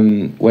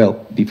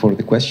 well, before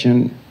the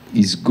question,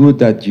 it's good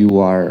that you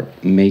are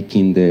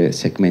making the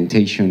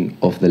segmentation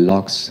of the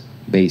logs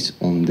based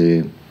on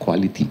the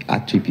quality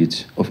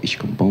attributes of each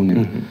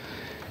component. Mm-hmm.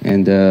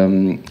 And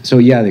so,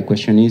 yeah, the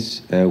question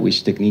is,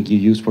 which technique you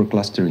use for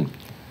clustering?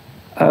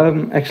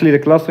 Actually, the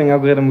clustering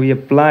algorithm we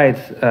applied,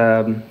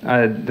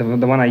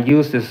 the one I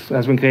used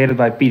has been created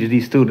by a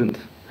PhD student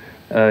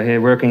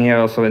working here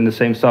also in the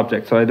same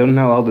subject. So I don't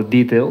know all the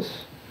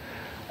details,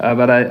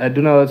 but I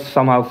do know it's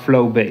somehow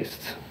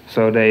flow-based.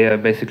 So they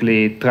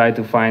basically try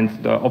to find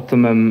the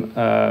optimum,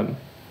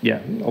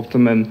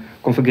 optimum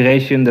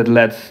configuration that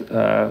lets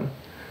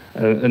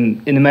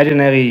an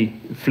imaginary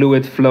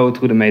fluid flow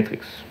through the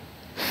matrix.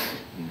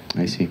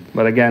 I see.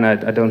 But again, I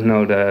don't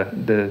know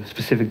the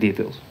specific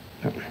details.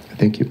 No.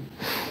 Thank you.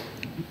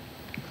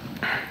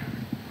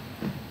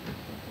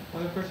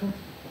 Other questions?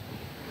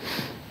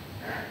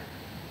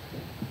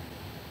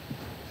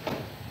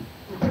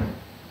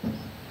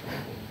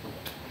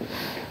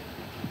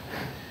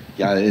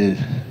 Yeah,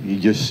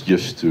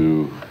 just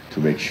to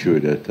make sure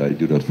that I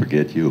do not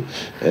forget you,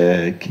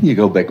 can you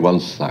go back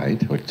one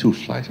slide or two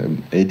slides?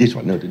 This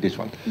one, no, this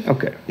one.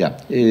 Okay. Yeah,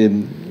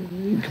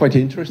 quite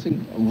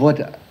interesting.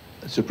 What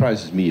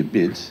surprises me a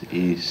bit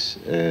is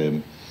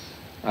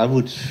I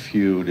would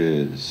view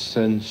the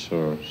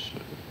sensors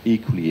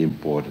equally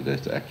important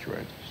as the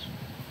actuators.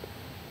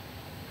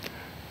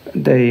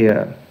 They,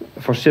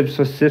 for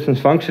systems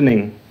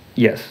functioning,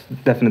 yes,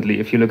 definitely.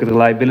 If you look at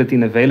reliability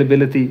and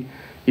availability,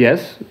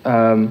 yes.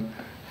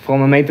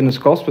 From a maintenance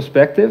cost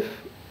perspective,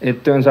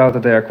 it turns out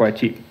that they are quite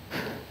cheap.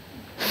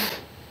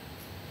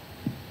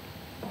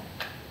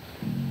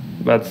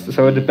 But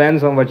so it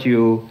depends on what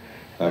you.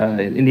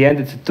 In the end,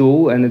 it's a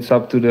tool, and it's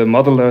up to the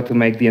modeler to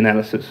make the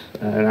analysis.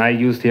 And I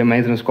used here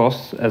maintenance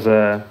costs as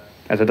a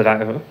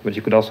driver, but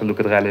you could also look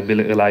at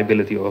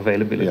reliability or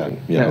availability.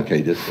 Yeah.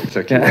 Okay, that's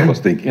exactly what I was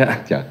thinking.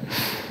 Yeah.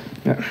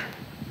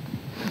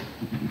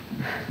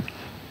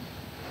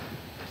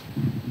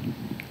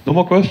 No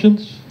more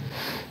questions?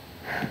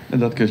 In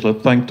that case,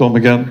 let's thank Tom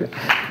again. Okay.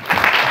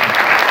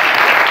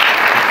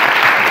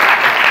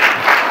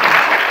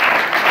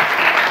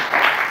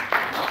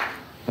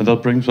 And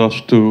that brings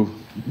us to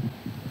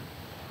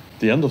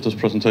the end of this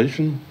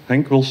presentation.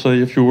 Henk will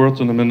say a few words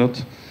in a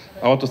minute.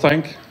 I want to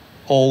thank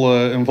all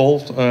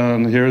involved,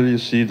 and here you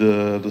see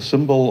the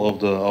symbol of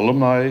the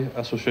Alumni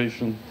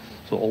Association.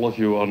 So all of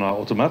you are now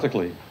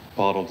automatically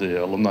part of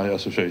the Alumni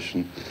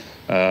Association.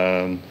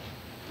 And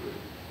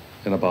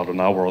in about an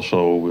hour or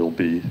so, we'll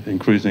be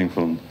increasing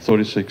from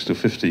 36 to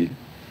 50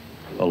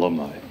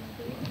 alumni.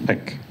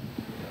 Henk.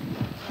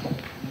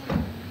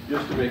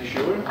 Just to make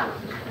sure.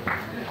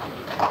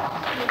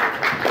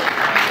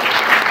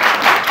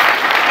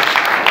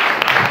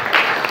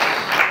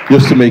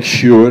 Just to make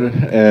sure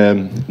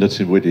that's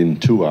within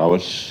 2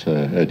 hours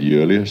at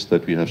the earliest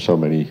that we have so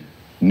many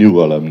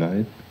new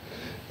alumni.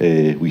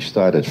 We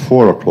start at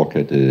 4 o'clock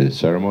at the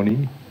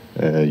ceremony,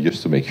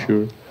 just to make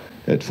sure.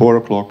 At 4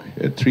 o'clock,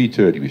 at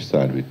 3:30 we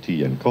start with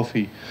tea and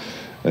coffee,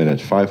 and at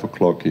 5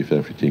 o'clock, if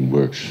everything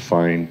works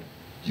fine,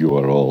 you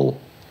are all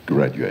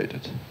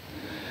graduated.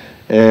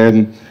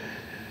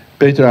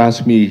 Peter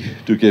asked me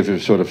to give a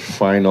sort of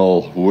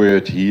final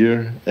word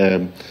here.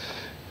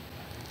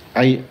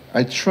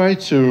 I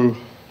tried to,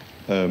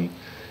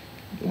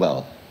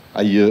 well,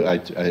 I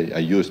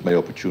used my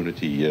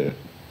opportunity.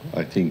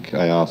 I think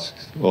I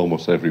asked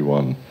almost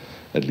everyone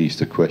at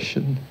least a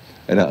question.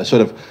 And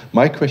sort of,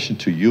 my question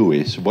to you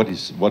is, what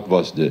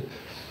was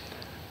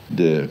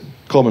the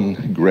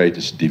common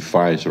greatest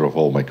divisor of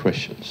all my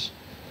questions?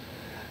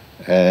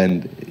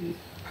 And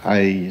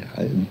I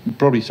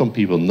probably some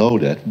people know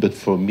that, but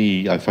for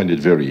me, I find it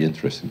very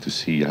interesting to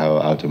see how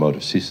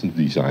automotive systems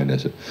design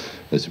as a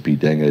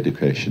PDEng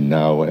education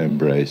now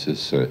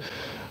embraces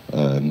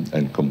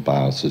and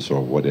compasses,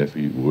 or whatever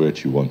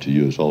word you want to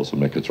use, also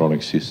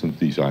mechatronic systems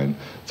design.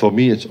 For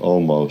me, it's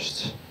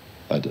almost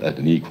at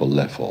an equal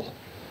level.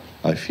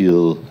 I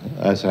feel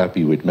as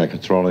happy with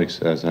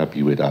mechatronics as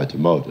happy with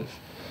automotive.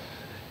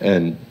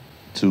 And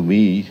to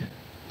me,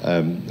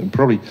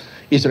 probably,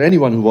 is there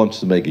anyone who wants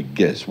to make a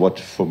guess? What,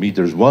 for me,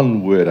 there's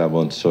one word I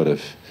want sort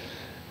of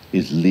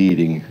is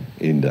leading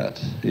in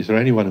that. Is there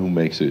anyone who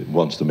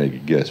wants to make a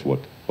guess what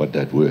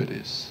that word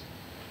is?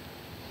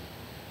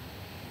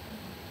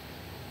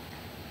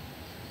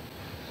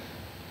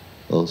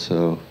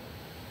 Also,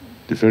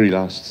 the very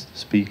last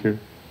speaker.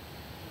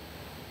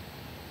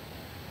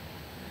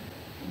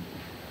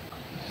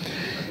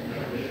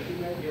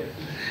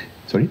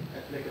 Sorry?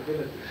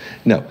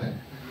 No.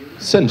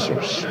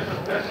 Sensors.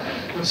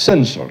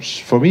 Sensors.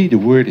 For me, the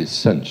word is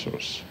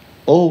sensors.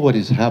 All what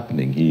is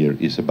happening here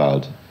is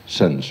about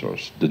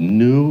sensors. The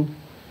new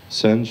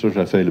sensors,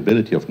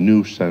 availability of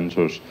new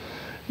sensors,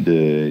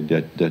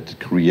 that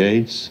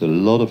creates a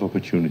lot of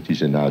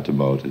opportunities in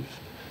automotive.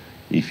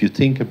 If you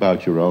think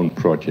about your own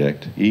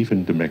project,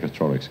 even the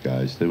mechatronics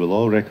guys, they will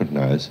all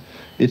recognize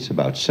it's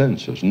about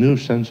sensors, new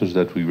sensors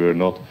that we were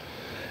not.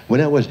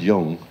 When I was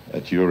young,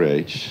 at your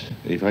age,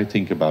 if I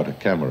think about a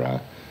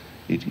camera,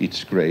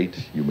 it's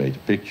great. You made a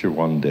picture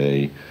one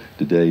day,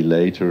 the day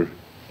later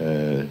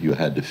you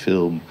had the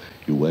film,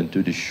 you went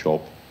to the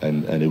shop,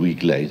 and a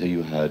week later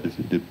you had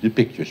the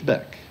pictures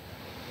back.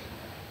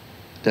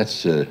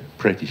 That's a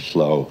pretty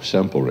slow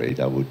sample rate,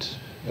 I would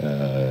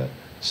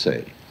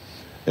say.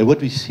 And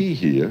what we see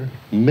here,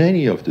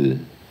 many of the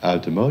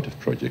automotive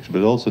projects,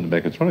 but also the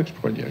mechatronics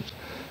projects,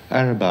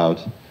 are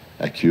about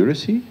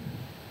accuracy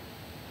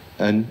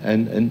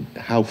and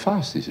how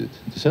fast is it,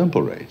 the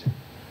sample rate,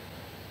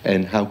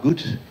 and how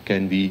good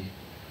can we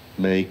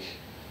make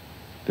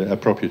the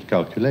appropriate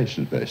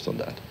calculations based on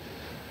that.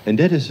 And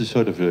that is a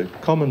sort of a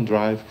common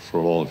drive for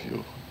all of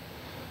you.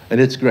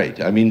 And it's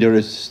great. I mean, there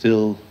is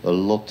still a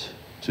lot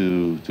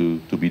to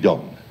be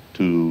done,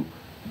 to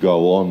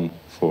go on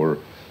for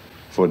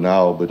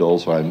now, but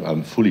also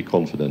I'm fully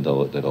confident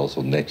that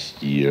also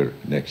next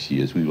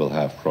years we will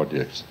have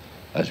projects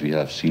as we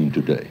have seen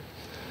today.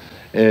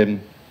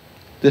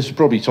 This is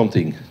probably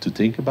something to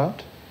think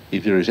about.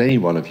 If there is any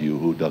one of you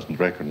who doesn't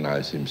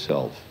recognize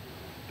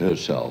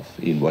herself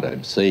in what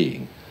I'm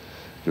saying,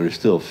 there is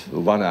still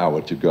 1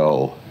 hour to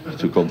go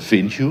to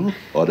convince you.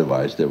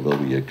 Otherwise, there will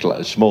be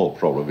a small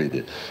problem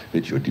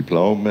with your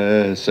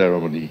diploma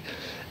ceremony.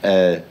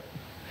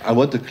 I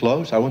want to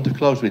close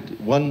with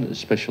one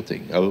special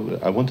thing.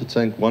 I want to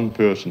thank one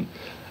person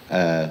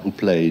who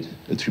played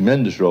a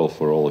tremendous role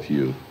for all of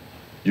you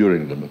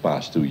during the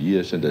past 2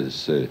 years, and that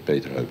is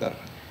Peter Heuberger.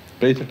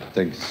 Peter,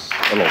 thanks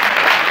a lot.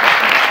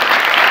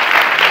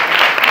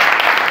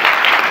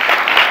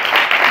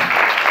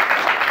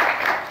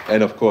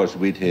 And of course,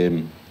 with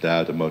him, the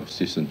Automotive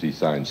Systems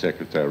Design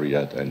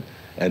Secretariat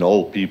and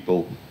all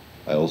people.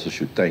 I also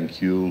should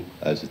thank you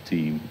as a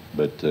team,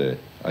 but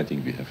I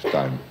think we have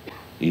time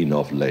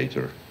enough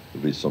later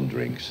with some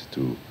drinks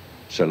to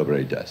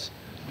celebrate that.